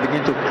screen and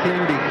begin to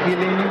claim the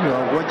healing you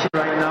are watching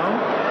right now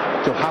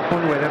to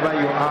happen wherever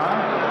you are.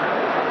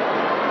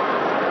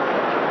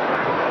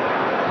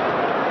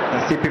 I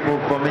see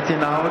people vomiting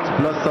out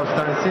blood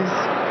substances,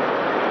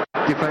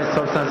 different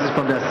substances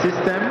from their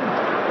system.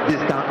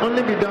 This can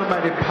only be done by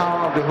the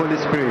power of the Holy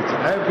Spirit.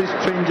 Every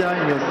stranger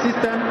in your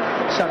system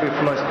shall be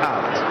flushed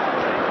out.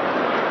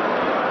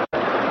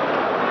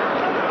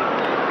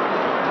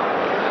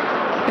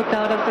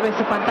 Espectador, observe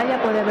su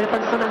pantalla, puede ver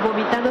personas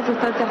vomitando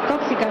sustancias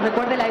tóxicas.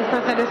 Recuerde, la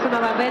distancia no es una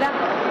barrera.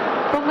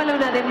 Póngale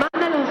una demanda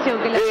a la unción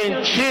que la In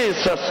unción-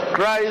 Jesus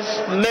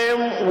Christ's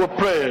name we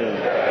pray.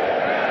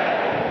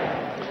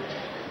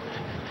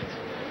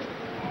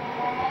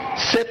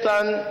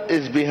 Satan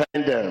is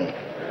behind them.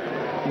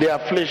 The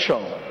affliction,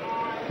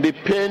 the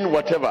pain,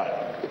 whatever.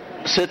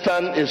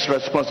 Satan is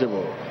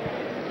responsible.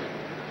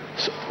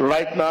 So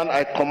right now,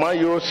 I command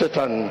you,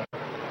 Satan,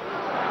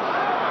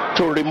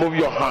 to remove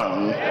your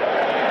hand.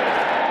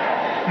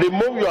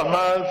 Remove your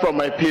hand from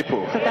my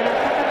people. Satanás,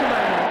 saca tu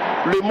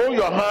mano. Remove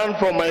your hand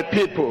from my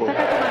people.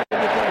 Saca tu mano de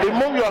mi pueblo,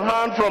 Remove your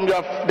hand from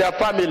their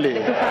family.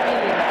 de su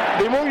familia,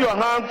 Remove your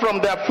hand from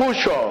their de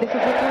future. su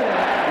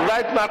futuro.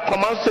 Right now,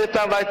 command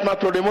Satan right now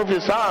to remove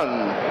his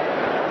hand.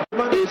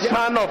 His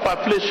hand of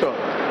affliction.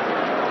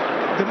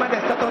 Demande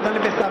à Satan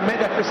d'enlever sa main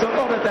d'affliction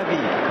hors de ta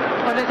vie.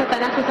 Ordena a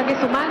Satanás que saque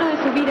su mano de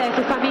su vida, de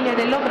su familia, en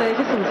el nombre de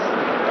Jesús.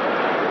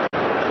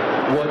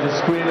 Watch the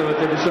screen of the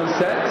television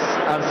sets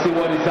and see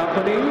what is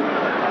happening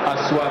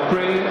as you are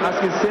praying,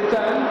 asking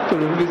Satan to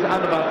remove his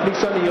hand of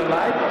affliction in your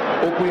life.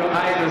 Open your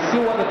eyes and see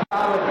what the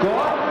power of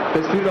God,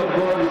 the Spirit of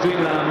God is doing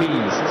in our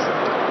midst.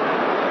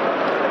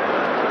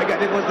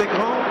 Regardez vos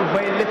écrans, vous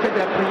voyez l'effet de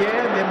la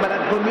prière, les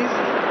malades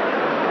vomissent,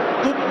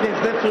 toutes les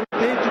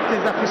infirmités, toutes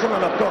les afflictions dans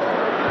leur corps.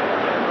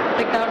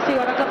 Espectador, sigo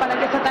orando para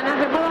que Satanás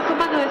remueva su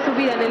mano de su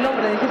vida en el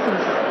nombre de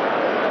Jesús.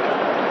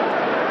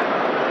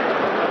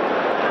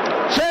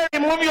 Say,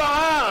 remove your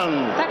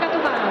hand. Saca tu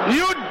mano.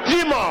 You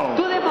demon.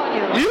 Tu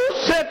demonio. You Tu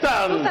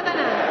Satan.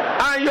 Satanás.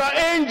 And your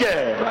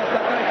angel. Toi,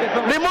 Satan et tes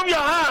anges, Remove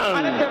your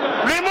hand.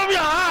 Remove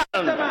your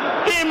hand.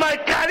 In my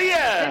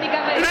career.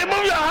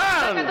 Remove your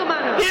hand.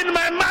 In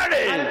my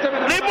marriage.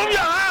 Remove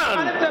your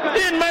hand.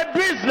 In my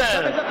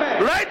business.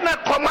 Right now,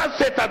 command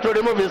Satan to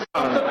remove his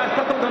hand.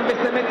 Satan d'enlever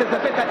ses mains, tes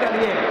affaires, ta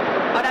carrière.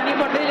 Ahora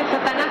mismo ordene a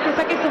Satanás que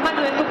saque su mano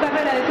de su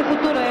carrera, de su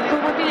futuro, de su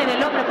familia, en el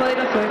nombre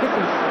poderoso de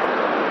Jesús.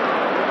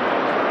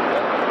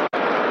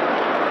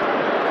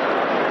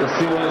 You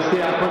see what is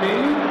still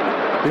happening?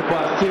 People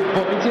are still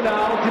vomiting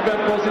out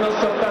different poisonous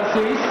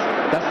substances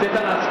that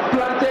Satan has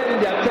planted in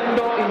their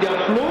tendon, in their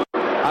fluid.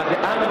 As the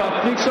hand of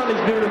affliction is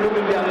being removed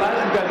in their lives,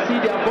 you can see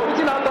they are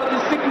vomiting out of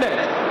this sickness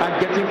and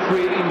getting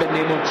free in the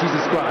name of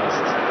Jesus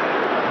Christ.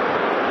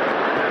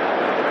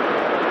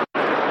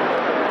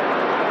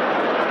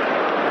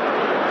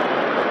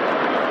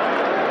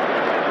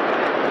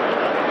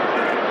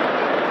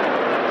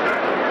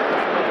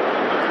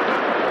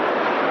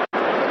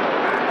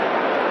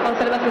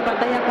 Observa su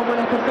pantalla cómo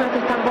las personas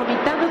están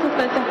vomitando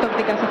sustancias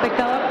tóxicas.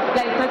 Espectador,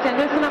 la distancia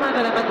no es una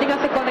barrera,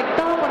 manténgase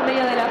conectado por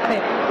medio de la fe.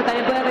 Usted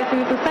también puede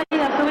recibir su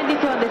sanidad, su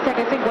bendición, donde sea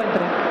que se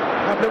encuentre.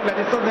 Rappelez-vous, la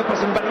distance n'est pas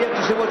une barrière.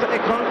 Touchez votre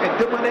écran et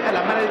demandez à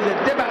la maladie de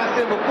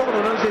débarrasser vos corps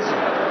au nom de Jésus.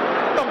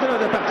 Ordonnez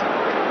de partir.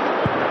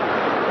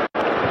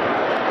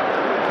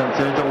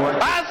 Continue to watch.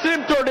 Ask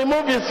him to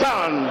remove his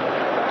hand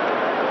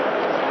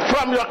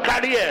from your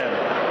career.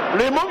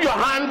 Remove your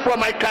hand from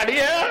my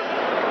career.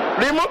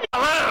 Remove your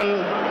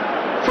hand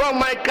from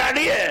my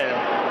career.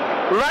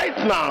 Right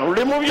now,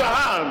 remove your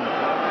hand.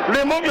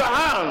 Remove your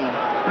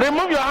hand.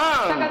 Remove your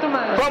hand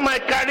from my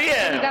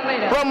career,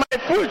 from my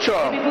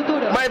future,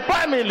 my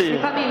family,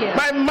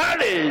 my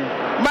marriage,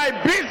 my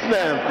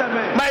business,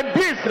 my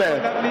business.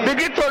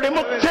 Begin to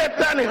remove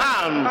Satan's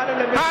hand,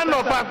 hand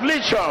of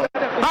affliction,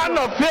 hand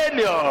of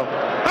failure,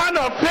 hand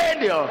of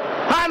failure,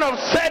 hand of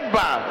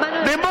setback.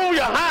 Remove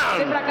your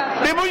hand,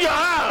 remove your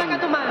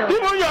hand,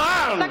 remove your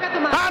hand,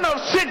 hand of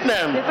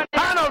sickness,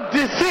 hand of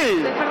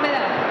disease.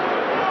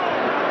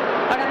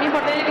 Ahora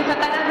mismo ordene que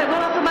Satanás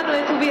remueva su mano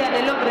de su vida en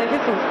el nombre de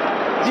Jesús.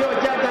 Dieu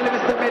regarde dans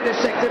les semaines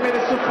d'échecs, les semaines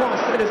de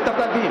souffrance et de stop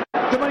la vie.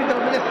 Demandez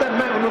d'enlever cette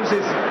main au nom de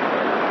Jésus.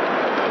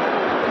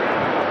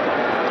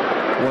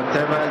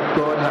 Whatever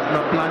God has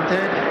not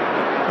planted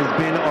is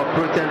being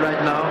uprooted right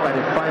now by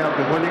the fire of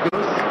the Holy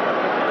Ghost.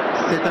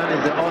 Satan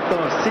is the author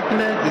of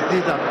sickness,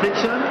 disease,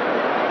 affliction.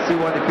 See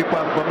what the people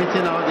are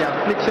vomiting out, the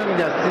affliction in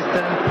their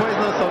system,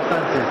 poisonous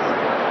substances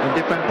in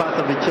different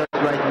parts of the church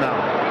right now.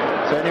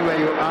 So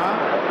anywhere you are,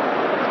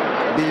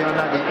 be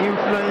under the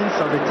influence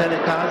of the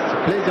telecast.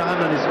 Place your hand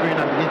on the screen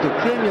and begin to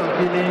claim your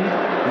healing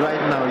right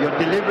now. Your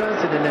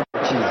deliverance in the name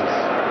of Jesus.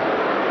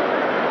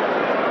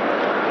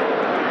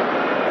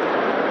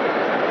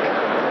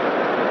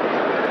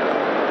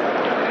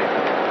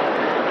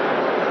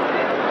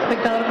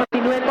 Espectador,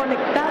 continúe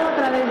conectado a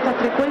través de esta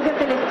frecuencia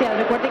celestial.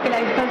 Recuerde que la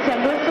distancia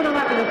no es una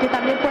barrera. Usted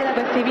también puede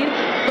recibir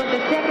donde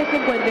sea que se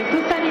encuentre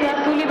su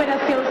sanidad, su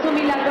liberación, su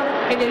milagro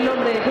en el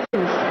nombre de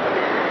Jesús.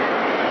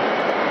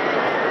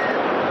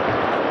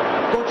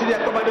 Continue à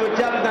commander au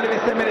diable d'enlever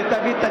ses mains de ta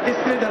vie, ta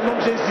destinée dans le nom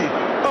de Jésus.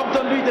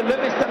 Ordonne-lui de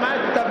lever sa main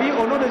de ta vie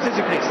au nom de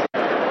Jésus-Christ.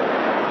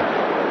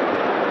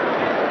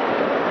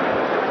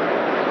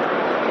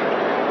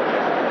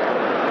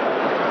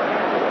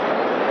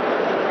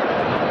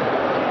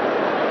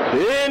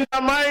 In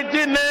the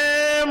mighty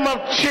name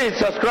of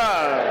Jesus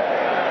Christ,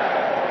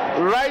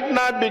 right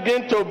now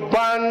begin to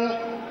burn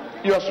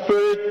your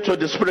spirit to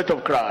the Spirit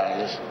of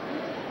Christ.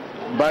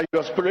 Burn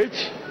your spirit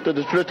to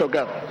the Spirit of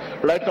God.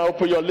 Right now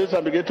open your lips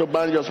and begin to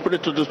burn your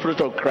spirit to the Spirit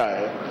of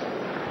Christ.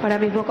 Ahora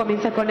mismo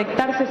comienza a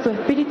conectarse su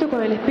espíritu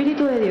con el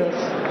Espíritu de Dios.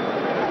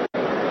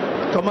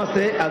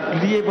 Commencez à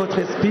lier votre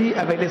esprit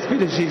avec l'esprit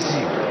de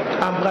Jésus.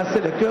 Embrassez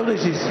le cœur de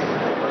Jésus.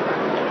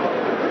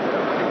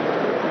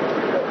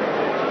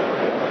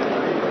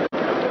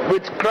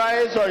 With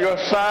Christ on your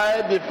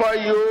side, before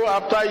you,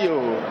 after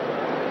you.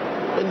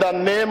 In the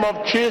name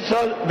of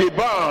Jesus, be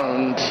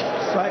bound.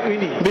 Sois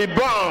unis. Be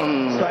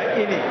bound. Sois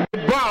unis. Be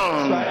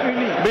bound. Sois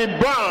unis. Be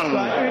bound.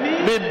 Sois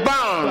unis. Be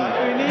bound. Sois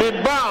unis. Be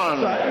bound.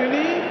 Sois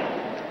unis.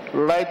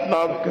 Right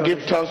now,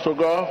 give thanks to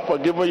God for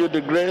giving you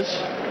the grace.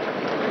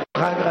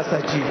 Rends grâce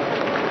à Dieu.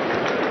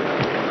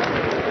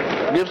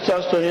 Give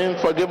thanks to Him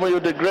for giving you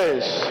the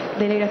grace.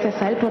 Dele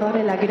gracias a Él por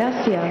darle la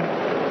gracia.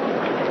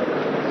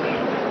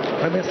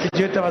 Remercie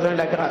Dieu de t'avoir donné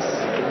la grâce,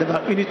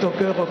 d'avoir uni ton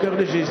cœur au cœur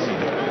de Jésus.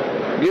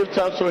 Give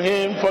thanks to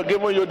Him for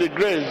giving you the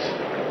grace.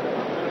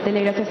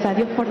 Dele gracias a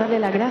Dios por darle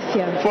la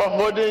gracia. For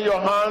holding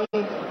your hand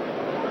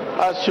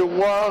as you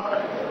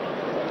walk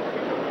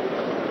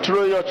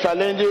through your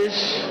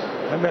challenges.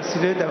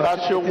 Remercie-le d'avoir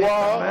As you soutenu ta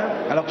walk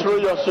main alors que through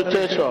tu your passes dans les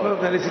situation.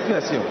 épreuves, dans les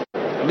situations.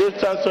 Give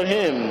thanks to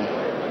Him.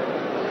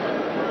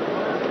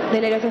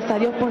 Dele gracias a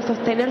Dios por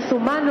sostener su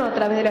mano a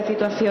través de las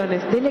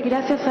situaciones. Dele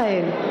gracias a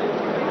Él.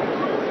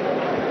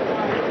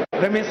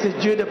 Remercie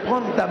Dieu de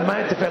prendre ta main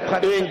et te faire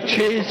traverser. In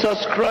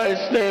Jesus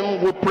Christ's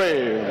name we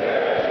pray.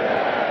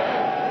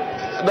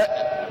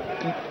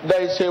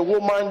 There is a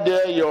woman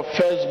there, your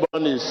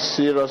firstborn is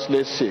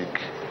seriously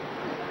sick.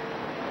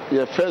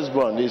 Your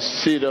firstborn is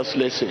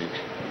seriously sick.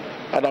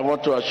 And I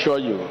want to assure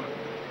you,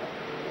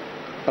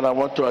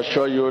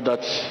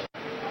 that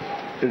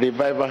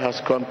revival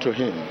has come to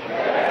him.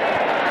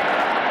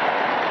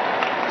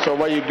 So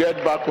when you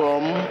get back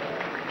home,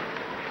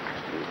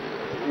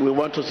 we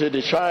want to see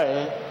the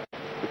child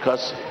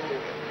because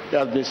he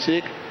has been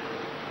sick,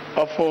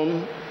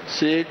 often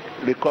sick,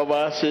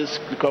 recover,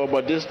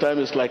 but this time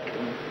it's like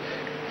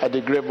at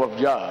the grave of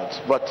yards.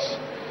 But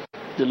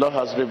the Lord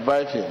has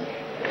revived him.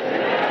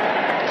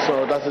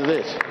 So that is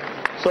it.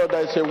 So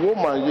there's a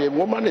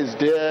woman is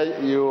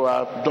there, you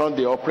have done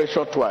the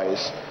operation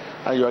twice,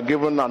 and you are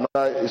given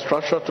another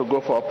instruction to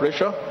go for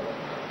operation.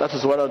 That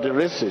is one of the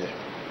reasons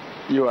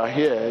you are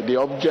here. The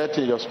object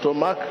in your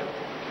stomach,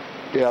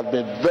 it has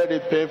been very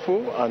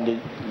painful,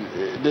 and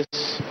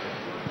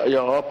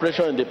your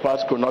operation in the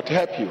past could not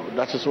help you.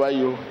 That is why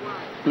you,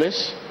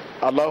 please,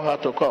 allow her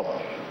to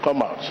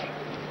come out.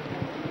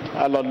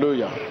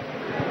 Hallelujah.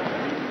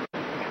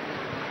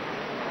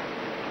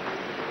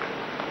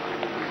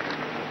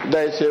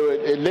 There is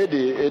a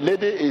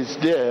lady is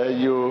there.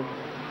 You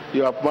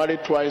have married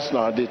twice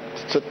now. The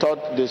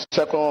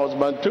second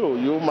husband too.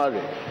 You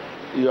marry.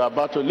 You are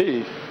about to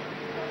leave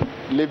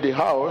the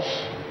house,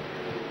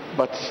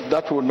 but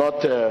that will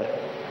not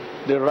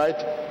the right.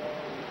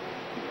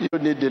 You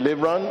need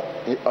deliverance.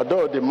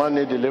 Although the man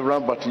need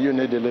deliverance, but you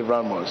need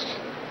deliverance most.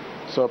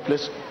 So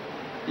please,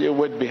 you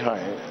wait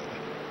behind.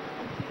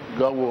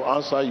 God will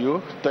answer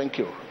you. Thank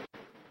you.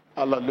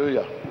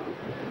 Hallelujah.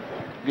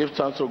 Give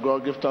thanks to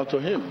God. Give thanks to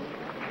Him.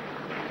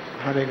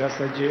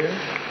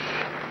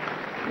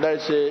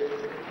 There's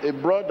a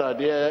brother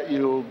there.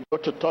 You go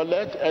to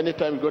toilet.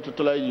 Anytime you go to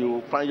toilet,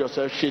 you find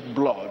yourself shit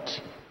blood.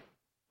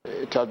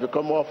 It has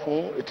become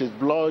awful. It is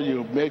blood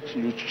you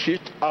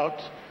shit out.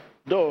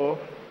 Though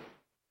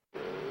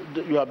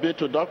you have been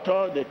to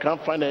doctor, they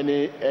can't find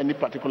any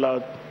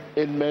particular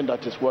ailment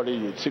that is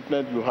worrying you,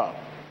 sickness you have.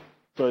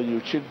 So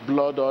you shit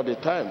blood all the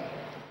time.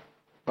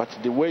 But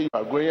the way you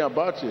are going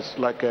about is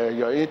like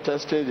your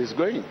intestine is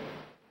going.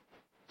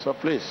 So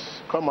please,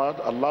 come out,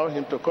 allow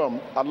him to come.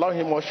 Allow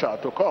him, Osha,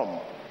 to come.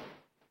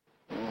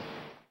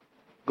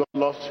 God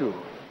loves you.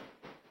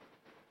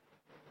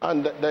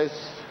 And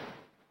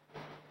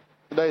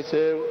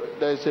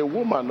there's a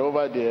woman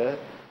over there.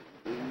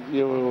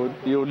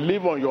 You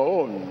live on your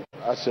own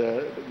as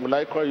will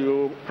I call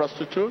you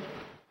prostitute?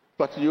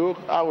 But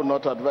I will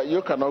not advise.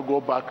 You cannot go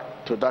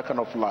back to that kind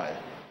of life.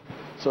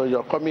 So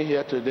your coming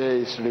here today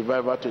is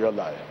revival to your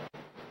life.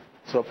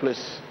 So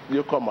please,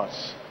 you come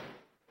us.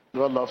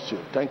 God loves you.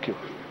 Thank you.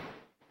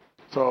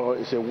 So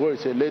it's a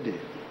lady.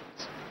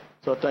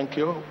 So thank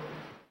you.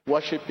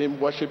 Worship Him,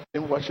 worship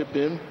Him, worship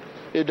Him.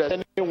 If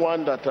there's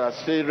anyone that has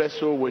still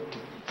wrestled with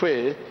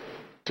faith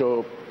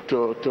to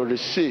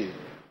receive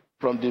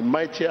from the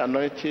mighty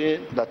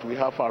anointing that we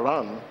have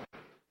around,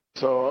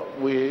 so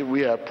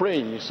we are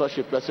praying such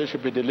a person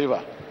should be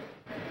delivered.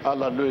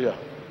 Hallelujah.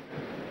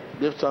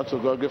 Give thanks to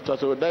God, give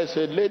thanks to God. There is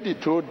a lady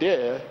too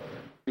there.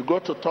 You go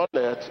to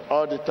toilet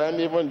all the time,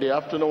 even in the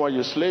afternoon when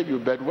you sleep, you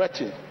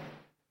bedwetting.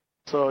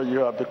 So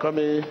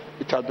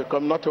it has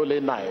become not only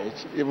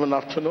night, even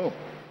afternoon.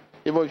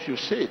 Even if you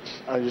sit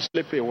and you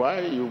sleep a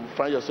while, you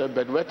find yourself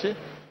bedwetting.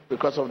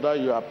 Because of that,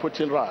 you are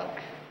putting rag.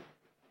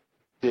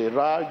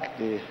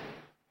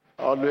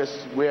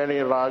 Always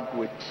wearing rag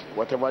with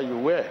whatever you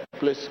wear.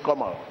 Please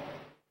come out.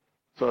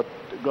 So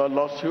God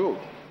loves you.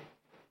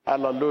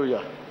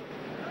 Hallelujah.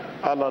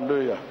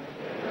 Hallelujah.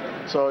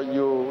 So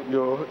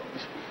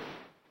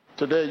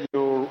today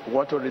you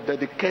want to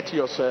rededicate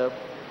yourself,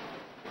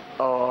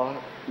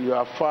 or you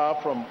are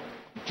far from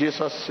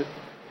Jesus,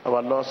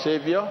 our Lord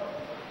Savior.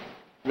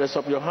 Raise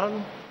up your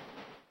hand.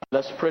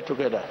 Let's pray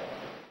together.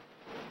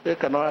 They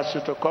cannot ask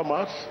you to come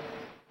out,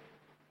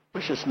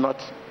 which is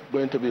not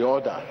going to be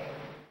ordered.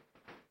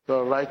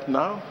 So right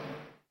now,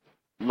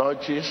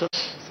 Lord Jesus,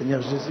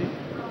 Señor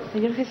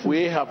Jesús,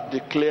 we have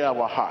declared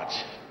our heart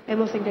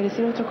hemos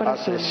encarecido nuestro as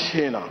corazón. a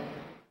sinner.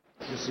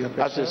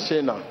 As a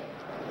sinner,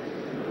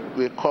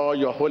 we call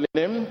your holy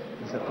name.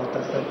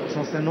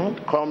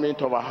 Come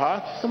into our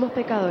hearts. Somos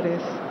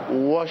pecadores.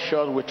 Wash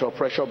us with your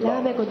precious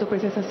Lávame blood. con tu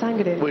preciosa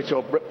sangre. With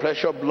your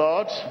precious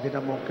blood, Viens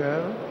dans mon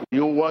cœur,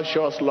 you wash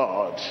us,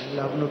 Lord.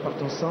 lave-nous par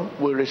ton sang.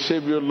 We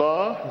receive you,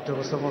 Lord, Nous te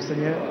recevons,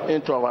 Seigneur.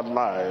 into our Te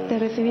lives.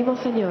 recibimos,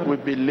 Señor, We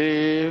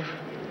believe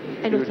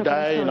en you nuestro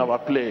die in corazón. our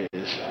place.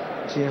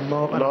 Tu es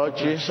mort à Lord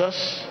notre place. Jesus,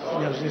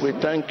 Seigneur Jésus, we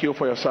thank you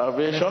for your merci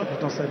salvation. pour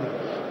ton salut.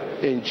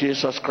 In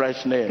Jesus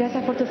Christ's name.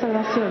 Gracias por tu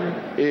salvación.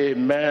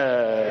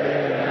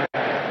 Amen.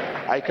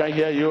 I can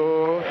hear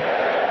you.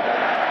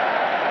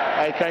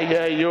 I can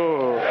hear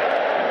you.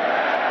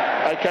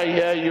 I can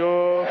hear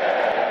you.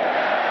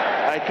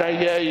 I can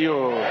hear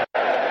you.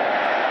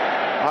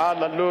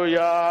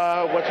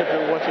 Hallelujah. Worship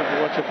him, worship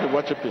him, worship him,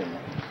 worship him.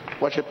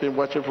 Worship him,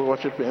 worship him,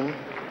 worship him.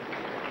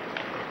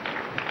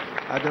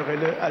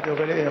 Adorez-le,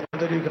 adorez-le et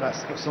rendez-lui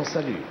grâce pour son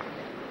salut.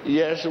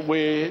 Yes,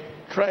 we're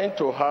trying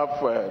to have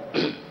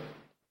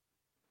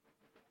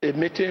a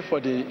meeting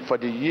for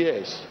the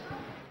years.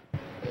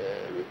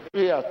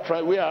 We are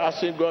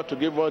asking God to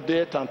give us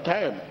date and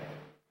time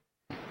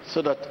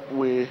so that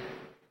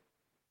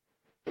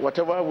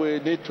whatever we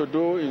need to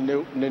do in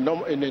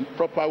a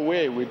proper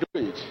way, we do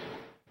it.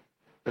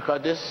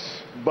 Because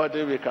this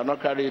body, we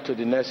cannot carry it to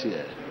the next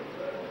year.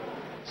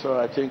 So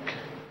I think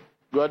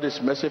God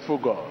is merciful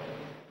God.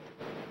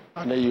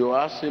 And you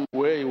ask him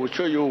where, he will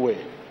show you a way.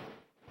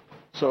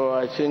 So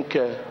I think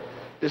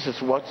this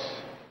is what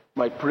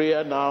my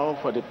prayer now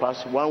for the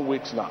past 1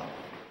 week now.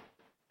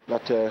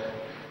 That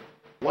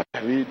what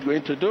are we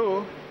going to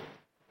do?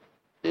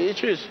 The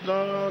issue is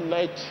no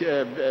night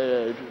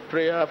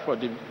prayer for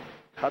the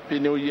Happy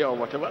New Year or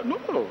whatever.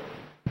 No.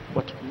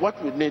 But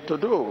what we need to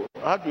do,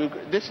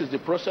 this is the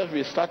process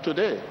we start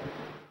today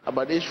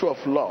about the issue of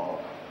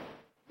love.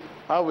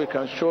 How we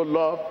can show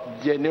love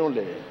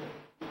genuinely.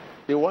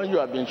 The one you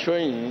have been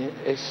showing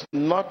is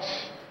not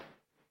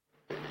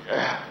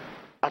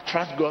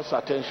attract God's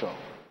attention.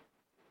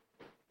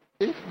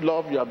 If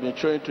love you have been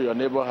showing to your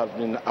neighbor has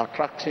been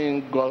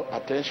attracting God's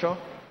attention,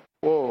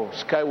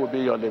 sky will be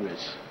your limit.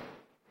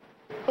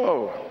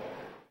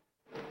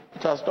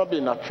 It has not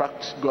been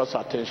attract God's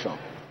attention.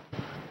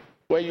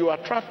 When you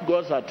attract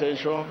God's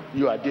attention,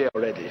 you are there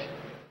already.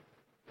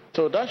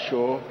 So that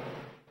show,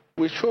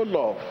 we show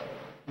love.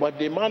 But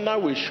the manner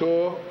we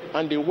show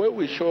and the way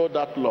we show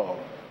that love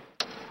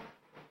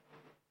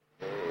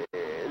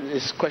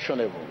is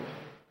questionable.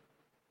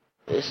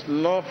 It's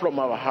not from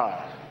our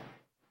heart.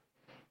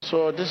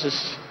 So this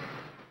is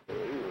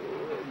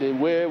the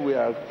way we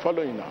are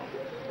following now.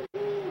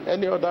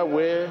 Any other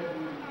way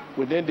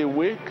within the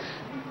week,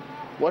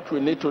 what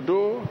we need to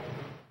do.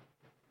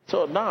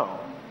 So now,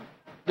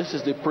 this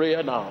is the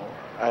prayer now.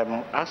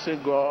 I'm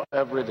asking God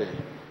every day.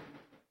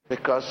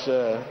 Because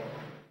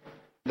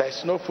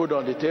there's no food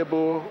on the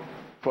table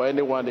for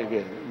anyone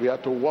again. We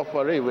have to work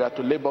for it. We have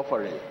to labor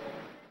for it.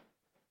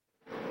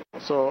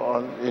 So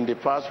in the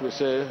past, we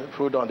say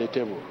food on the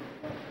table.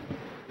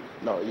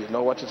 No, you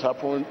know what has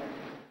happened?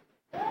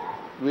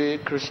 We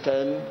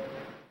Christians,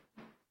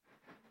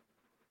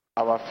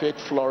 our faith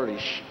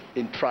flourish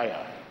in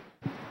trial.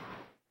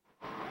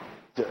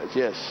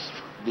 Yes,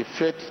 the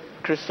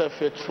Christian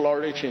faith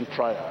flourish in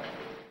trial.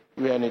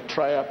 We are in a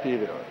trial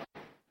period.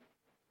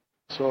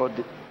 So,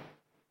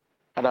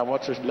 and I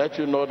want to let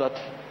you know that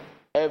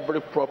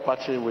every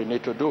property we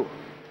need to do,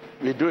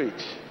 we do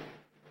it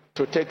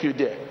to take you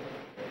there.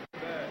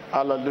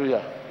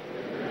 Hallelujah.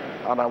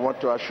 And I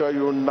want to assure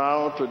you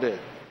now today,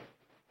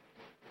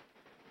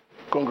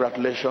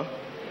 congratulations.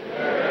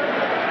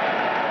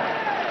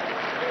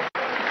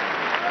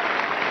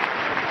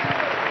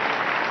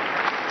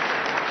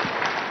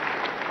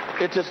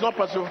 It is not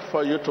possible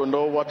for you to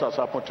know what has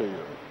happened to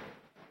you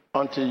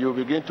until you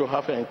begin to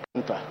have an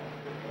encounter.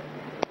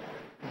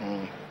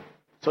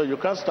 So you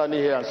can't stand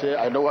here and say,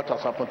 I know what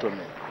has happened to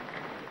me.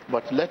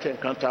 But let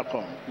encounter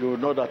come. You will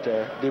know that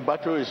the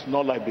battle is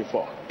not like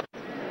before.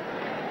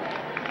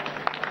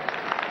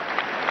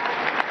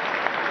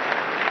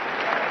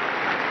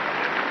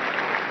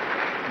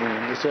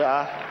 You say,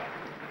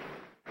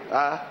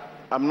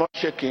 I'm not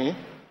shaking.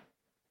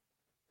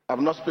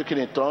 I'm not speaking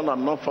in tongues.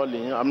 I'm not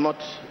falling.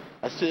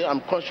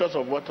 I'm conscious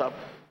of what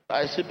happened.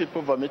 I see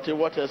people vomiting.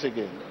 What else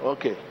again?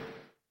 Okay.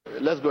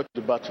 Let's go to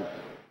the battle.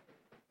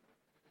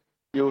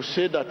 You will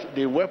see that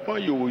the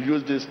weapon you will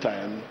use this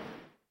time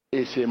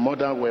is a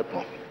modern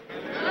weapon.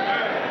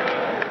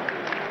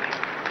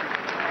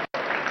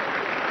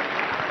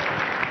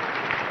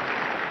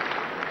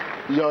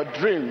 Your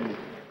dream,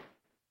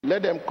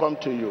 let them come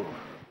to you.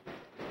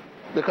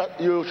 Because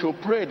you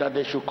should pray that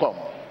they should come.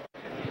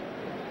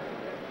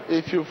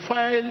 If you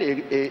find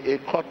a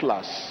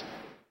cutlass,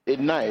 a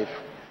knife,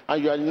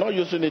 and you are not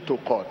using it to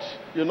cut,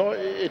 you know,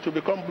 it will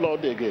become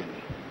blood again.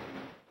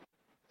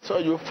 So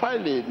you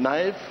find a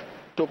knife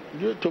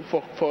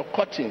for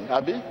cutting,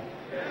 Abby.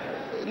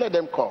 Let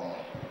them come.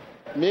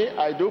 Me,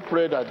 I do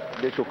pray that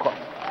they should come.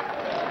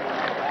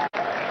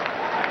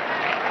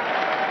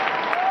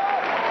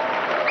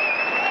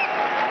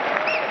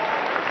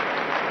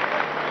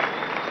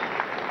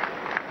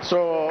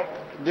 So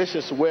this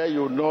is where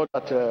you know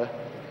that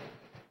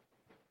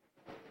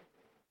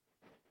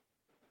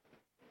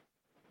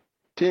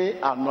they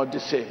are not the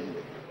same.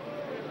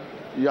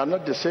 You are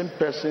not the same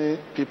person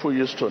people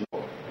used to know.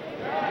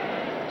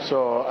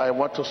 So I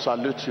want to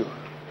salute you.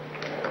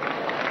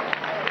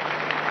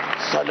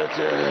 Salute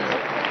you.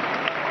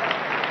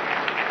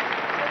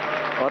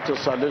 I want to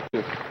salute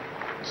you.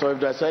 So if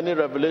there's any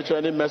revelation,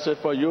 any message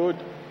for you,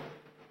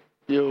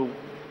 you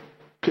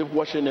keep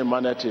watching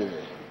Emmanuel TV.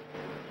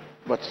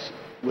 But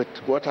with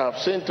what I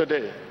have seen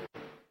today,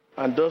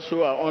 and those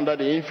who are under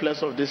the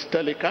influence of this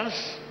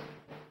telecast,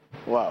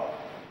 wow.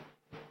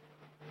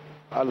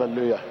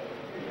 Hallelujah.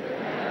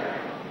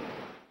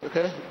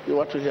 Okay, you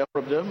want to hear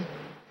from them?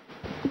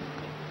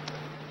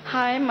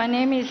 Hi, my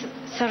name is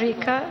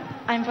Sarika.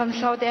 I'm from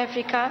South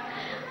Africa.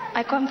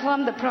 I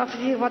confirm the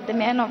prophecy what the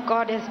man of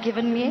God has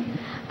given me.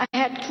 I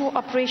had 2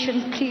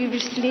 operations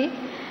previously,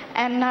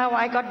 and now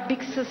I got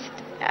big cyst.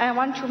 I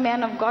want you,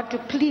 man of God, to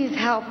please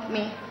help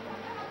me.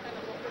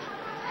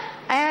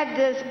 I had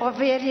this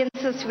ovarian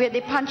cyst where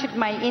they punctured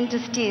my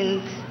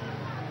intestines.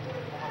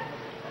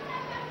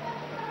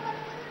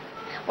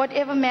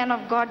 Whatever man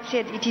of God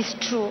said, it is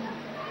true.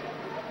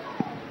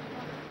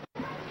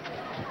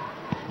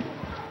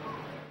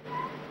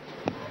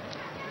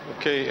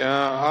 Okay,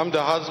 I'm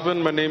the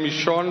husband. My name is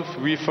Sean.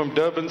 We're from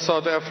Durban,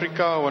 South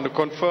Africa. I want to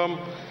confirm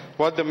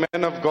what the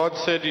man of God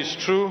said is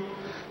true,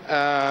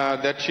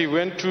 that she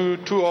went to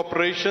 2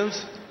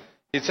 operations.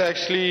 It's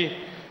actually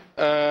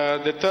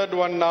the 3rd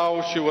one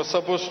now. She was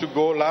supposed to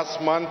go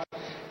last month,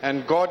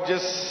 and God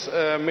just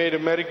made a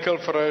miracle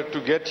for her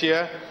to get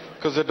here,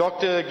 because the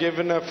doctor gave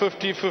her a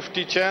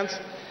 50-50 chance.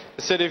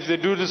 He said if they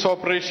do this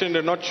operation,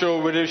 they're not sure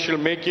whether she'll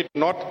make it or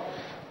not,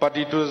 but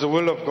it was the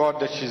will of God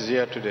that she's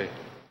here today.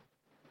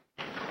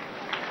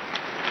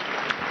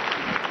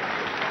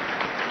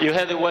 You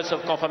heard the words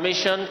of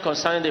confirmation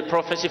concerning the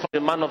prophecy from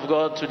the man of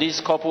God to this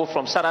couple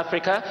from South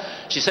Africa.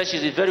 She said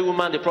she's the very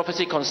woman the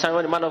prophecy concerning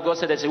when the man of God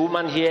said there's a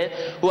woman here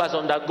who has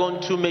undergone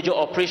 2 major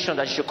operations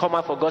that she should come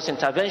out for God's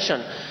intervention.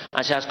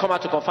 And she has come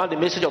out to confirm the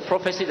message of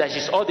prophecy that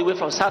she's all the way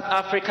from South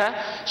Africa.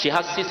 She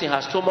has cysts in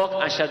her stomach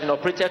and she has been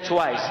operated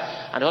twice.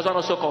 And the husband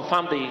also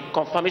confirmed the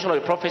confirmation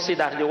of the prophecy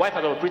that the wife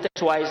has been operated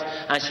twice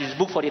and she's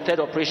booked for the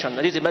 3rd operation.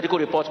 And this is a medical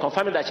report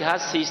confirming that she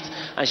has cysts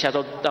and she has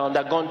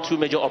undergone 2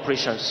 major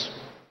operations.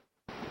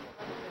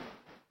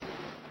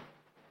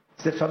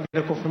 Cette femme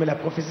vient de confirmer la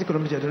prophétie que l'on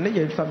nous a donnée. Il y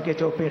a une femme qui a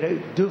été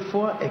opérée 2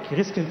 fois et qui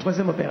risque une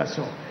 3e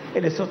opération.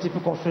 Elle est sortie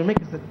pour confirmer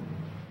que cette...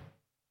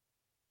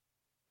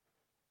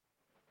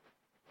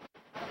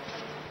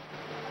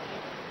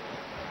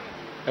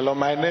 Hello,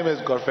 my name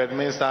is Godfred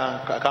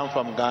Mesa. I come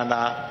from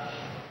Ghana.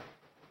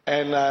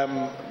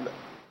 And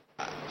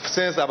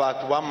since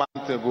about 1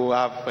 month ago,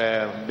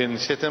 I've been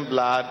shedding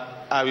blood.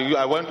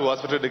 I went to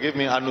hospital. They gave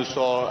me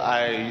Anusol.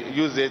 I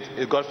used it.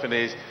 It got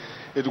finished.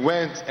 It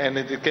went and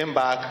it came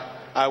back.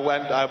 I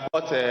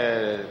bought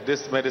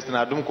this medicine,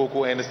 Adum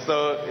Coco, and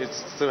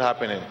it's still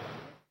happening.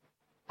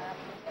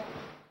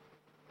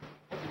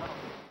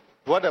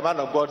 What the man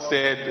of God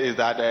said is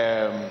that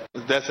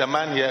there's a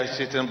man here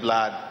shedding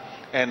blood,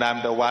 and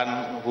I'm the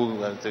one who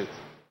wants it.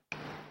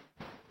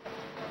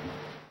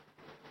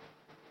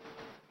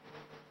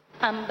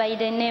 I'm by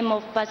the name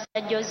of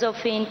Pastor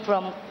Josephine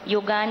from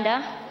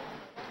Uganda.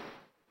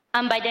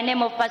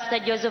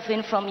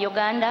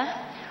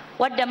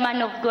 What the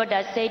man of God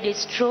has said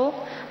is true.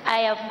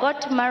 I have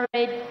got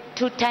married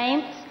 2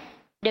 times.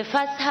 The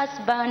first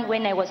husband,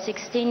 when I was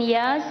 16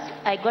 years,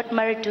 I got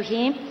married to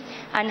him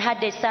and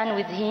had a son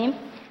with him.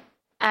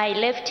 I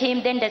left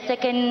him. Then the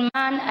second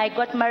man, I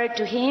got married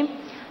to him.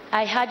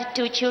 I had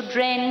 2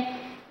 children.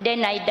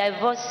 Then I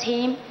divorced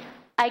him.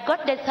 I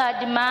got the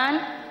 3rd man,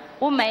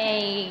 whom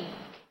I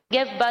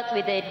gave birth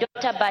with a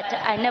daughter, but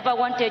I never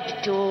wanted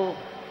to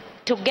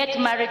get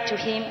married to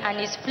him, and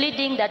he's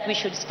pleading that we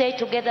should stay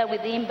together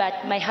with him,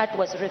 but my heart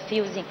was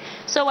refusing.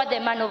 So what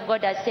the man of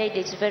God has said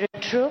is very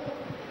true.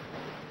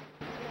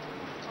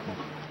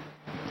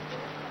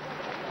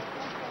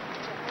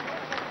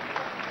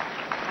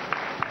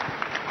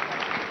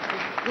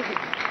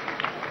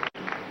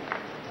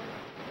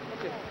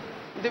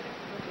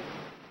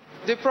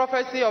 The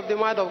prophecy of the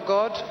man of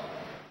God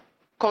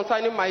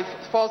concerning my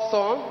first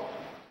son,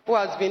 who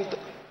has been,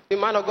 the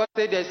man of God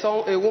said there's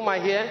a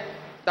woman here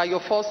that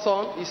your first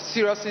son is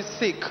seriously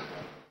sick.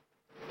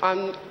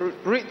 And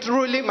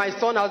truly my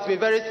son has been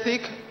very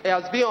sick. He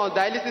has been on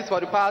dialysis for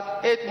the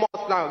past 8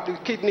 months now, the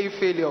kidney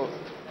failure.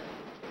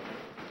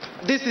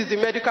 This is the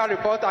medical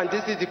report and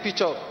this is the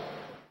picture.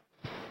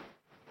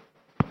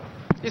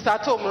 It's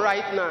at home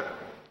right now.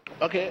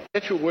 Okay,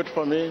 if you wait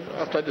for me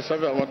after the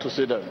service, I want to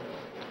see them.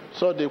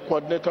 So the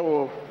coordinator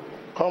will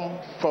come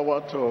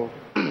forward to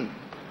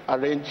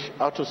arrange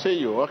how to see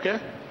you, okay?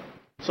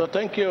 So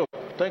thank you.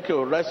 Thank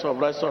you. Rise up,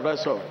 rise up,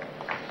 rise up.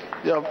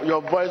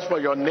 Your voice for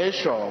your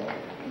nation.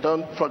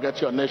 Don't forget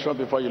your nation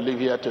before you leave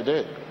here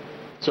today.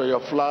 So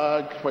your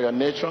flag for your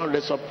nation,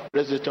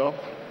 raise it up.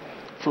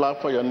 Flag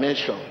for your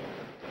nation.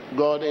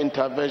 God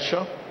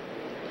intervention.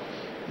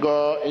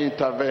 God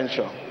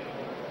intervention.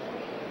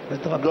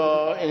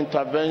 God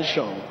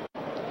intervention.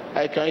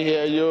 I can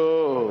hear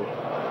you.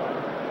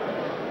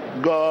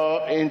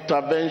 God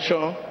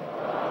intervention.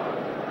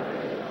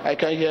 I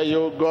can hear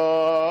you.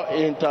 God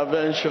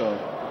intervention.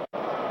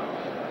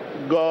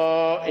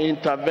 God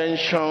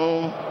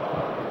intervention.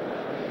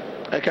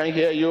 I can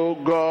hear you.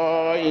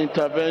 God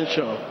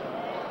intervention.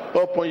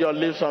 Open your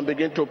lips and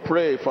begin to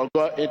pray for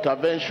God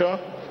intervention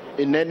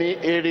in any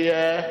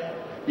area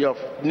your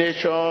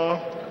nation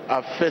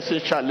are facing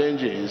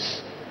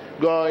challenges.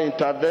 God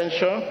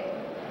intervention.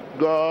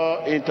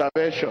 God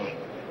intervention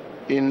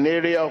in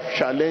area of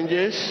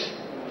challenges.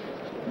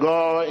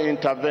 God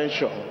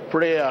intervention.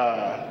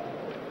 Prayer.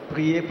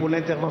 Priez pour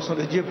l'intervention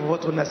de Dieu pour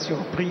votre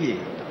nation. Priez.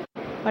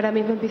 Ahora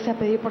mismo empieza a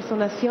pedir por su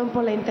nación,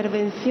 por la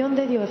intervención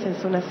de Dios en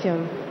su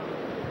nación.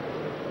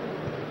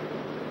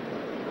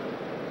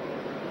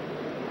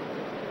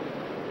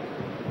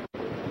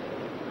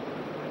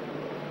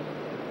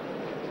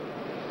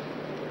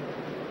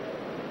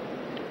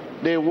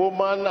 The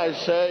woman I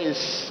say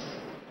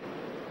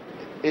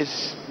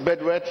is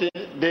bedwetting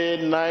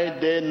day,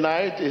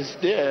 night is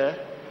there.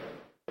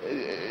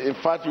 In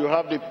fact, you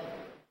have the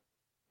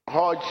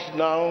urge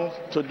now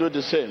to do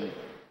the same.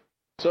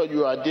 So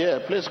you are there.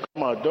 Please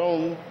come out.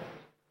 Don't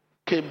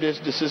keep this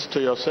disease to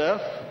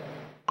yourself.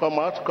 Come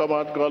out, come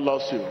out. God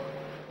loves you.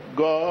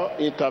 God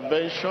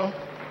intervention.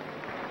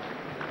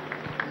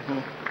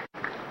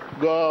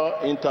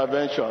 God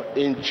intervention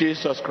in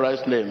Jesus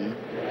Christ's name.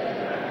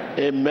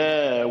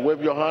 Amen.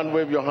 Wave your hand,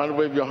 wave your hand,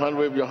 wave your hand,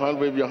 wave your hand,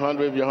 wave your hand,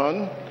 wave your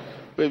hand.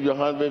 Wave your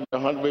hand, wave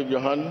your hand, wave your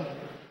hand.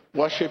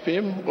 Worship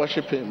him,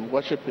 worship him,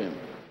 worship him.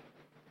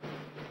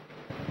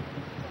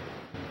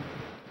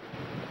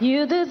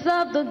 You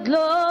deserve the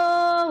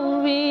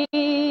glory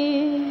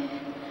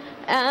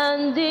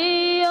and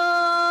the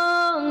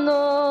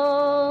honor,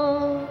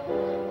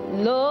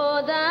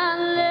 Lord,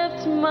 and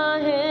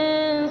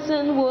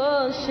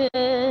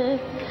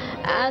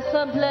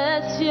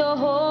your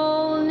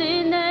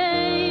holy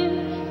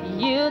name.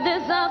 You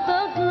deserve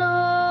the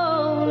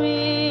glory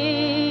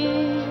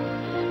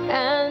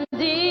and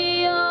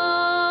the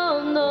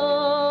honor.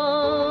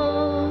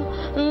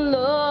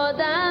 Lord,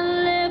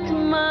 I lift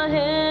my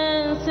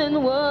hands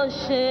in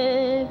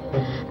worship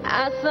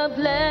as I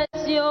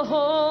bless your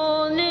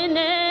holy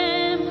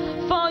name.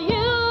 For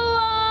you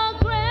are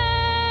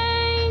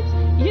great.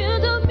 You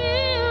do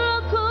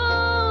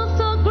miracles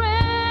so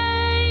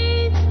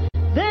great.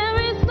 There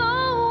is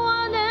no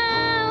one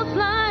else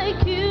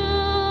like you.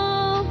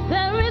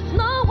 There is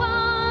no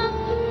one.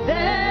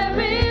 There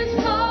is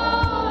no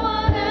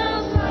one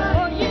else.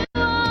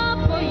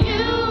 For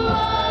you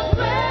are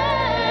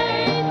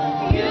great.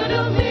 You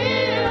do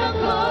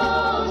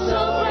miracles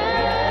so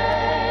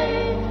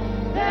great.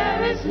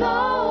 There is no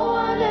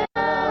one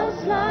else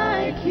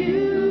like you.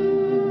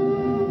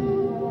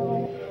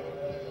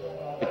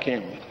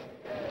 King.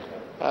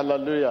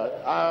 Hallelujah.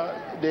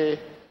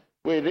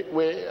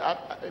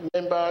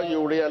 Remember,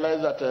 you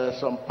realize that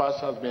some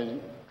pastors have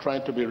been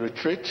trying to be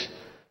retreat.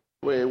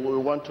 We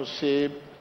want to say